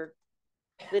particular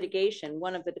litigation,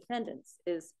 one of the defendants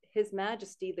is His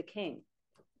Majesty the King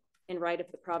in right of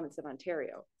the province of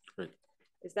Ontario. Right.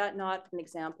 Is that not an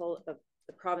example of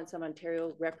the province of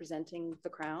Ontario representing the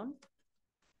crown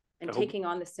and taking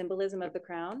on the symbolism of the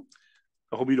crown?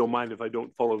 I hope you don't mind if I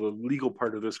don't follow the legal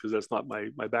part of this, because that's not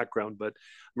my background, but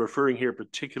I'm referring here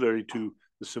particularly to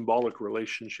the symbolic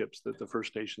relationships that the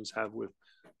First Nations have with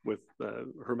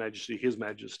Her Majesty, His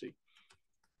Majesty.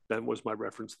 That was my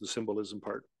reference to the symbolism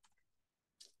part.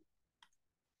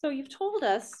 So you've told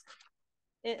us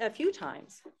a few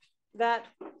times that,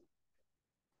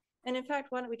 and in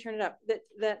fact, why don't we turn it up,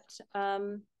 that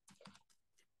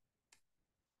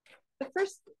the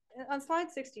first, on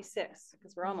slide 66,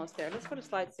 because we're almost there, let's go to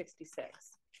slide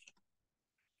 66.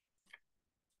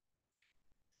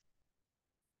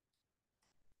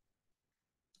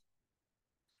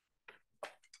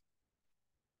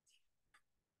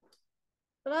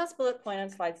 The last bullet point on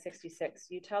slide 66,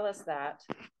 you tell us that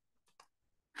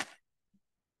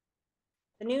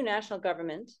the new national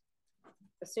government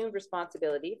assumed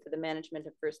responsibility for the management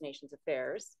of First Nations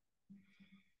affairs,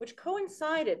 which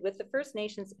coincided with the First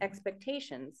Nations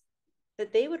expectations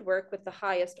that they would work with the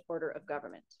highest order of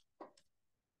government.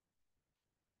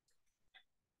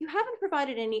 You haven't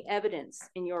provided any evidence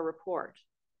in your report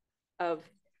of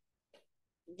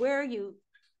where you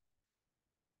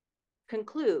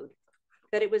conclude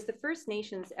that it was the First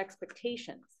Nations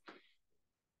expectations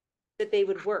that they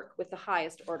would work with the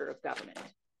highest order of government.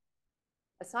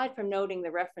 Aside from noting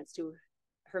the reference to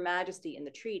Her Majesty in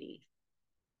the treaty,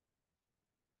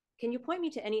 can you point me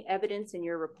to any evidence in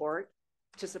your report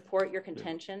to support your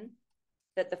contention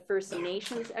that the First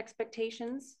Nations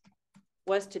expectations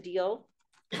was to deal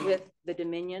with the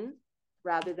Dominion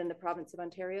rather than the province of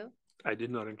Ontario? I did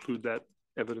not include that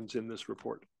evidence in this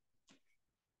report.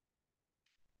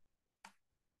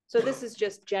 So this is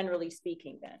just generally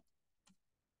speaking then?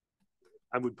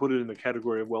 I would put it in the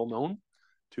category of well-known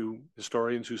to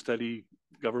historians who study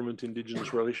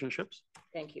government-Indigenous relationships.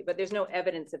 Thank you. But there's no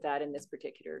evidence of that in this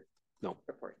particular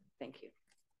report. Thank you.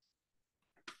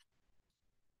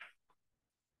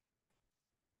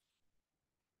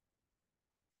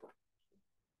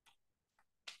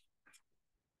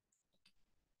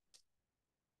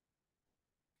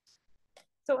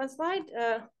 So on slide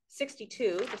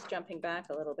 62, just jumping back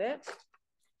a little bit.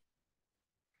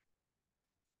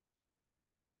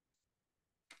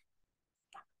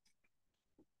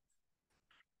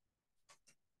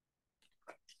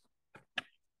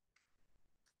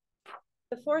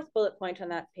 The fourth bullet point on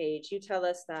that page, you tell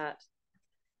us that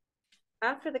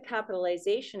after the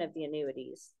capitalization of the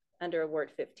annuities under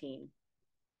Award 15,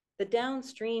 the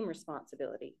downstream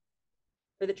responsibility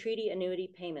for the treaty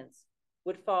annuity payments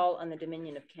would fall on the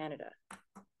Dominion of Canada.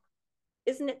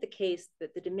 Isn't it the case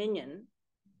that the Dominion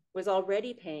was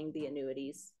already paying the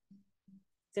annuities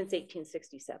since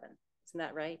 1867? Isn't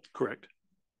that right? Correct.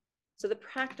 So the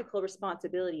practical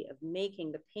responsibility of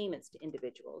making the payments to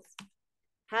individuals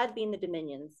had been the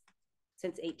Dominion's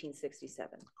since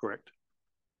 1867. Correct.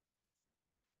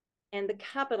 And the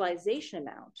capitalization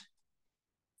amount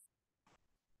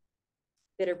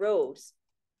that arose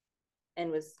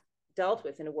and was dealt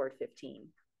with in Award 15,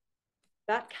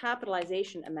 that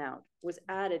capitalization amount was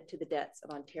added to the debts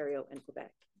of Ontario and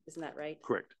Quebec. Isn't that right?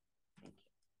 Correct. Thank you.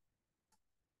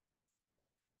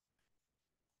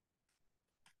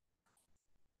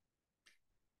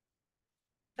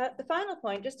 The final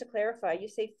point, just to clarify, you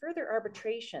say further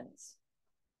arbitrations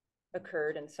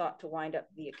occurred and sought to wind up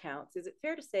the accounts. Is it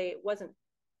fair to say it wasn't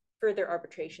further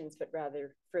arbitrations, but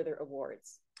rather further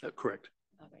awards? Correct.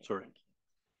 All right, sorry. thank you.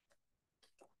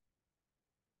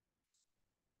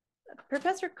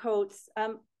 Professor Coates,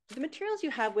 the materials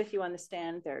you have with you on the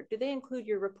stand there, do they include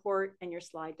your report and your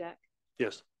slide deck?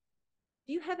 Yes.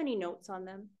 Do you have any notes on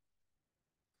them?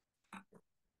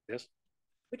 Yes.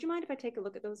 Would you mind if I take a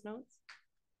look at those notes?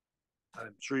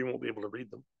 I'm sure you won't be able to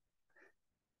read them.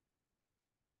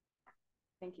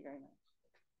 Thank you very much.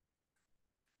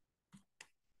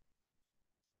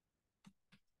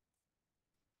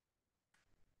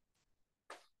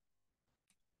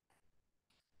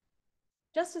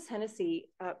 Justice Hennessy,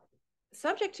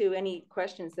 subject to any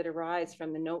questions that arise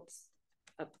from the notes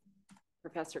of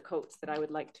Professor Coates that I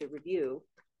would like to review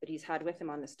that he's had with him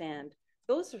on the stand,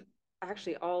 those are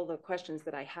actually all the questions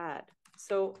that I had.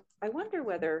 So I wonder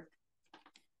whether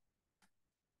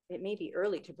it may be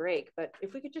early to break, but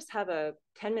if we could just have a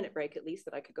 10-minute break at least,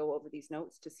 that I could go over these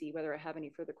notes to see whether I have any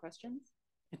further questions.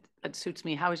 It suits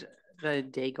me. How is the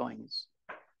day going?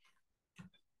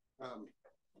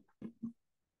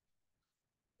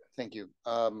 Thank you.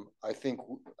 I think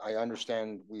I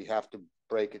understand we have to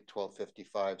break at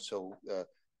 12:55, so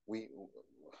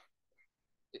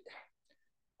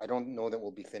I don't know that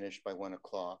we'll be finished by 1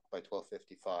 o'clock, by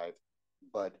 12:55,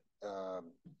 but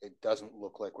it doesn't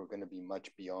look like we're going to be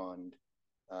much beyond.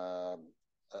 I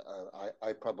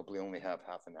probably only have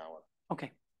half an hour.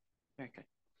 Okay, very good.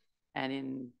 And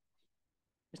in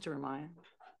Mr. Ramaya?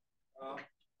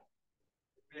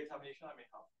 Re-examination, I may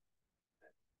have.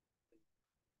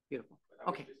 Beautiful.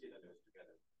 Okay.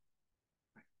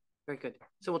 Very good.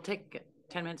 So we'll take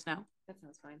 10 minutes now. That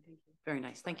sounds fine. Thank you. Very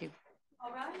nice. Thank you.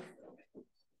 All right.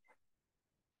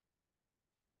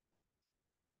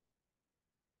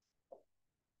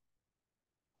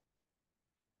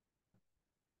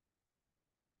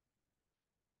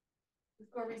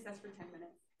 Let's go recess for 10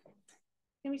 minutes.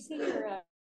 Can we see your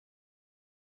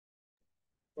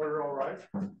Order all right?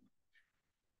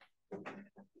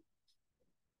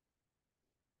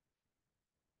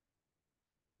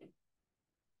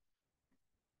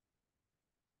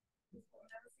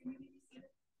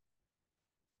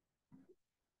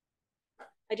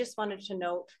 I just wanted to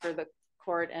note for the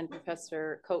court and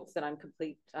Professor Coates that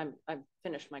I've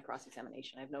finished my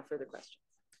cross-examination. I have no further questions.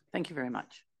 Thank you very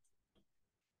much.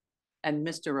 And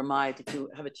Mr. Ramaya, did you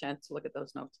have a chance to look at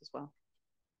those notes as well?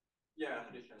 Yeah, I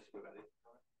had a chance to look at it.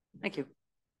 Thank you.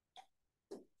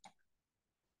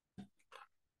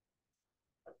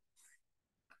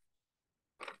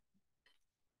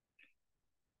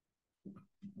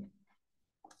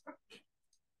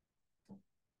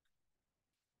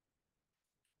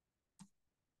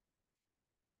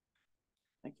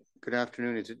 Thank you. Good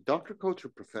afternoon. Is it Dr. Coates or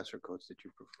Professor Coates that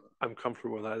you prefer? I'm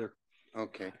comfortable with either.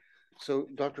 Okay. So,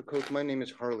 Dr. Coates, my name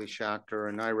is Harley Schachter,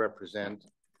 and I represent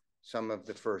some of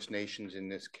the First Nations in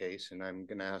this case, and I'm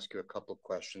going to ask you a couple of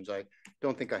questions. I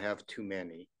don't think I have too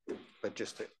many, but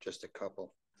just a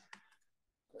couple.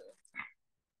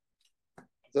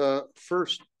 The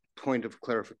first point of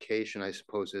clarification, I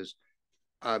suppose, is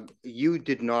you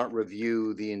did not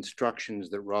review the instructions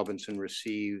that Robinson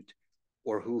received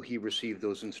or who he received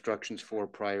those instructions for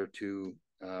prior to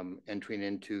entering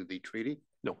into the treaty?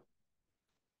 No.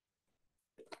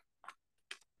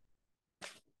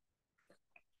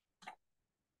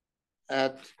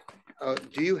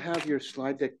 Do you have your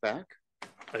slide deck back?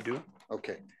 I do.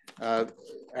 Okay.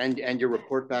 And your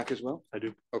report back as well? I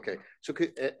do. Okay. So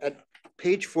at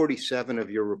page 47 of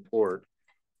your report,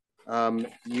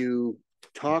 you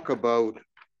talk about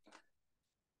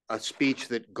a speech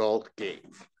that Galt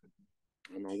gave.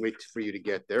 And I'll wait for you to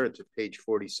get there. It's at page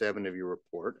 47 of your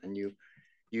report. And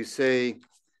you say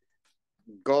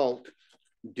Galt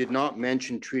did not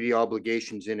mention treaty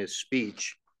obligations in his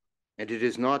speech, and it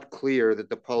is not clear that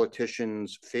the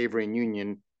politicians favoring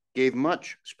union gave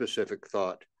much specific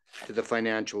thought to the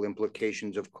financial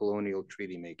implications of colonial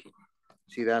treaty making.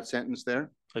 See that sentence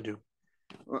there? I do.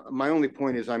 My only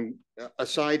point is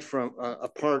apart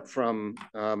from,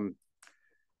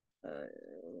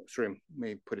 sorry, let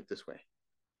me put it this way.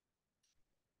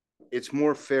 It's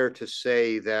more fair to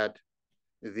say that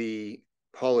the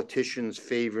politicians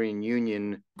favoring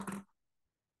union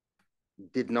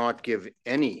did not give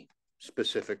any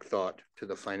specific thought to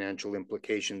the financial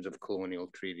implications of colonial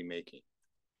treaty making.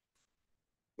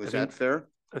 Was that fair?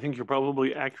 I think you're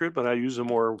probably accurate, but I use a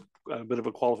bit of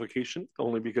a qualification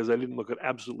only because I didn't look at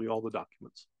absolutely all the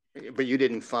documents. But you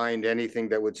didn't find anything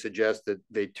that would suggest that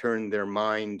they turned their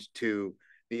mind to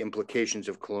the implications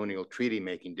of colonial treaty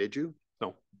making, did you?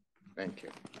 No. Thank you.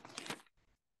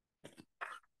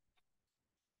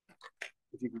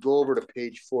 If you could go over to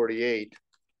page 48,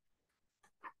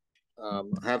 I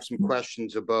have some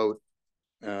questions about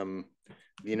the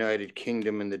United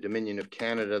Kingdom and the Dominion of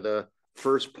Canada. The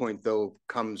first point, though,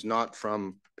 comes not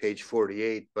from page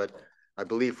 48, but I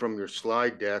believe from your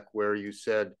slide deck where you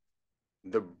said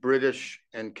the British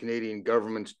and Canadian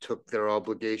governments took their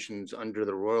obligations under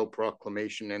the Royal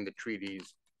Proclamation and the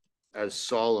treaties as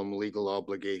solemn legal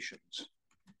obligations.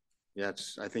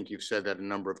 Yes, I think you've said that a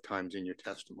number of times in your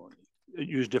testimony.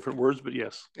 Use different words, but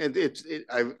yes. And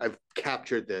I've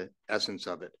captured the essence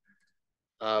of it.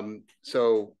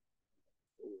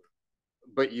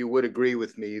 But you would agree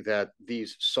with me that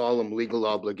these solemn legal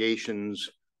obligations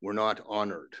were not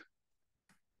honored.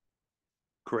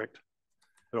 Correct.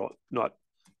 Not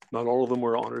all of them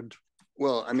were honored.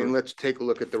 Well, I mean, let's take a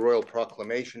look at the Royal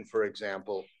Proclamation, for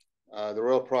example. The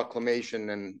Royal Proclamation,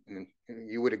 and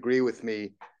you would agree with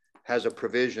me, has a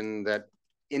provision that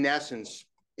in essence,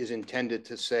 is intended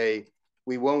to say,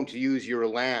 we won't use your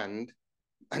land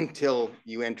until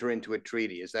you enter into a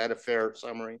treaty. Is that a fair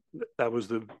summary? That was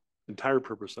the entire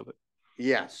purpose of it.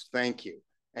 Yes, thank you.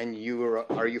 And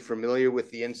are you familiar with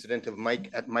the incident of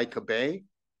at Micah Bay?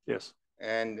 Yes.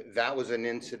 And that was an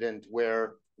incident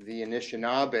where the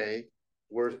Anishinaabe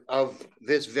were of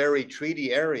this very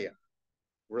treaty area,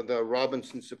 where the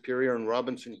Robinson Superior and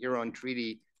Robinson Huron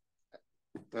Treaty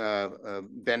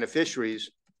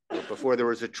beneficiaries, before there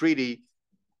was a treaty,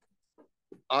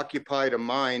 occupied a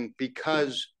mine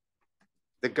because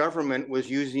the government was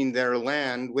using their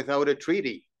land without a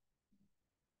treaty.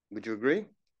 Would you agree?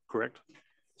 Correct.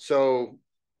 So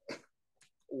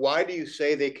why do you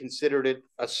say they considered it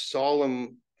a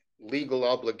solemn legal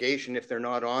obligation if they're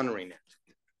not honoring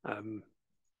it?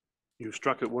 You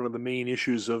struck at one of the main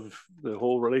issues of the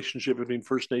whole relationship between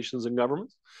First Nations and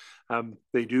governments.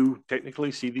 They do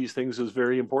technically see these things as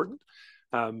very important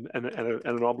and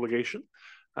an obligation,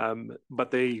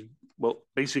 but they will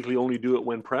basically only do it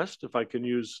when pressed. If I can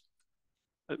use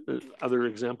other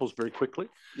examples very quickly.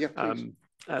 Yeah, please.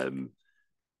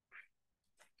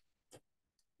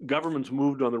 Governments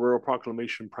moved on the Royal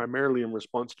Proclamation primarily in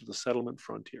response to the settlement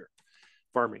frontier,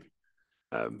 farming,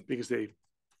 because they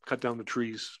cut down the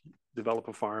trees, develop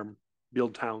a farm,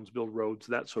 build towns, build roads,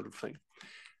 that sort of thing.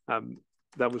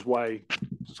 That was why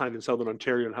signed in Southern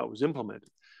Ontario and how it was implemented.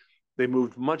 They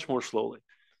moved much more slowly.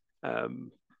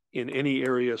 In any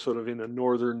area, sort of in a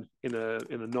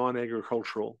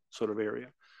non-agricultural sort of area.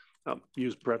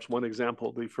 Use perhaps one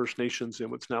example: the First Nations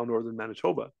in what's now northern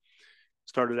Manitoba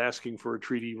started asking for a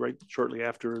treaty right shortly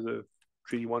after the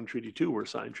Treaty 1, Treaty 2 were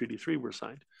signed, Treaty 3 were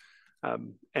signed,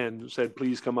 and said,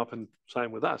 please come up and sign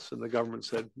with us. And the government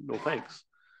said, no thanks,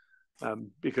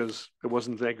 because it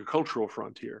wasn't an agricultural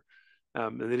frontier,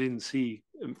 and they didn't see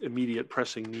immediate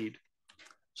pressing need.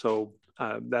 So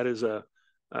that is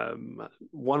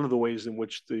one of the ways in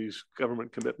which these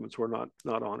government commitments were not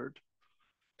honored.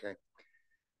 Okay.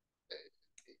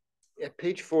 At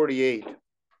page 48,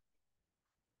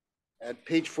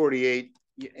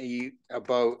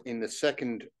 about in the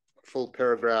second full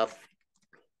paragraph,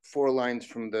 4 lines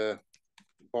from the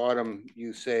bottom,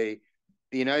 you say,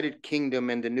 the United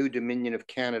Kingdom and the new Dominion of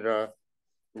Canada,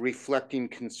 reflecting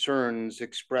concerns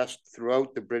expressed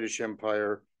throughout the British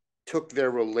Empire, took their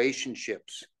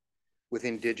relationships with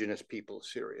Indigenous people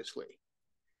seriously.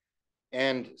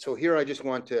 And so here I just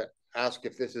want to ask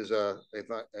if this is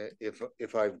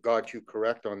if I've got you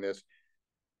correct on this.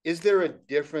 Is there a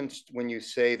difference when you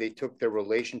say they took their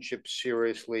relationship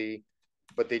seriously,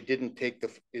 but they didn't take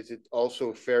is it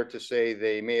also fair to say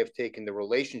they may have taken the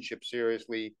relationship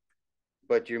seriously,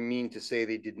 but you mean to say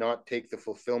they did not take the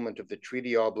fulfillment of the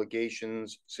treaty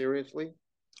obligations seriously?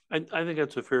 I think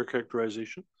that's a fair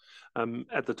characterization.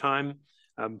 At the time,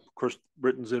 of course,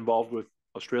 Britain's involved with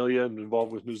Australia and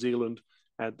involved with New Zealand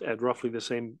at roughly the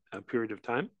same period of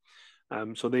time.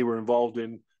 So they were involved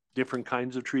in different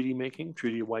kinds of treaty making,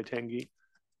 Treaty of Waitangi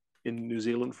in New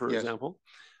Zealand, for example.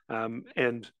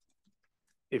 And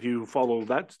if you follow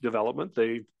that development,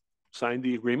 they signed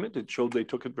the agreement. It showed they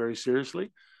took it very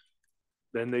seriously.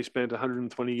 Then they spent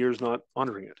 120 years not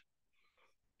honoring it.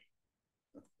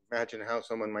 Imagine how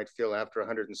someone might feel after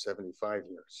 175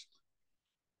 years.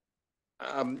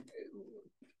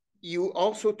 You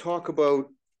also talk about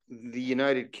the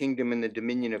United Kingdom and the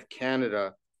Dominion of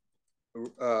Canada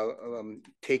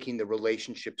taking the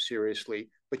relationship seriously,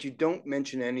 but you don't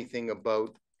mention anything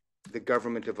about the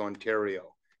government of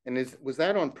Ontario. And was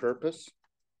that on purpose?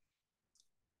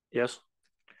 Yes.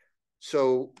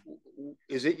 So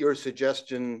is it your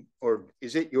suggestion, or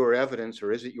is it your evidence,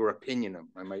 or is it your opinion,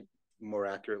 I might more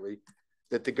accurately,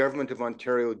 that the government of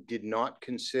Ontario did not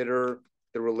consider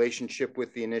the relationship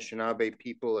with the Anishinaabe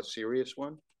people a serious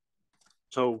one?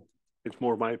 So it's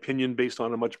more my opinion based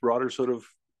on a much broader sort of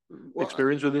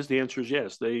experience with this. The answer is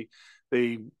yes. They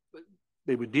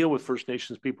would deal with First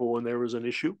Nations people when there was an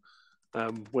issue,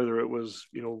 whether it was,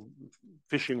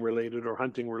 fishing related or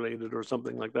hunting related or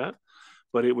something like that.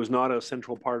 But it was not a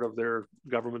central part of their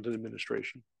government and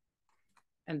administration.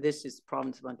 And this is the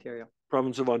province of Ontario.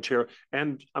 Province of Ontario,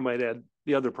 and I might add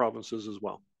the other provinces as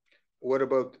well. What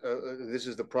about, this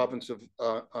is the province of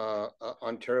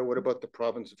Ontario, what about the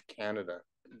province of Canada?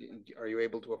 Are you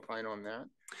able to opine on that?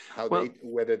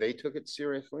 Whether they took it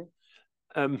seriously?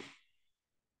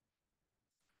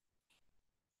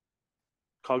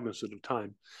 Cognizant of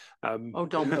time.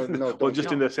 Don't. No, well,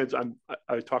 just in that sense,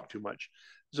 I talk too much.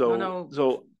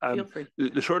 So, feel free.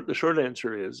 The short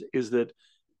answer is that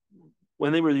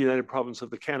when they were the United Province of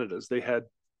the Canadas, they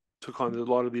took on a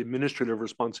lot of the administrative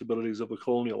responsibilities of the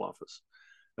Colonial Office,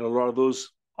 and a lot of those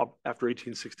after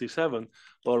 1867,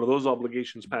 a lot of those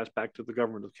obligations passed back to the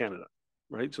government of Canada,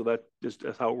 right? So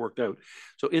that's how it worked out.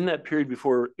 So in that period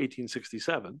before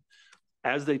 1867,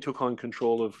 as they took on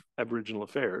control of Aboriginal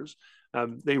affairs,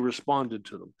 they responded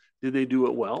to them. Did they do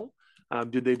it well?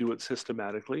 Did they do it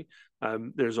systematically?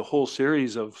 There's a whole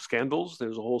series of scandals.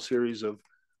 There's a whole series of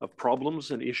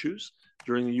problems and issues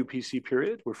during the UPC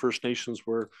period where First Nations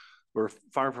were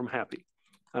far from happy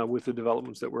with the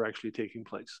developments that were actually taking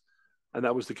place. And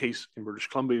that was the case in British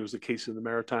Columbia. It was the case in the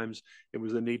Maritimes. It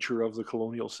was the nature of the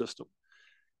colonial system.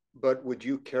 But would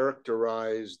you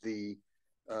characterize the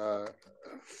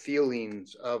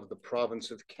feelings of the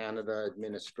Province of Canada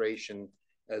administration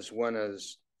as one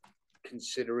as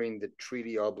considering the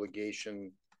treaty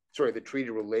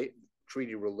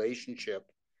relationship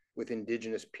with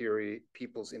Indigenous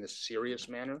peoples in a serious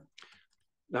manner?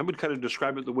 I would kind of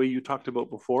describe it the way you talked about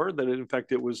before, that in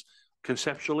fact it was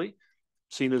conceptually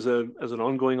seen as an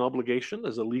ongoing obligation,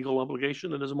 as a legal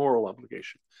obligation, and as a moral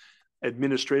obligation.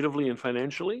 Administratively and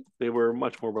financially, they were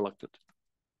much more reluctant.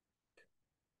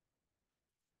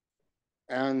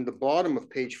 And the bottom of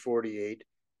page 48,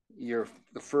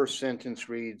 the first sentence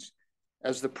reads,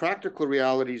 as the practical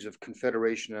realities of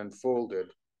Confederation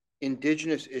unfolded,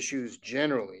 Indigenous issues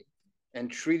generally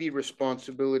and treaty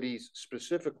responsibilities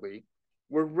specifically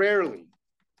were rarely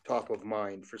top of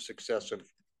mind for successive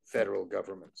federal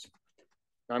governments.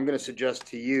 I'm going to suggest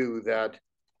to you that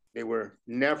they were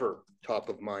never top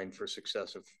of mind for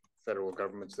successive federal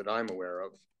governments that I'm aware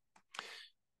of.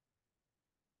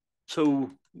 So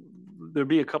there'd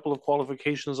be a couple of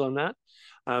qualifications on that.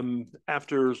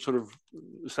 After sort of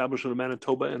establishment of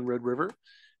Manitoba and Red River,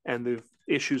 and the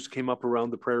issues came up around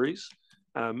the prairies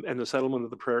and the settlement of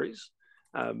the prairies,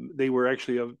 they were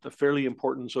actually a fairly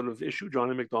important sort of issue.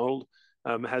 John A. Macdonald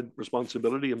had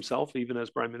responsibility himself, even as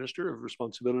Prime Minister, of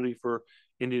responsibility for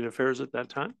Indian affairs at that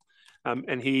time.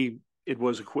 And it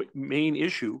was a main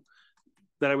issue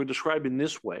that I would describe in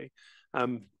this way.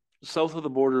 South of the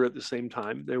border at the same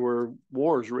time, there were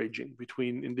wars raging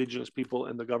between Indigenous people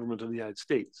and the government of the United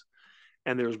States.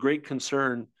 And there was great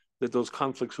concern that those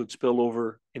conflicts would spill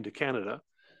over into Canada.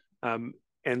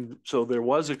 And so there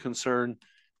was a concern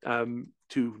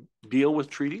to deal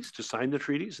with treaties, to sign the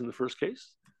treaties in the first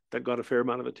case. That got a fair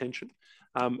amount of attention,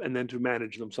 and then to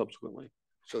manage them subsequently.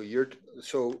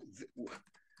 So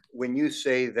when you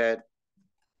say that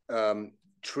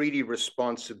treaty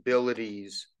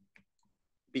responsibilities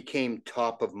became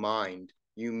top of mind,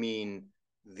 you mean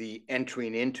the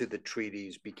entering into the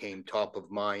treaties became top of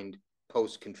mind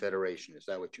post-Confederation? Is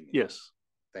that what you mean? Yes.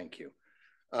 Thank you.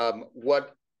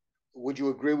 What would you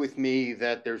agree with me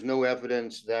that there's no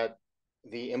evidence that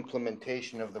the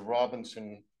implementation of the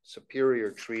Robinson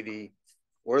Superior Treaty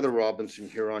or the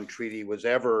Robinson-Huron Treaty was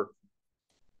ever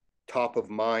top of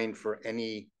mind for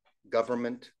any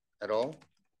government at all?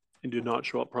 It did not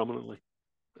show up prominently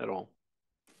at all.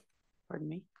 Pardon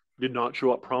me? Did not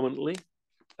show up prominently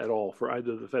at all for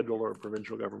either the federal or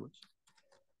provincial governments.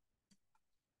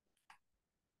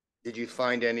 Did you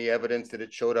find any evidence that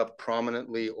it showed up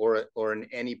prominently or in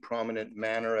any prominent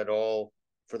manner at all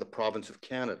for the province of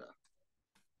Canada?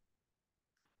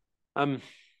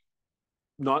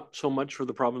 Not so much for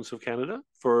the province of Canada,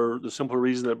 for the simple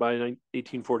reason that by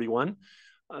 1841,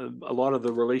 a lot of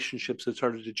the relationships had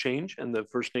started to change, and the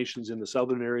First Nations in the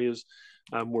southern areas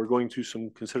were going through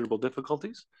some considerable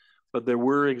difficulties. But there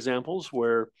were examples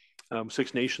where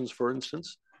Six Nations, for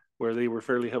instance, where they were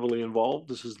fairly heavily involved.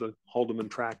 This is the Haldeman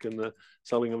Tract and the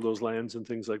selling of those lands and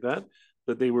things like that.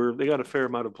 That they got a fair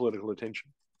amount of political attention.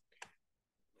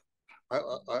 I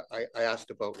asked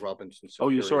about Robinson.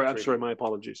 Oh, I'm sorry. My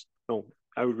apologies. No,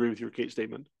 I would agree with your Kate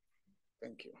statement.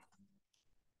 Thank you.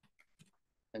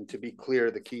 And to be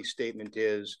clear, the key statement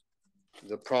is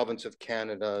the province of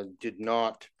Canada did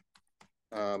not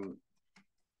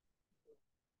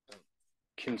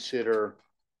consider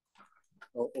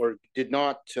or did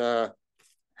not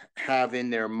have in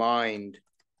their mind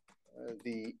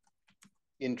the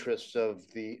interests of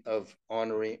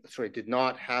did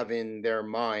not have in their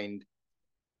mind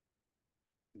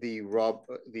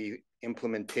the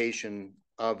implementation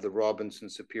of the Robinson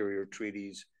Superior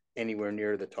Treaties anywhere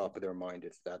near the top of their mind,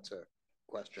 if that's a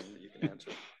question that you can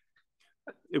answer.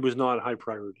 It was not a high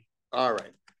priority. All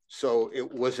right. So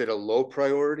was it a low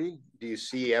priority? Do you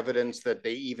see evidence that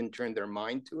they even turned their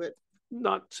mind to it?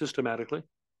 Not systematically.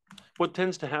 What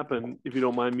tends to happen, if you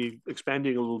don't mind me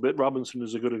expanding a little bit, Robinson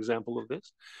is a good example of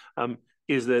this,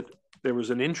 is that there was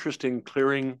an interest in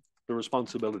clearing the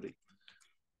responsibility.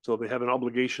 So they have an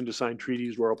obligation to sign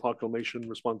treaties, royal proclamation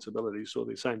responsibility, so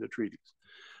they signed the treaties.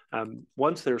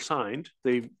 Once they're signed,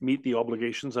 they meet the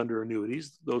obligations under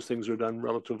annuities. Those things are done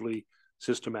relatively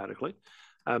systematically.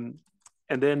 And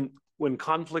then when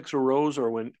conflicts arose or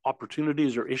when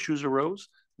opportunities or issues arose,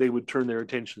 they would turn their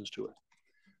attentions to it.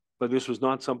 But this was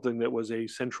not something that was a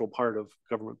central part of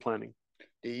government planning.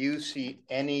 Do you see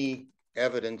any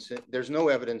evidence? There's no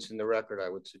evidence in the record, I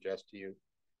would suggest to you,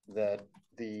 that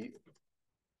the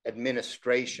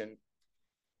administration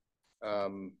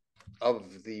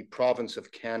of the province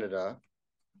of Canada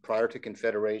prior to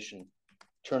Confederation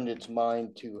turned its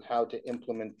mind to how to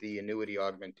implement the annuity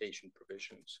augmentation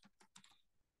provisions.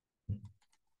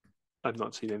 I've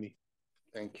not seen any.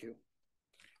 Thank you.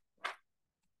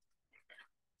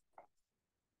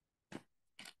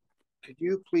 Could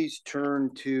you please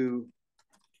turn to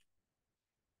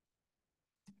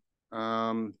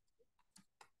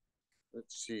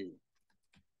let's see.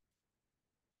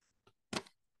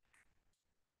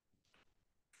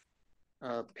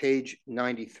 Page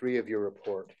 93 of your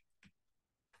report.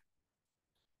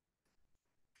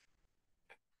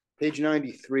 Page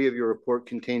 93 of your report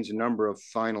contains a number of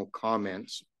final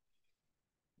comments.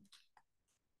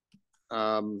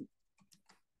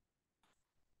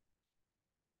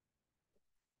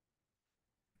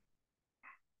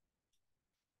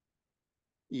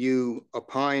 You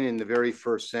opine in the very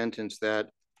first sentence that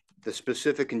the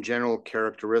specific and general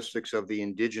characteristics of the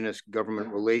Indigenous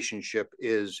government relationship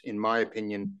is, in my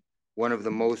opinion, one of the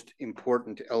most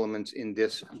important elements in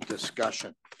this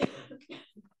discussion.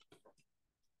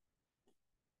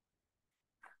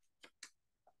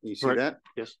 You see that?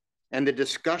 Yes. And the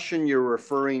discussion you're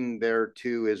referring there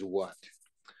to is what?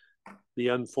 The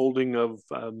unfolding of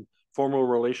formal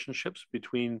relationships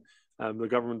between the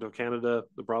government of Canada,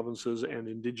 the provinces, and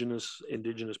Indigenous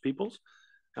peoples,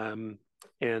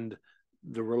 and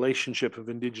the relationship of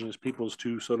Indigenous peoples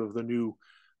to sort of the new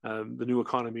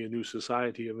economy, a new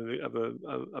society of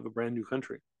a brand new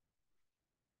country.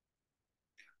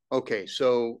 Okay,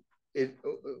 so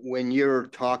when you're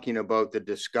talking about the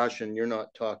discussion, you're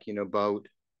not talking about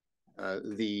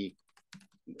the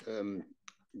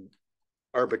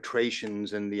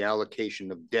arbitrations and the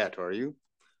allocation of debt, are you?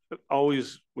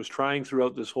 Always was trying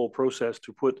throughout this whole process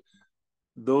to put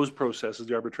those processes,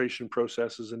 the arbitration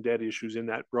processes and debt issues, in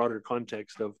that broader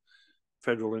context of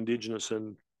federal Indigenous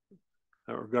and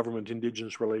or government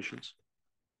Indigenous relations.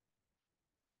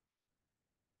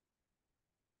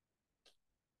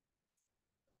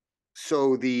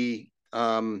 So the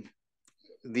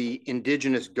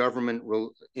Indigenous government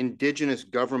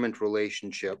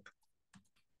relationship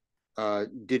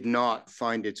did not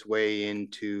find its way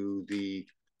into the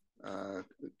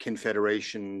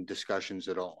Confederation discussions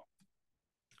at all.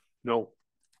 No,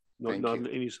 not in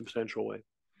any substantial way.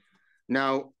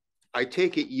 Now, I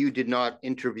take it you did not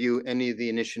interview any of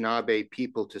the Anishinaabe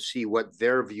people to see what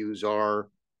their views are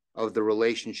of the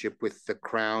relationship with the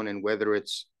Crown and whether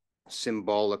it's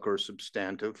symbolic or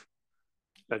substantive?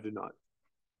 I did not.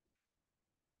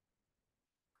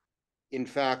 In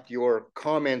fact, your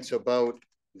comments about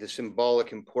the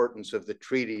symbolic importance of the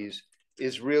treaties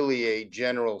is really a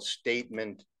general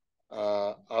statement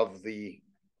of the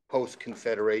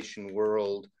post-Confederation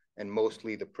world and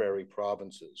mostly the prairie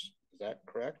provinces. Is that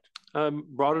correct?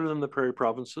 Broader than the prairie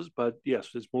provinces, but yes,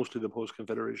 it's mostly the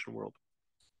post-Confederation world.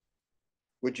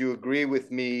 Would you agree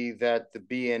with me that the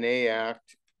BNA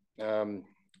Act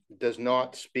does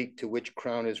not speak to which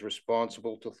Crown is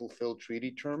responsible to fulfill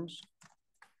treaty terms?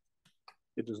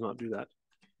 It does not do that.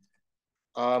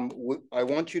 I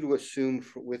want you to assume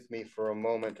with me for a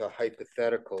moment a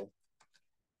hypothetical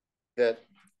that,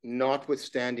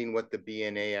 notwithstanding what the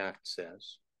BNA Act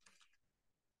says,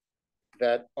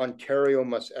 that Ontario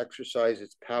must exercise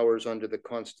its powers under the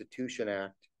Constitution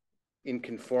Act in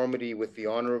conformity with the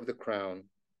honor of the Crown,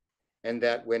 and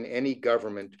that when any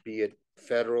government, be it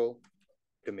federal,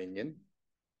 Dominion,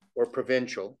 or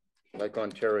provincial, like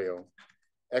Ontario,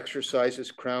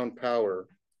 exercises Crown power,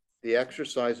 the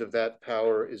exercise of that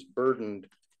power is burdened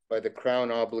by the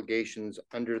Crown obligations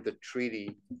under the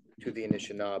treaty to the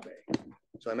Anishinaabe.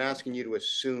 So I'm asking you to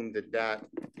assume that that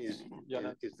is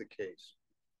the case.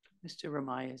 Mr.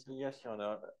 Ramaya. Yes, Your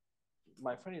Honor.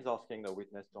 My friend is asking the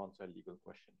witness to answer a legal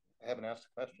question. I haven't asked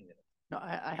the question yet. No,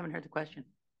 I haven't heard the question.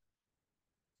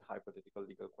 Hypothetical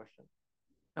legal question.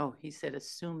 No, he said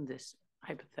assume this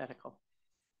hypothetical.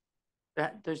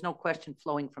 That there's no question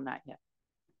flowing from that yet.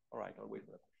 All right, I'll wait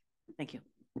for that. Thank you.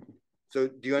 So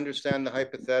do you understand the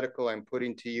hypothetical? I'm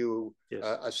putting to you Yes.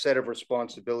 A set of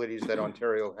responsibilities that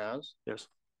Ontario has. Yes.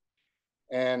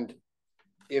 And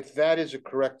if that is a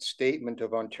correct statement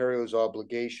of Ontario's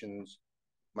obligations,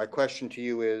 my question to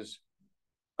you is,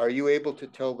 are you able to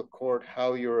tell the court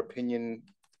how your opinion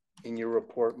in your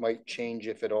report might change,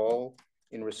 if at all,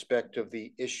 in respect of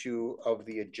the issue of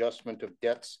the adjustment of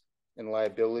debts and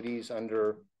liabilities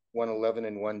under 111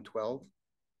 and 112?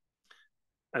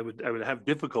 I would have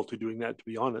difficulty doing that, to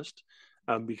be honest,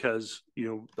 because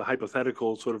the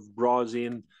hypothetical sort of draws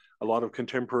in a lot of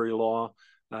contemporary law,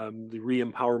 the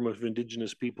re-empowerment of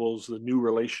Indigenous peoples, the new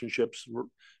relationships,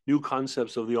 new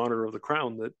concepts of the honor of the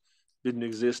crown that didn't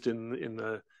exist in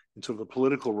sort of the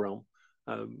political realm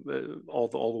all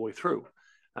the way through.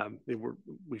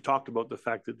 We talked about the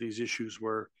fact that these issues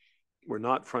were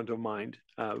not front of mind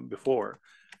before,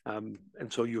 and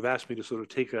so you've asked me to sort of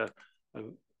take a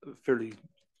fairly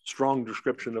strong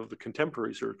description of the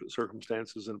contemporary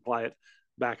circumstances and apply it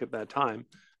back at that time.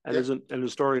 And as an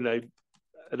historian,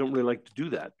 I don't really like to do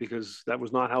that because that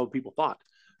was not how people thought.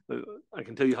 I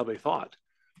can tell you how they thought.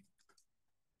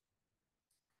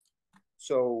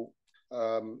 So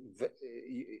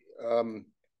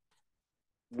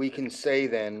we can say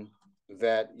then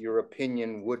that your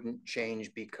opinion wouldn't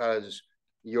change because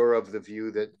you're of the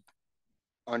view that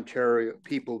Ontario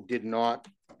people did not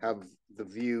have the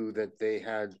view that they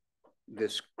had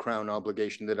this crown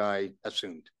obligation that I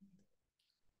assumed.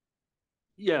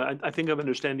 Yeah, I think I'm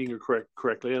understanding you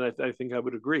correctly, and I think I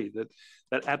would agree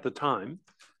that at the time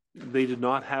they did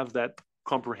not have that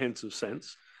comprehensive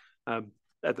sense.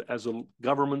 As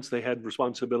governments, they had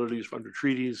responsibilities under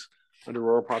treaties, under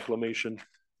Royal Proclamation.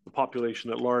 The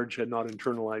population at large had not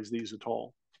internalized these at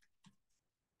all.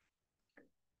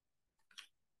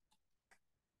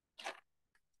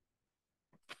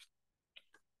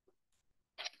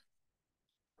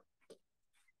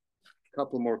 A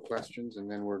couple more questions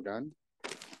and then we're done.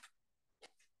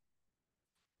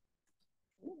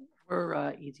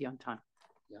 We're easy on time.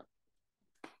 Yeah.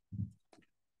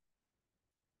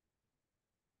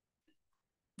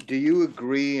 Do you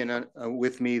agree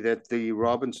with me that the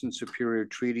Robinson Superior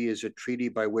Treaty is a treaty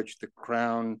by which the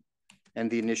Crown and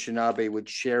the Anishinaabe would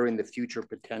share in the future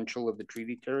potential of the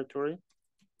treaty territory?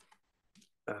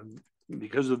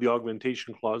 Because of the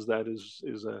augmentation clause, that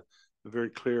is a very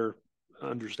clear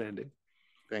understanding.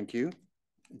 Thank you.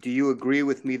 Do you agree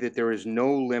with me that there is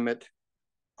no limit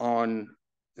on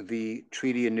the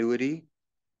treaty annuity?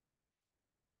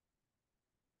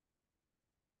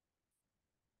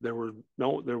 It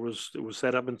was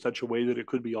set up in such a way that it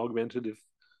could be augmented if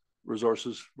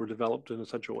resources were developed in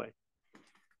such a way.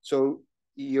 So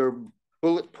your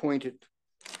bullet point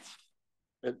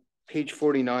at page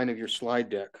 49 of your slide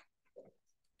deck.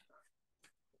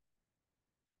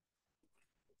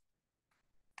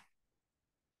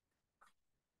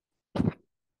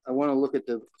 I want to look at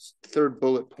the third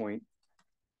bullet point.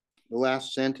 The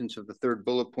last sentence of the third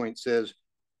bullet point says,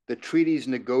 the treaties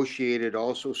negotiated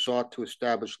also sought to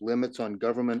establish limits on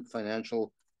government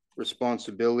financial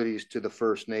responsibilities to the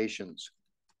First Nations.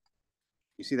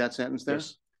 You see that sentence there?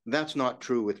 Yes. That's not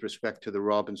true with respect to the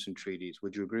Robinson treaties.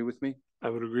 Would you agree with me? I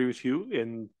would agree with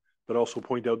you, but also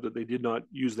point out that they did not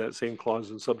use that same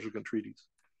clause in subsequent treaties.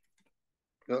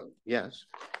 Yes.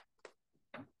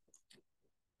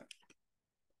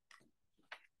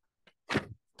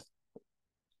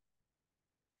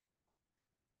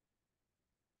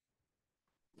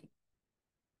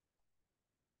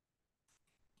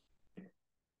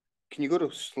 Can you go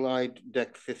to slide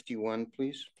deck 51,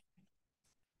 please?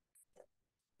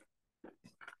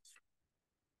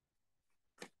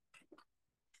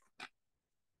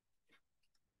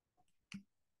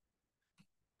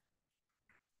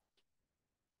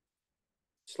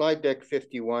 Slide deck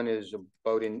 51 is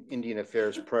about in Indian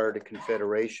affairs prior to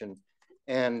Confederation.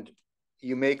 And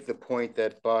you make the point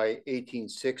that by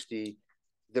 1860,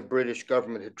 the British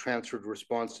government had transferred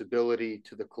responsibility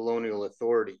to the colonial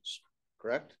authorities,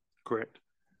 correct? Correct.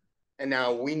 And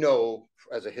now we know,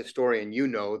 as a historian, you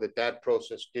know that that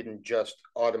process didn't just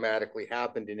automatically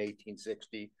happen in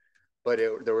 1860, but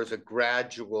there was a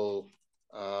gradual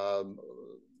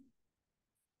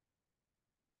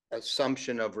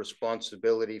assumption of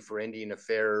responsibility for Indian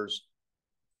affairs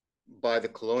by the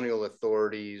colonial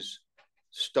authorities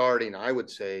starting, I would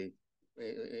say,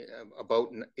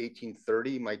 about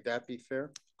 1830. Might that be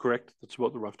fair? Correct. That's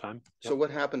about the rough time. So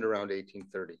what happened around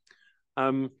 1830?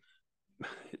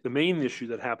 The main issue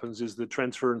that happens is the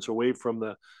transference away from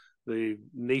the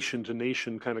nation to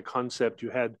nation kind of concept you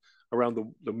had around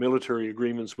the military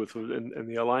agreements with and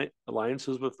the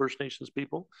alliances with First Nations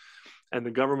people. And the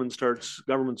governments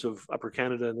of Upper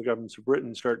Canada and the governments of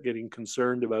Britain start getting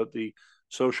concerned about the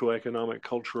socioeconomic,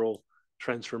 cultural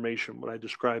transformation, what I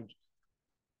described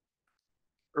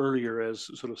earlier as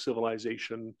sort of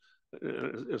civilization,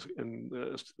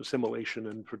 assimilation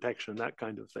and protection, that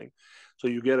kind of thing. So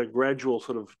you get a gradual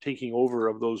sort of taking over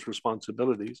of those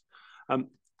responsibilities.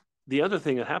 The other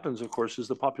thing that happens, of course, is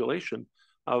the population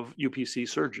of UPC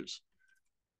surges.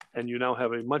 And you now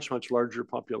have a much, much larger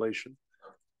population.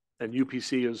 And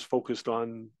UPC is focused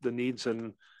on the needs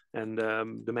and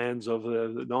demands of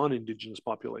the non-Indigenous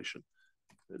population.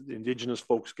 The Indigenous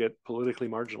folks get politically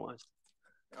marginalized.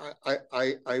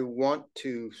 I want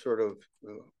to sort of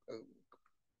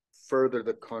further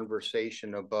the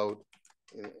conversation about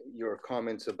your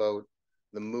comments about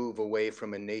the move away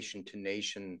from a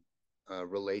nation-to-nation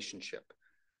relationship.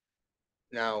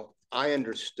 Now, I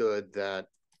understood that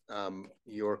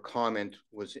your comment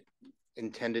was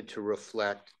intended to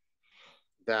reflect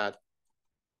that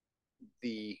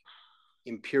the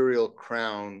Imperial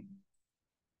Crown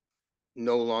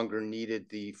no longer needed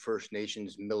the First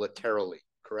Nations militarily,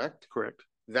 correct? Correct.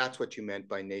 That's what you meant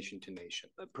by nation to nation.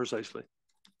 Precisely.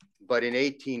 But in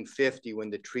 1850, when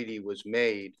the treaty was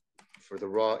made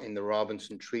in the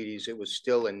Robinson treaties, it was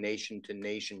still a nation to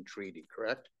nation treaty,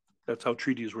 correct? That's how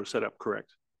treaties were set up,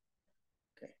 correct.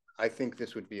 Okay. I think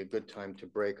this would be a good time to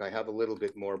break. I have a little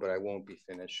bit more, but I won't be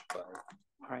finished by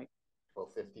All right.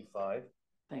 12:55.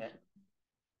 Thank you.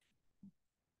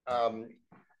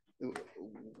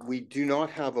 We do not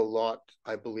have a lot,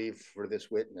 I believe, for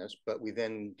this witness, but we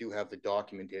then do have the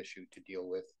document issue to deal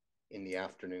with in the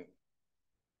afternoon.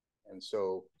 And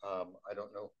so I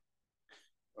don't know.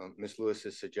 Ms. Lewis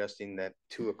is suggesting that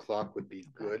 2 o'clock would be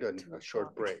good and a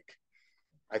short break.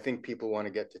 I think people want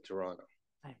to get to Toronto.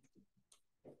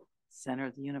 Center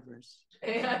of the universe.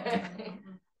 That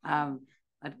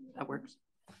works.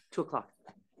 2 o'clock.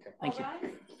 Okay. Thank you.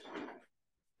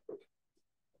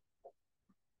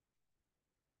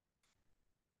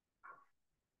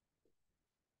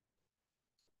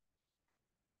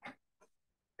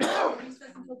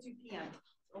 Recess until 2 p.m.